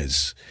way it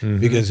is.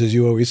 Because as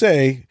you always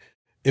say,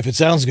 if it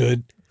sounds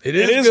good, it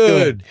is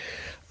good.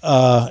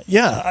 I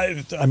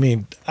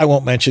mean, I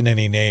won't mention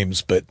any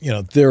names, but you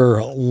know, there are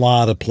a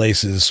lot of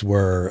places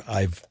where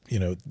you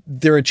know,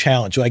 they're a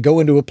challenge. I go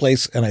into a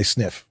place and I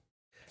sniff,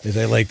 as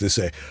I like to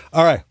say.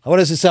 All right, what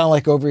does it sound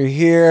like over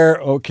here?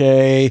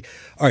 Okay.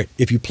 All right,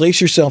 if you place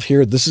yourself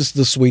here, this is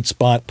the sweet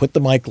spot. Put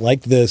the mic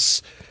like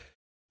this.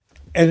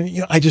 And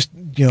you know, I just,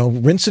 you know,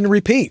 rinse and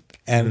repeat.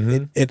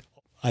 And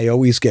I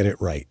always get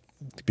it right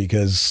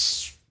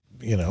because,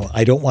 you know,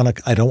 I don't want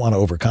to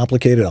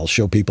overcomplicate it. I'll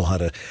show people how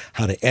to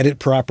edit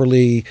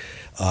properly.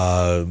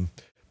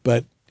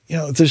 But you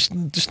know, there's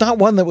not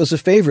one that was a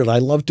favorite. I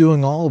love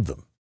doing all of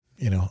them,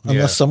 you know,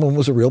 unless someone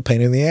was a real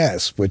pain in the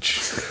ass,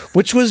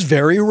 which was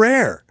very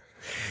rare.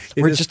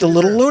 We're just a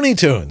little Looney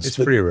Tunes. It's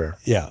pretty rare.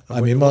 Yeah.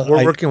 I mean,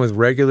 we're working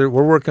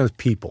with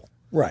people.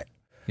 Right.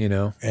 You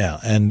know? Yeah.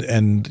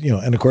 And you know,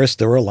 and of course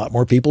there were a lot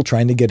more people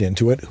trying to get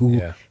into it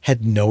who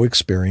had no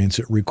experience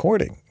at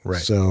recording.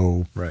 Right.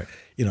 So,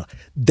 you know,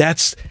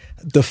 that's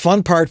the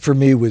fun part for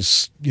me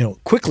was, you know,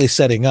 quickly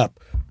setting up,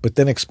 but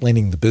then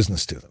explaining the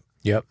business to them.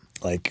 Yep.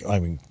 Like, I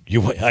mean,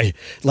 you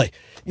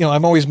know,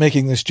 I'm always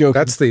making this joke.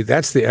 That's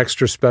the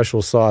extra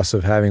special sauce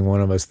of having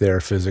one of us there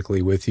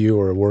physically with you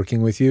or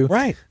working with you.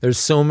 Right. There's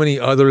so many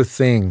other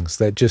things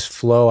that just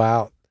flow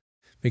out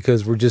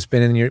because we've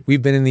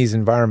been in these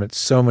environments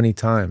so many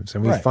times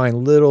and we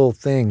find little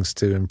things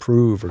to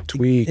improve or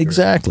tweak.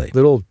 Exactly.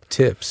 Little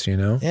tips, you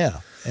know?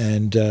 Yeah.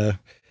 And,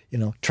 you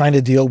know, trying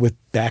to deal with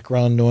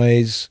background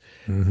noise.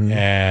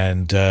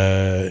 And,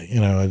 you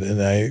know,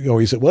 and I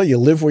always say, well, you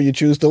live where you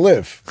choose to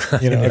live.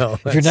 You know,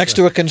 if you're next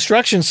to a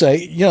construction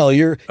site, you know,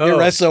 you're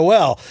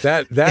SOL.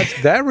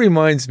 That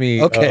reminds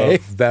me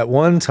of that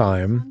one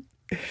time.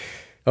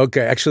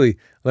 Okay, actually,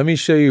 let me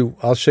show you.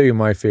 I'll show you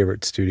my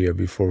favorite studio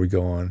before we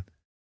go on.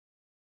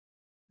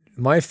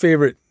 My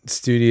favorite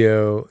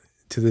studio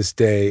to this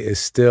day is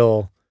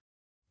still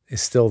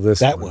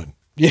this one.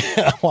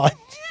 Yeah, well,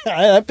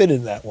 I've been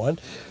in that one.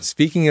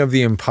 Speaking of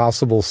the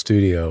impossible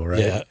studio, right?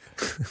 Yeah.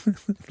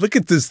 Look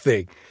at this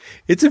thing.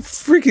 It's a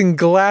freaking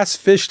glass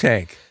fish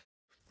tank,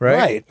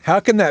 right? How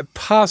can that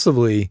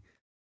possibly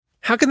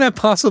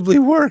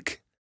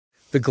work?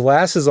 The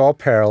glass is all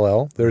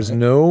parallel. There's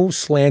no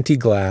slanty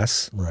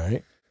glass.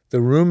 Right.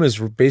 The room is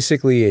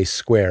basically a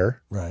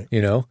square. Right.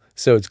 You know?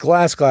 So it's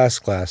glass,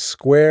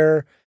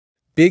 square,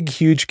 big,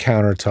 huge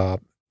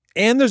countertop.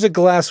 And there's a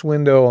glass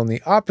window on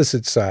the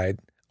opposite side,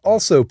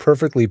 also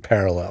perfectly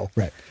parallel.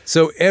 Right.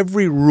 So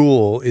every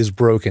rule is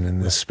broken in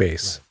this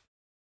space. Right.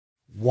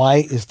 Why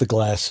is the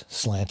glass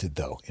slanted,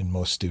 though, in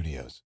most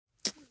studios?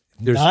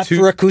 Not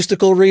for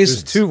acoustical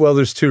reasons.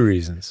 There's two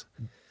reasons.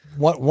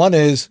 One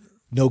is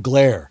no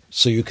glare,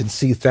 so you can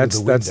see through the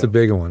window. That's the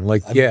big one.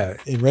 Like,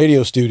 in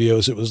radio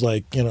studios, it was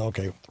like, you know,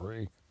 okay,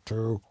 3,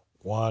 2,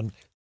 1.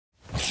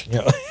 You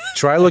know,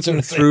 try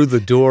looking through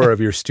the door of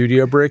your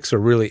studio bricks, or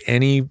really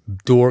any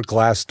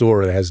glass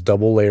door that has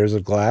double layers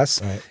of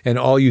glass, and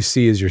all you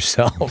see is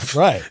yourself.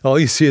 Right. All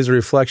you see is a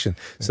reflection.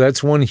 So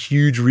that's one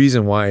huge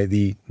reason why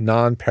the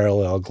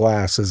non-parallel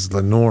glass is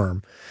the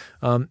norm.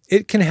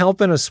 It can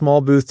help in a small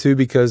booth too,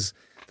 because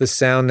the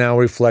sound now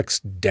reflects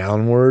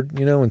downward,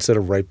 you know, instead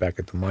of right back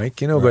at the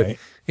mic, you know, but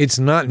it's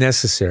not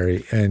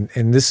necessary. And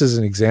this is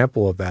an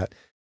example of that.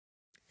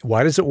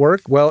 Why does it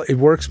work? Well, it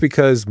works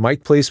because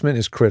mic placement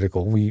is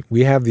critical.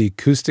 We have the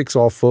acoustics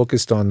all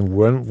focused on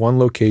one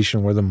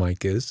location where the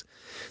mic is.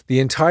 The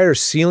entire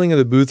ceiling of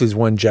the booth is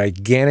one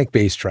gigantic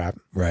bass trap.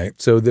 Right.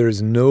 So there's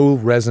no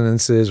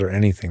resonances or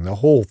anything, the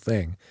whole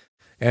thing.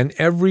 And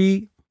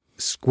every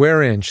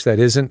square inch that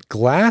isn't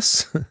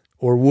glass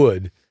or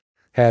wood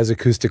has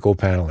acoustical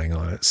paneling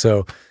on it.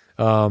 So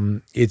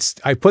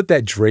I put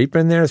that drape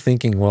in there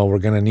thinking, well, we're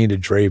going to need a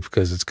drape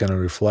because it's going to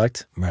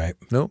reflect. Right.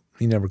 Nope,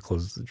 he never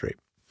closes the drape.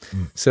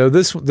 So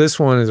this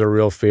one is a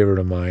real favorite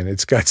of mine.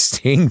 It's got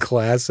stained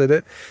glass in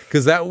it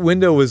because that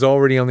window was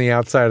already on the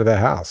outside of the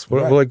house.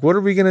 We're like, what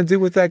are we going to do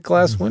with that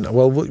glass window?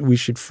 Well, we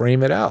should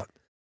frame it out.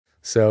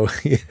 So,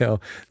 you know,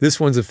 this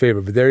one's a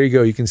favorite. But there you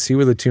go. You can see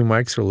where the two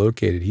mics are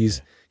located.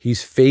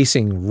 He's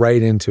facing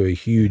right into a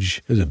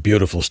huge It was a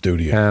beautiful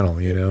studio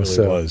panel, you know. It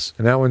really was.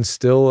 And that one's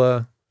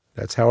still,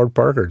 that's Howard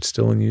Parker. It's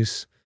still in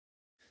use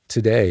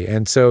today.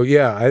 And so,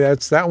 yeah,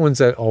 that one's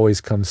that always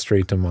comes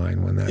straight to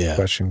mind when that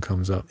question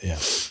comes up. Yeah.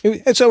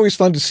 It's always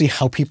fun to see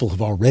how people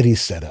have already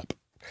set up,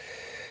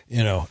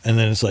 you know, and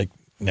then it's like,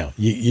 no,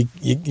 you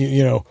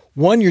know,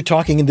 one, you're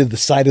talking into the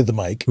side of the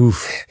mic.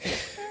 Oof.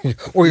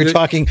 Or you're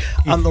talking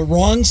on the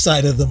wrong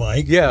side of the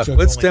mic. Yeah,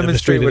 let's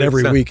demonstrate it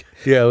every week.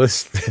 Yeah,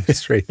 let's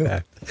demonstrate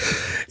that.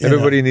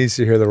 Everybody needs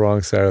to hear the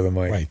wrong side of the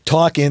mic. Right.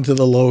 Talk into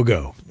the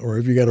logo, or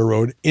if you got a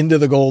road, into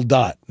the gold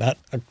dot, not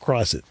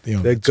across it. You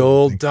know, the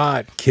gold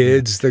dot,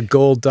 kids, the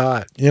gold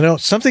dot. You know,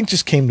 something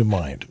just came to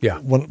mind. Yeah.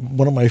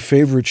 One of my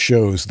favorite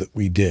shows that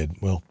we did,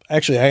 well,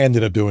 actually I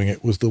ended up doing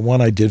it, was the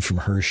one I did from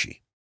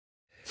Hershey.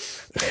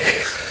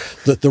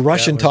 the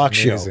Russian talk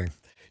show.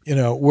 You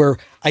know, where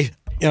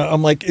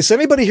I'm like, is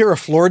anybody here a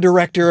floor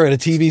director at a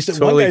TV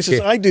station? One guy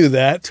says, I do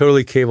that.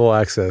 Totally cable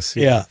access.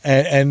 Yeah.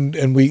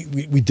 And we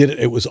did it.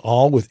 It was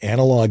all with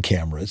analog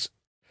cameras.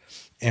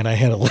 And I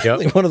had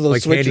one of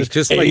those like switchers,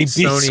 just like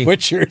Sony,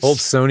 switchers. Old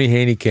Sony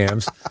handy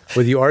cams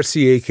with the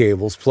RCA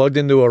cables plugged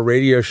into a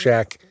Radio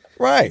Shack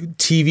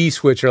TV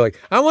switcher. Like,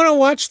 I want to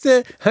watch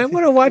a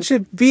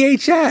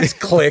VHS.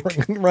 Click.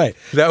 Right.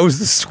 That was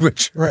the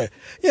switcher. Right.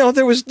 You know,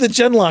 the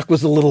Genlock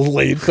was a little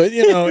late, but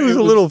you know, it was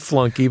a little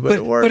flunky, but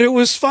it worked. But it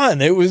was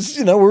fun. It was,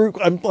 you know,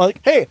 I'm like,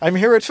 hey, I'm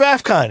here at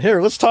FAFCon.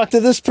 Here, let's talk to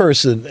this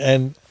person.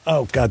 And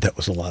oh God, that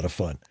was a lot of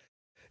fun.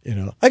 You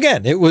know,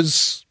 again,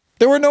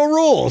 there were no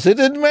rules. It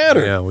didn't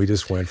matter. Yeah, we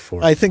just went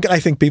for it. I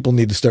think people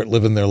need to start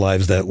living their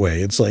lives that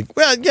way. It's like,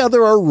 well, yeah,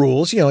 there are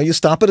rules. You know, you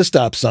stop at a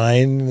stop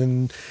sign,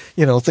 and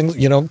you know, things.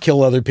 You don't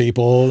kill other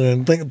people,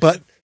 and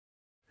but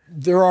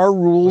there are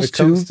rules when it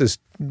comes to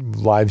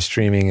live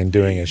streaming and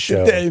doing a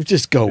show.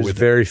 Just go with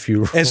very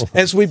few rules,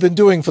 as we've been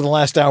doing for the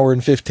last hour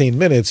and 15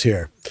 minutes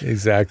here.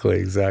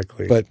 Exactly.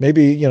 But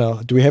maybe, you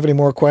know, do we have any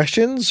more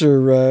questions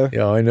or?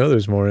 Yeah, I know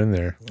there's more in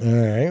there. All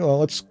right. Well,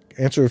 let's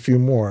answer a few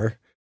more.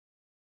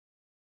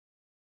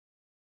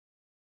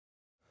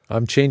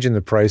 I'm changing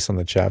the price on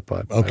the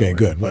chatbot. Okay,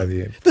 good.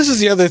 This is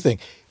the other thing.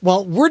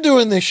 While we're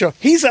doing this show,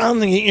 he's on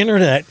the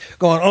internet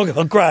going,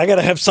 oh God, I got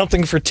to have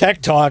something for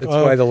Tech Talk. That's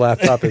why the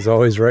laptop is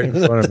always right in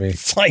front of me.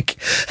 It's like,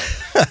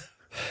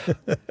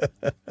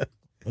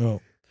 oh,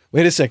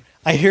 wait a sec.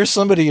 I hear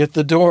somebody at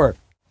the door.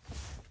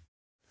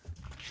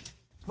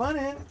 Come on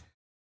in.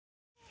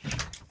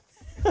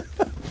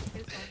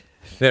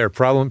 There,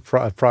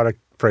 product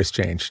price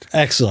changed.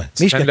 Excellent.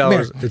 It's Mishka, come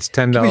here. $10. It's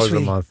 $10 a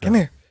month. Come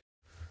here.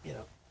 You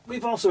know,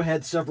 we've also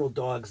had several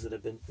dogs that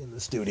have been in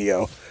the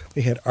studio.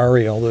 We had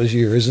Ari all those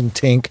years and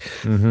Tink.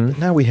 But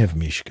now we have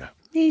Mishka.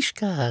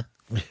 Mishka.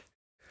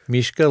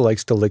 Mishka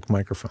likes to lick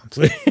microphones.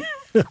 Lick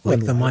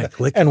the mic.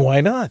 Lick and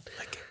why not?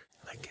 Lick it.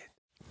 Lick it.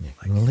 Yeah,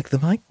 gonna lick the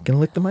mic? Gonna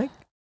lick the mic?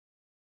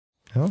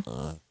 Huh?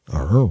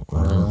 There's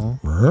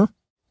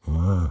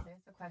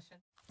the question.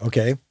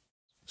 Okay.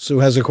 Sue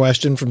has a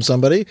question from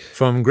somebody.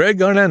 From Greg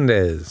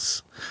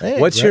Hernandez. Hey,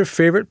 What's Greg. your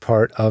favorite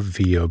part of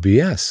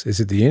VOBS? Is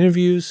it the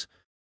interviews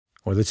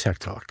or the tech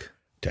talk?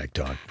 Tech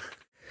talk.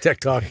 Tech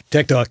talk.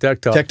 Tech talk.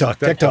 Tech talk. Tech talk.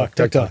 Tech talk.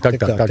 Tech talk. Tech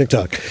talk. Tech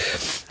talk.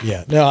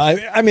 Yeah. No,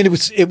 I mean,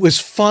 it was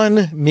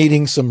fun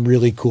meeting some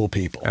really cool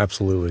people.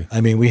 Absolutely.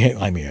 I mean, we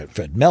had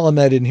Fred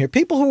Melamed in here,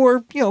 people who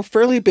were,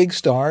 fairly big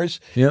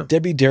stars. Yeah.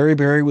 Debbie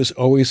Derryberry was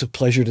always a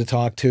pleasure to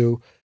talk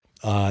to,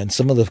 and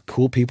some of the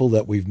cool people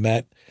that we've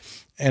met.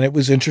 And it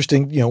was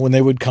interesting, when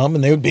they would come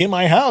and they would be in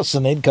my house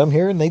and they'd come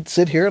here and they'd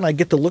sit here and I'd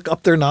get to look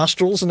up their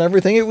nostrils and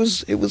everything. It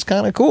was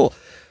kind of cool.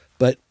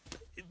 But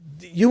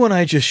you and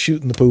I just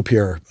shooting the poop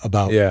here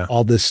about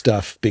all this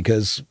stuff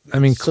because I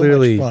mean, so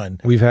clearly much fun.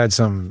 we've had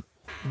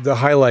the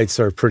highlights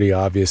are pretty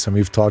obvious and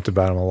we've talked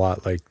about them a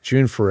lot, like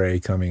June Foray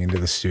coming into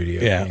the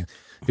studio. Yeah. I mean,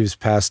 he was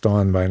passed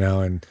on by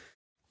now, and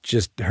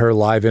just her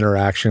live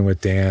interaction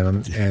with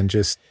Dan and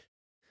just,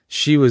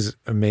 she was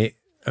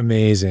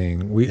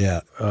amazing.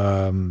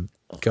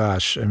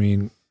 Gosh, I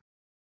mean,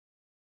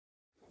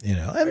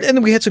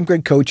 and we had some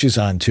great coaches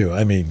on too.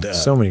 I mean,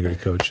 so many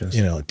great coaches.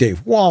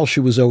 Dave Walsh,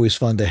 who was always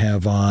fun to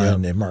have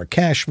on, and Mark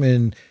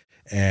Cashman,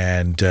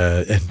 and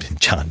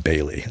John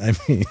Bailey. I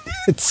mean,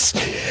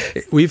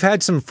 we've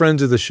had some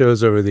friends of the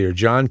shows over there.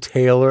 John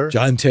Taylor.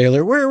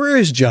 Where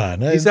is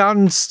John? He's out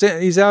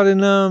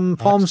in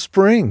Palm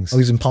Springs. Oh,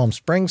 he's in Palm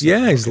Springs.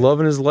 Yeah, he's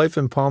loving his life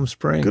in Palm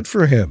Springs. Good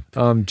for him.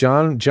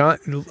 John,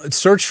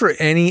 search for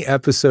any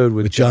episode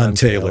with John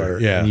Taylor,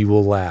 and you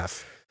will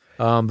laugh.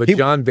 But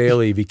John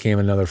Bailey became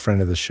another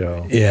friend of the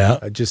show. Yeah.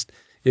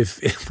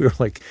 If we were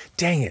like,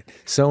 dang it,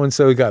 so and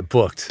so got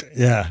booked.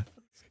 Yeah.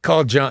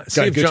 Call John.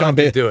 See if John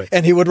can do it.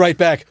 And he would write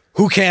back,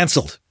 "Who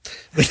canceled?"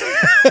 And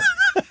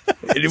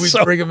we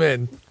bring him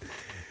in.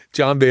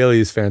 John Bailey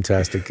is a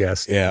fantastic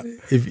guest. Yeah.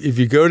 If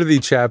you go to the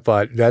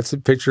chatbot, that's a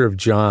picture of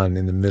John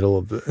in the middle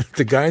of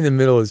the guy in the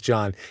middle is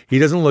John. He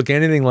doesn't look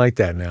anything like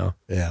that now.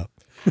 Yeah.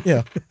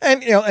 Yeah.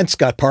 And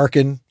Scott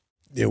Parkin.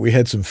 Yeah, we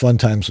had some fun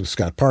times with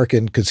Scott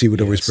Parkin because he would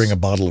always bring a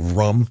bottle of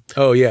rum.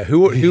 Oh yeah. Who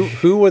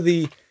were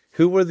the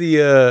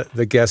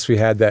guests we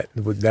had that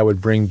would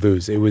bring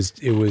booze? It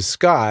was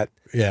Scott.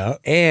 Yeah.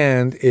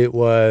 And it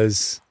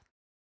was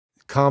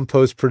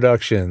Compost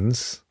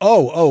Productions. Yeah.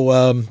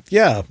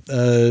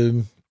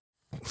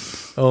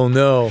 Oh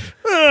no.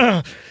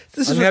 I'm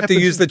going to have to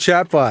use the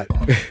chatbot.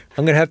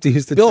 I'm going to have to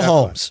use the Bill chatbot.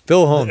 Holmes.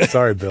 Bill Holmes.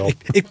 Sorry, Bill.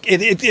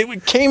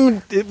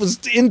 It was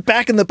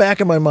back in the back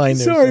of my mind.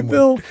 Sorry,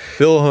 Bill.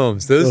 Bill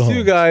Holmes. Those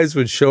two guys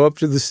would show up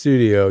to the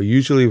studio,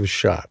 usually with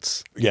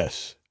shots.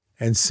 Yes.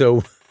 And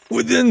so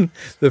within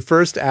the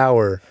first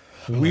hour,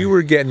 we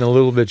were getting a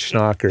little bit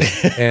schnockered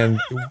and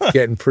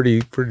getting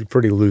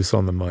pretty loose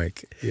on the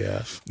mic.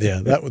 Yeah.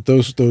 Yeah.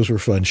 Those were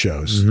fun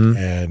shows.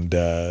 And,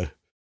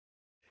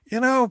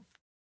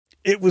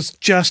 it was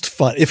just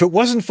fun. If it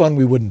wasn't fun,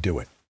 we wouldn't do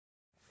it.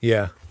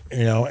 Yeah.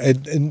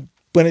 And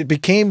when it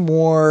became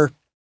more,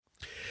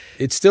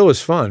 it still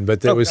was fun, but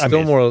there was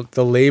still more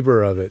the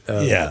labor of it,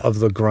 of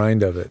the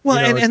grind of it. Well,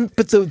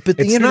 but the it's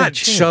internet not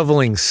changed.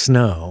 shoveling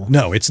snow.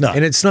 No, it's not.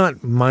 And it's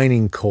not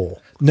mining coal.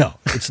 No,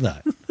 it's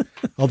not.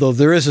 Although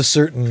there is a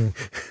certain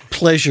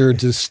pleasure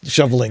to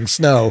shoveling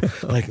snow.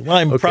 Like, well,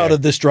 I'm proud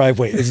of this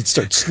driveway as it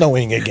starts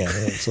snowing again.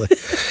 It's like,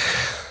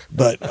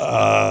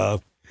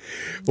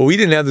 well, we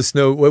didn't have the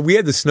snow. Well, we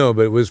had the snow,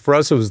 but for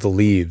us, it was the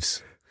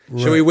leaves.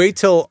 Right. Should we wait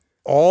till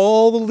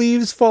all the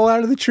leaves fall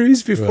out of the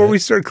trees before we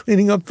start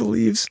cleaning up the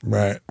leaves?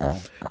 Right.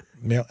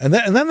 Yeah. And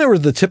then there were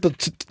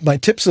my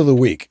tips of the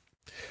week,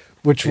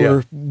 which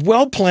were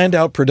well planned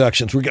out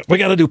productions. We got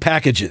to do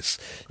packages.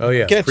 Oh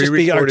yeah, can't just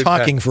be our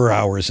talking for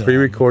hours.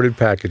 Pre-recorded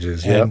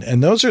packages. Yeah,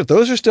 and those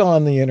are still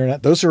on the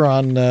internet. Those are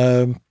on.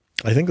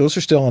 I think those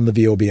are still on the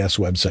VOBS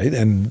website,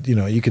 and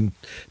you can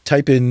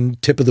type in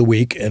tip of the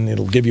week, and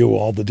it'll give you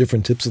all the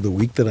different tips of the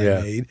week that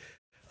I made.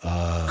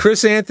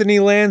 Chris Anthony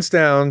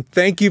Lansdowne,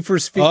 thank you for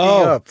speaking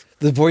up.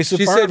 The voice of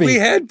Barbie. She said we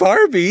had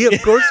Barbie.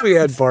 Of course we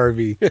had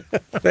Barbie.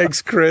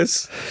 Thanks,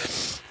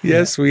 Chris.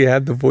 Yes, we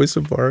had the voice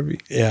of Barbie.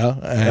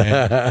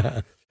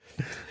 Yeah.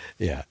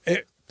 Yeah.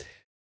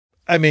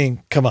 I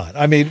mean, come on.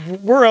 I mean,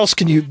 where else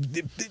can you?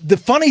 The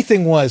funny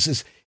thing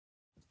is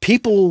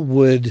people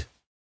would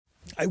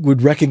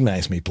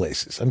recognize me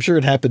places. I'm sure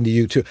it happened to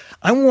you too.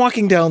 I'm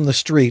walking down the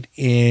street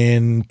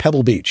in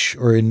Pebble Beach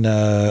or in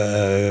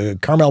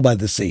Carmel by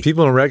the Sea.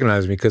 People don't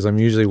recognize me because I'm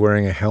usually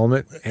wearing a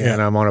helmet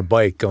and I'm on a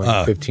bike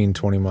going 15,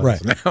 20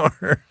 miles an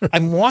hour.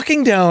 I'm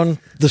walking down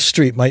the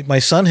street. My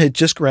son had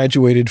just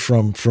graduated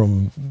from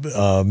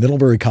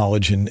Middlebury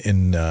College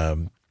in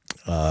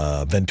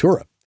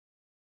Ventura.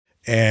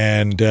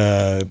 And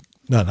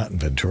No, not in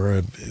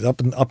Ventura.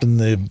 Up in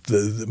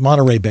the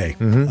Monterey Bay,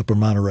 Upper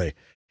Monterey.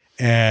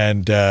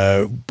 And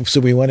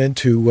so we went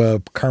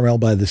into Carmel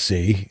by the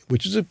Sea,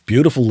 which is a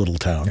beautiful little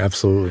town.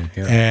 Absolutely.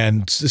 Yeah.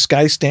 And this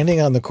guy's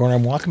standing on the corner.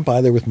 I'm walking by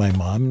there with my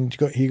mom.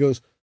 And he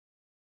goes,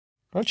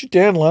 "Aren't you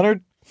Dan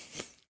Lenard?"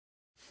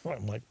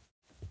 I'm like,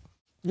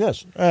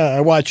 "Yes,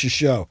 I watch your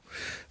show."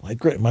 I'm like,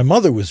 great. My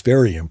mother was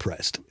very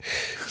impressed.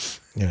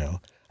 You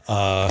know,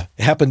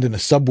 it happened in a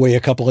subway a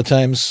couple of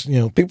times. You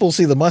know, people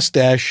see the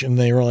mustache and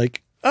they were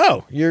like,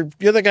 "Oh, you're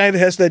the guy that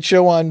has that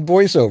show on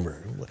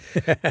voiceover."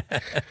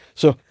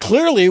 So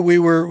clearly we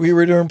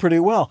were doing pretty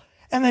well.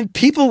 And then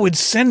people would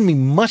send me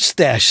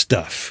mustache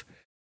stuff.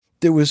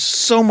 There was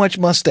so much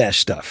mustache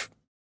stuff.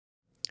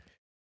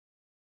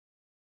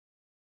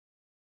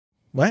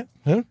 What?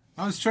 Huh?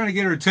 I was trying to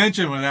get her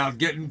attention without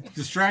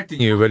distracting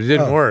you, but it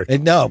didn't work.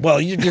 No, well,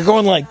 you're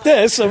going like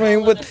this. I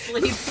mean, what?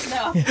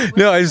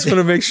 No, I just want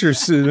to make sure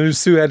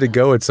Sue had to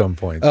go at some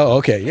point. Oh,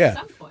 okay,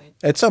 yeah.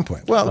 At some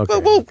point. Well, Okay,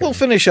 we'll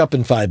finish up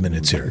in 5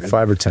 minutes here.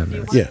 5 or 10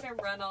 minutes. Do you want me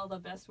to run all the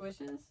best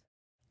wishes?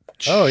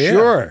 Oh, yeah.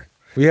 Sure.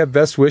 We have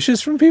best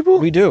wishes from people?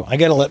 We do. I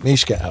got to let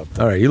Mishka out.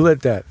 All right, you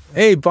let that.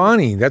 Hey,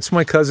 Bonnie. That's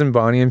my cousin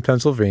Bonnie in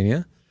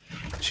Pennsylvania.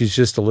 She's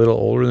just a little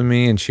older than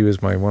me, and she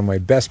was one of my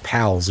best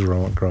pals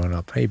growing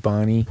up. Hey,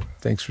 Bonnie.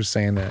 Thanks for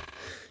saying that.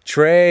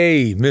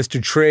 Trey,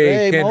 Mr.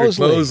 Trey Kendrick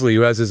Mosley,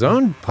 who has his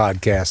own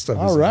podcast.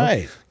 All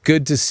right.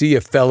 Good to see you,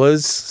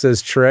 fellas,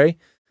 says Trey.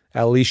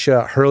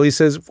 Alicia Hurley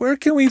says, where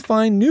can we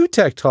find new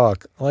tech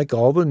talk, like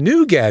all the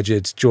new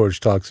gadgets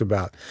George talks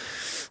about?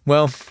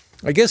 Well,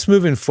 I guess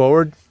moving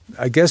forward,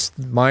 I guess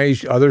my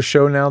other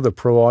show now, the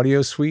Pro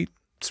Audio Suite,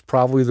 it's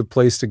probably the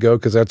place to go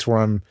because that's where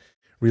I'm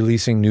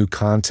releasing new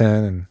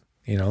content and,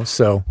 you know,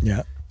 so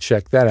yeah,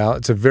 check that out.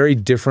 It's a very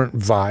different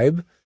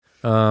vibe,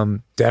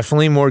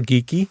 definitely more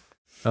geeky,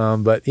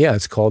 but yeah,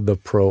 it's called the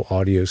Pro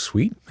Audio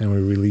Suite and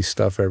we release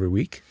stuff every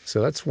week. So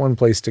that's one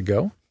place to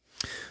go.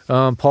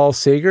 Paul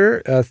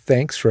Sager,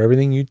 thanks for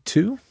everything, you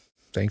two.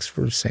 Thanks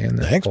for saying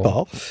that. Thanks,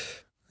 Paul.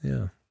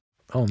 Yeah.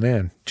 Oh,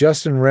 man.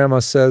 Justin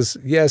Rama says,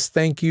 yes,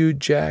 thank you,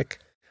 Jack.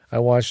 I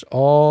watched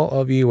all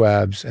of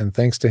VOBS, and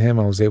thanks to him,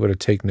 I was able to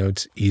take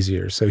notes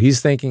easier. So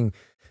he's thanking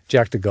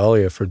Jack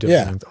DeGalia for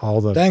doing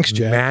all the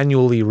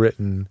manually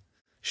written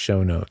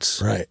show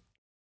notes. Right.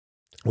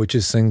 Which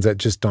is things that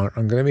just aren't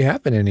going to be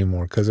happening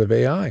anymore because of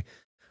AI.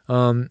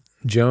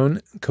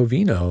 Joan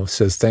Covino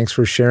says, thanks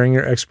for sharing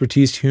your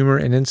expertise, humor,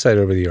 and insight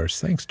over the years.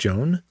 Thanks,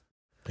 Joan.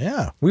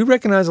 Yeah. We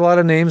recognize a lot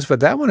of names,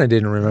 but that one I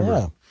didn't remember.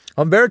 Yeah.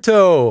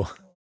 Umberto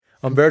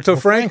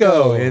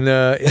Franco in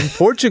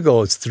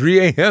Portugal. It's 3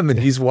 a.m. and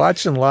he's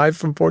watching live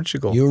from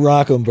Portugal. You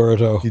rock,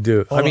 Umberto. You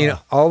do. I mean,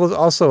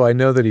 also, I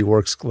know that he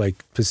works like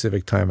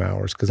Pacific time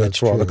hours because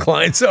that's where all the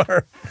clients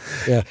are.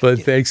 Yeah.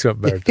 But thanks,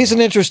 Umberto. He's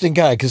an interesting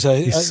guy because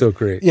he's so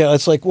great. Yeah,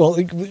 it's like, well,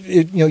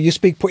 you know, you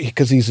speak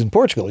because he's in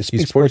Portugal. He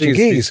speaks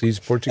Portuguese. He's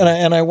Portuguese.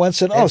 And I once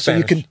said, so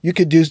you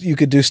could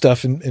do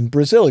stuff in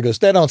Brazil. He goes,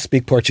 they don't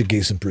speak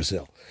Portuguese in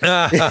Brazil.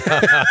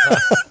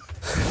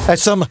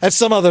 That's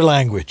some other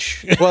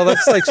language. Well,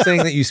 that's like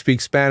saying that you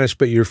speak Spanish,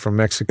 but you're from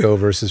Mexico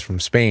versus from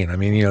Spain. I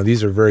mean, you know,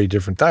 these are very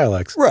different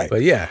dialects. Right.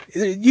 But yeah,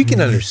 you can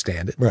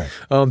understand it. Right.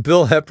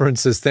 Bill Hepburn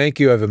says,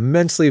 thank you. I've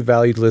immensely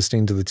valued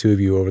listening to the two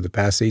of you over the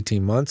past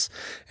 18 months.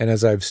 And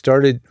as I've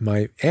started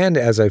my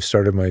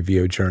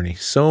VO journey,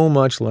 so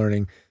much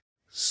learning,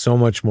 so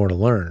much more to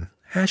learn.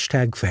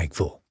 Hashtag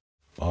thankful.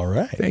 All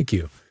right. Thank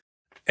you.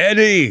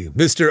 Eddie,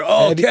 Mr.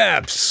 All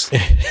Caps.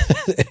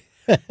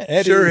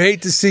 Eddie. Sure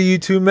hate to see you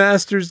two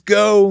masters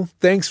go.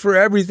 Thanks for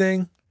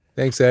everything.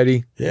 Thanks,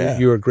 Eddie. Yeah.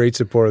 You are a great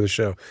supporter of the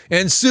show.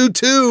 And Sue,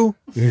 too.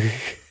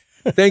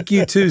 Thank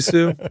you, too,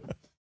 Sue.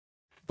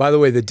 By the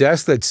way, the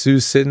desk that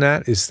Sue's sitting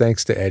at is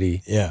thanks to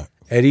Eddie. Yeah.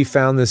 Eddie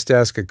found this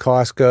desk at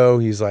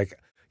Costco. He's like,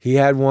 he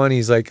had one.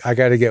 He's like, I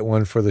got to get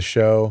one for the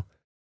show.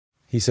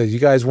 He said, you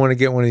guys want to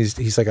get one of these?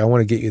 He's like, I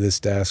want to get you this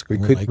desk.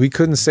 We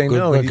couldn't say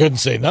no. We couldn't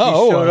say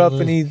no. He showed up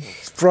and he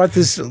brought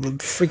this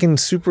freaking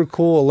super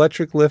cool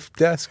electric lift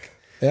desk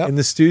in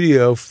the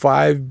studio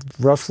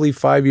roughly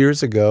 5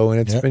 years ago, and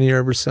it's been here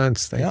ever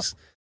since. Thanks.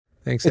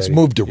 Thanks, Eddie. It's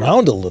moved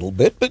around a little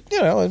bit, but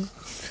you know.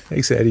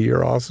 Thanks, Eddie.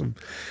 You're awesome.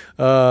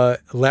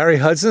 Larry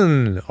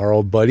Hudson, our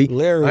old buddy.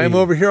 Larry. I'm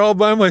over here all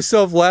by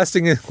myself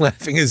laughing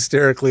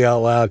hysterically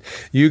out loud.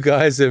 You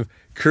guys have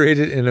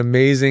created an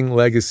amazing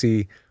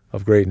legacy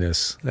of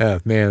greatness. Yeah,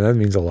 man, that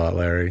means a lot,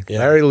 Larry. Yeah.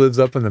 Larry lives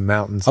up in the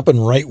mountains. Up in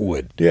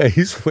Wrightwood. Yeah,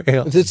 he's way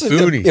out. It's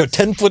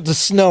 10 foot of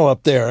snow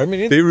up there. I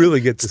mean, they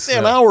really get to snow.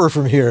 An hour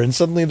from here, and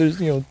suddenly there's,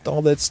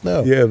 all that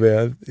snow. Yeah,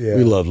 man. Yeah.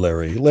 We love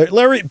Larry.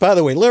 Larry, by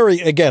the way,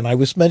 Larry, again, I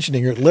was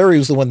mentioning her. Larry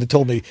was the one that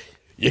told me,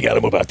 you got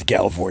to move out to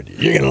California.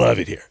 You're going to love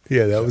it here.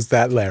 Yeah, that was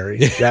that Larry.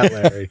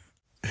 That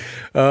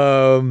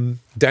Larry.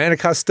 Diana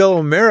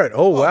Costello Merritt.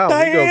 Oh, wow.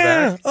 Diana. We go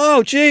back.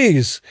 Oh,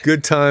 geez.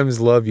 Good times.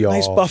 Love y'all.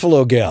 Nice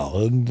Buffalo gal.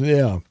 And,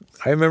 yeah.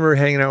 I remember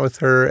hanging out with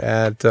her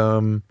at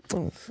FAFCon.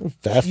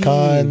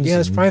 Yeah,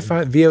 it's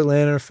probably via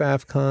Atlanta,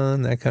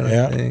 FAFCon, that kind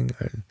of thing.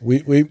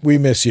 We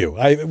miss you.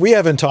 We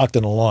haven't talked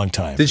in a long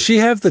time. Did she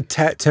have the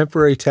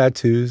temporary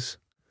tattoos?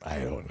 I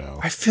don't know.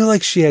 I feel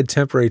like she had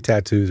temporary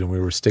tattoos and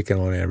we were sticking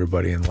on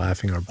everybody and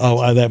laughing our butts.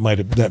 Oh, that might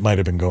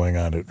have been going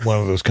on at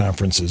one of those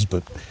conferences.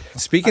 But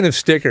speaking of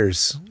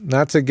stickers,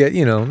 not to get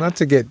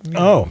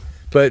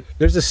but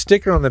there's a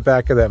sticker on the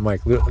back of that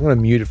mic. I'm going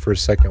to mute it for a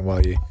second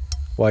while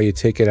you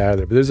take it out of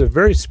there. But there's a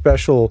very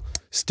special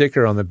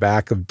sticker on the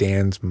back of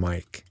Dan's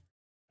mic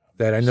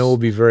that I know will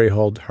be very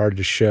hard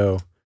to show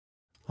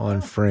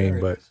on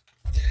frame. But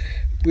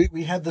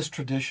we had this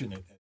tradition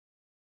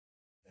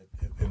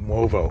in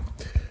Wovo.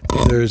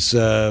 There's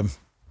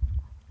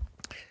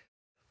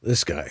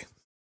this guy,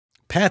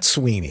 Pat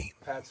Sweeney,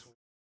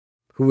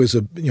 who was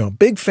a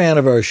big fan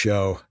of our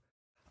show.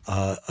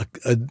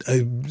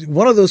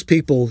 One of those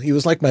people. He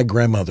was like my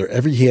grandmother.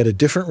 He had a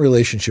different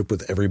relationship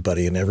with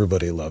everybody, and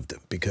everybody loved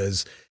him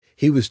because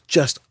he was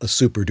just a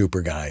super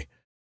duper guy.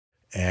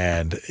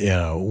 And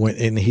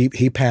when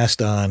he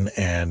passed on,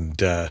 and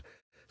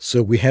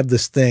so we have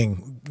this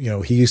thing.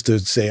 He used to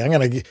say, "I'm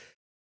gonna."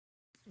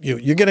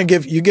 You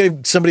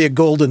gave somebody a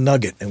golden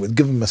nugget, and we'd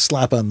give them a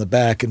slap on the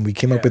back, and we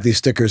came up with these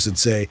stickers that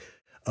say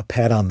a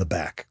pat on the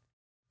back.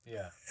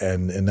 Yeah.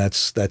 And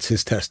that's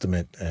his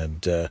testament.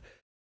 And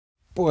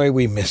boy,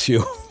 we miss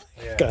you.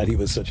 Yeah. God, he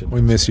was such a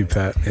we miss you,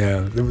 Pat.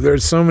 Yeah.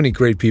 There's so many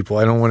great people.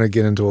 I don't want to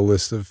get into a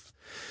list of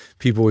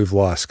people we've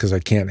lost because I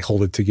can't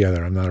hold it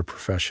together. I'm not a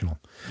professional.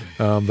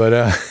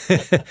 But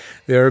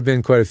there have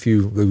been quite a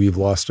few that we've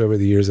lost over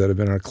the years that have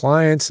been our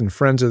clients and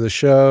friends of the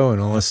show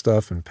and all this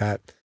stuff. And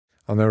Pat,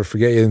 I'll never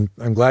forget you. And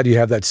I'm glad you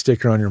have that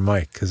sticker on your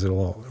mic because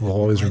we'll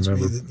always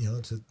remember.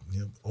 That,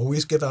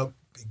 always give out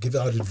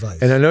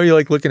advice. And I know you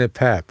like looking at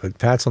Pat, but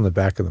Pat's on the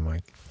back of the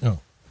mic. Oh,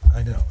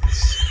 I know.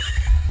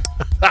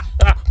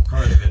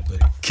 Part of it,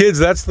 but kids,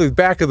 that's the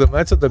back of the.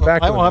 That's at the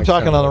back. Of the I'm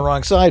talking on the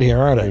wrong side here,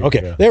 aren't I?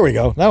 Okay, there we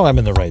go. Now I'm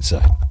in the right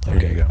side. Okay,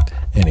 there you go.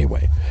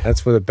 Anyway,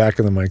 that's what the back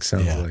of the mic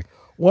sounds like.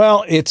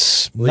 Well,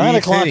 it's 9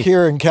 o'clock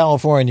here in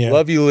California.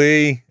 Love you,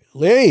 Lee.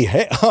 Lee,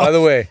 hey, by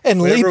the way,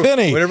 and Lee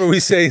Penny. Whenever we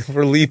say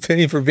for Lee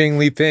Penny for being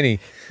Lee Penny,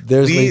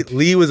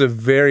 Lee was a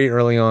very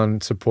early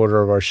on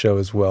supporter of our show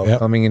as well,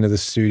 coming into the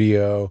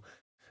studio,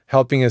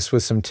 helping us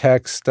with some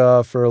tech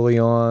stuff early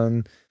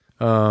on.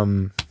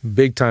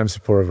 Big time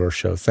supporter of our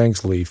show.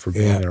 Thanks, Lee, for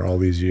being there all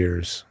these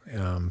years.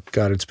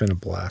 God, it's been a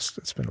blast.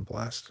 It's been a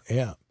blast.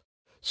 Yeah.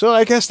 So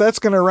I guess that's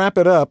going to wrap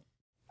it up.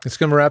 It's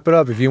going to wrap it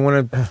up. If you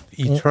want to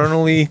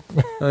eternally,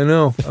 I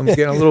know, I'm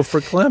getting a little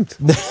verklempt.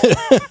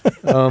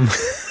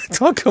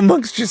 Talk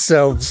amongst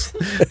yourselves.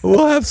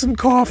 We'll have some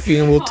coffee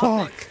and we'll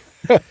talk.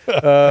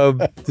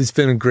 It's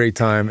been a great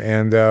time.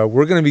 And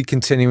we're going to be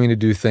continuing to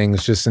do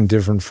things just in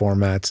different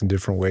formats and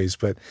different ways.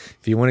 But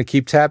if you want to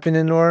keep tapping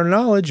into our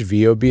knowledge,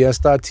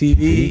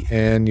 VOBS.tv,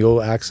 and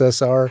you'll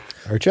access our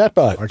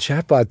chatbot. Our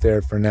chatbot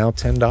there for now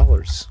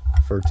 $10.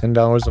 For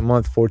 $10 a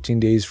month, 14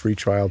 days free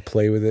trial.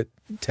 Play with it.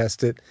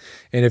 Test it,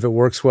 and if it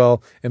works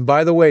well. And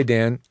by the way,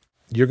 Dan,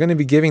 you're going to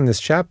be giving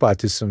this chatbot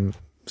to some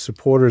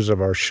supporters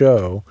of our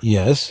show.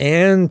 Yes.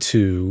 And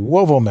to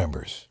Wovo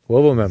members.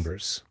 Wovo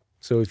members.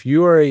 So if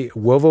you are a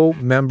Wovo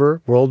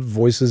member, World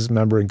Voices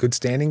member in good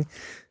standing,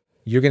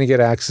 you're going to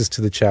get access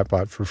to the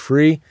chatbot for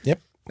free.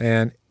 Yep.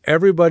 And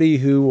everybody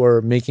who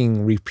are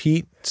making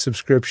repeat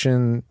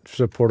subscription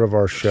support of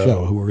our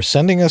show, who are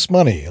sending us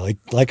money,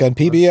 like on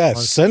PBS,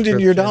 send in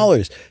your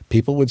dollars.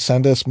 People would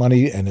send us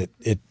money, and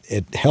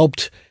it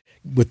helped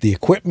with the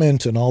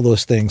equipment and all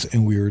those things.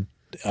 And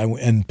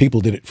and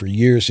people did it for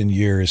years and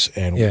years,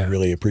 and we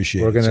really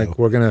appreciate it.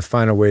 We're gonna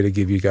find a way to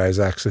give you guys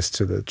access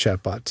to the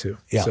chatbot too.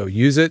 Yeah. So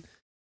use it,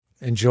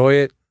 enjoy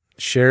it,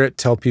 share it,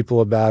 tell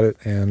people about it,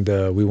 and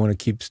we want to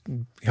keep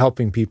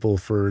helping people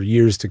for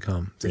years to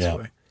come this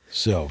way.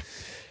 So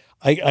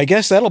I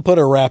guess that'll put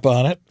a wrap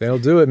on it. That'll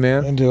do it,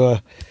 man.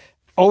 And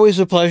always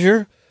a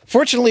pleasure.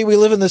 Fortunately, we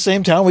live in the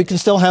same town. We can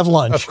still have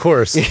lunch. Of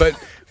course.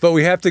 But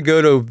we have to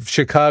go to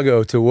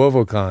Chicago to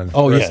WovoCon.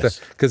 Oh,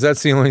 yes. Because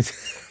that's the only...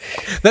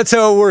 That's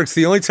how it works.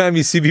 The only time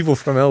you see people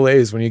from LA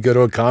is when you go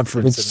to a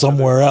conference. It's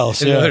somewhere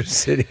else. In another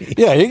city.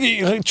 Yeah,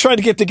 you try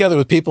to get together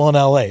with people in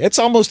LA. It's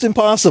almost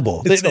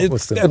impossible. It's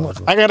almost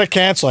impossible. I got to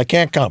cancel. I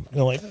can't come.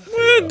 You're like...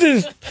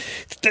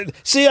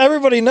 See,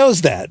 everybody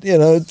knows that.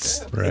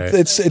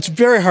 It's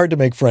very hard to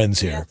make friends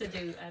here.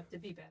 Have to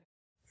be better.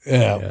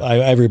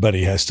 Yeah.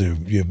 Everybody has to.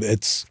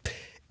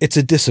 It's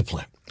a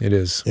discipline. It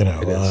is.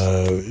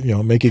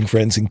 Making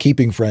friends and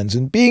keeping friends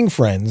and being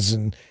friends,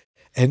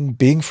 and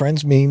being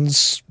friends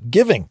means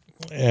giving.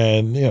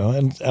 And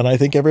and I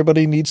think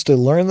everybody needs to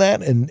learn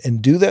that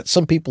and do that.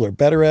 Some people are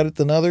better at it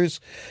than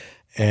others,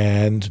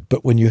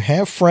 but when you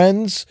have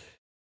friends,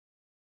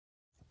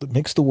 it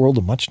makes the world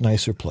a much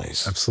nicer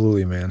place.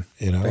 Absolutely, man.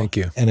 Thank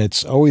you. And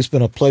it's always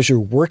been a pleasure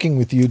working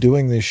with you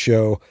doing this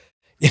show.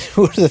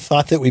 Who would have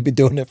thought that we'd been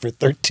doing it for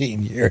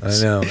 13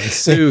 years? I know. And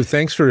Sue,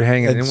 thanks for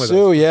hanging in with us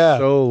for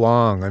so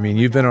long. I mean,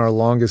 you've been our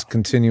longest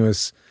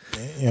continuous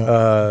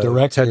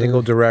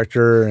technical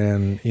director,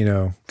 and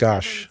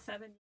gosh,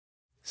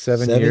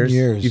 7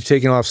 years. You've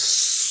taken off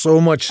so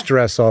much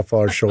stress off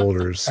our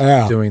shoulders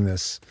doing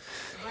this.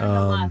 I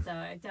learned a lot, though.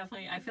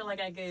 I feel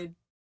like I could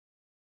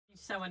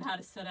someone how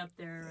to set up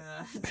their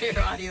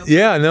audio.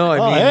 Yeah, no, I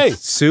mean, hey.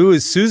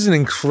 Sue's an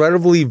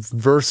incredibly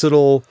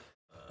versatile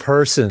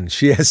person.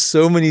 She has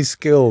so many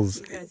skills.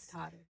 You guys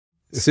taught her.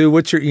 Sue,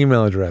 what's your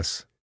email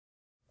address?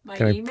 My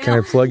Can email?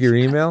 I plug your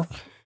email?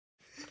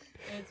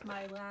 It's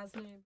my last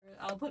name.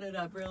 I'll put it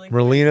up really quick.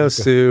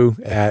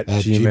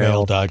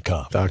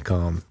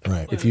 merlinosue@gmail.com.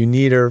 Right. If you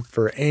need her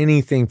for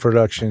anything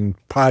production,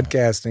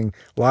 podcasting,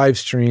 live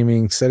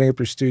streaming, setting up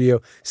your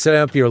studio, setting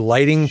up your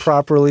lighting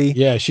properly,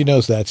 Yeah, she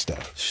knows that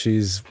stuff.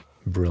 she's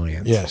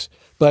brilliant. Yes.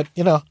 But,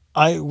 you know,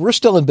 we're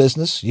still in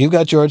business. You've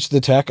got George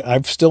the Tech.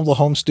 I'm still the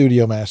home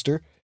studio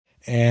master.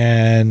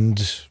 And,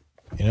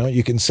 you know,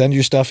 you can send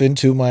your stuff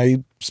into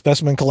my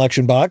specimen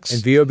collection box.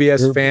 And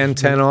VOBS fan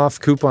 10 off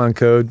coupon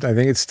code. I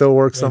think it still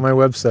works on my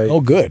website. Oh,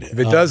 good. If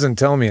it doesn't,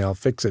 tell me. I'll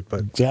fix it.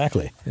 But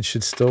Exactly. it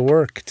should still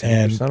work.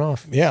 10%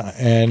 off. Yeah.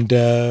 And,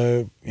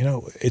 you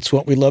know, it's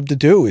what we love to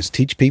do is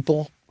teach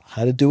people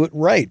how to do it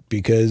right.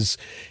 Because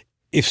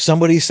if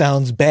somebody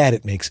sounds bad,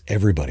 it makes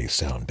everybody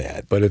sound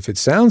bad. But if it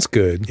sounds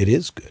good. It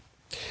is good.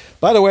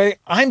 By the way,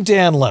 I'm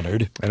Dan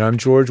Lenard. And I'm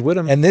George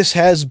Whittam. And this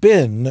has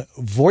been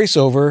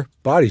Voiceover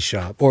Body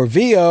Shop. or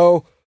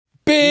VOBS.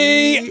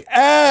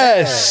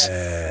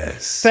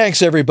 Yes.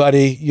 Thanks,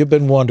 everybody. You've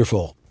been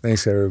wonderful.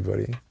 Thanks,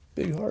 everybody.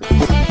 Big heart.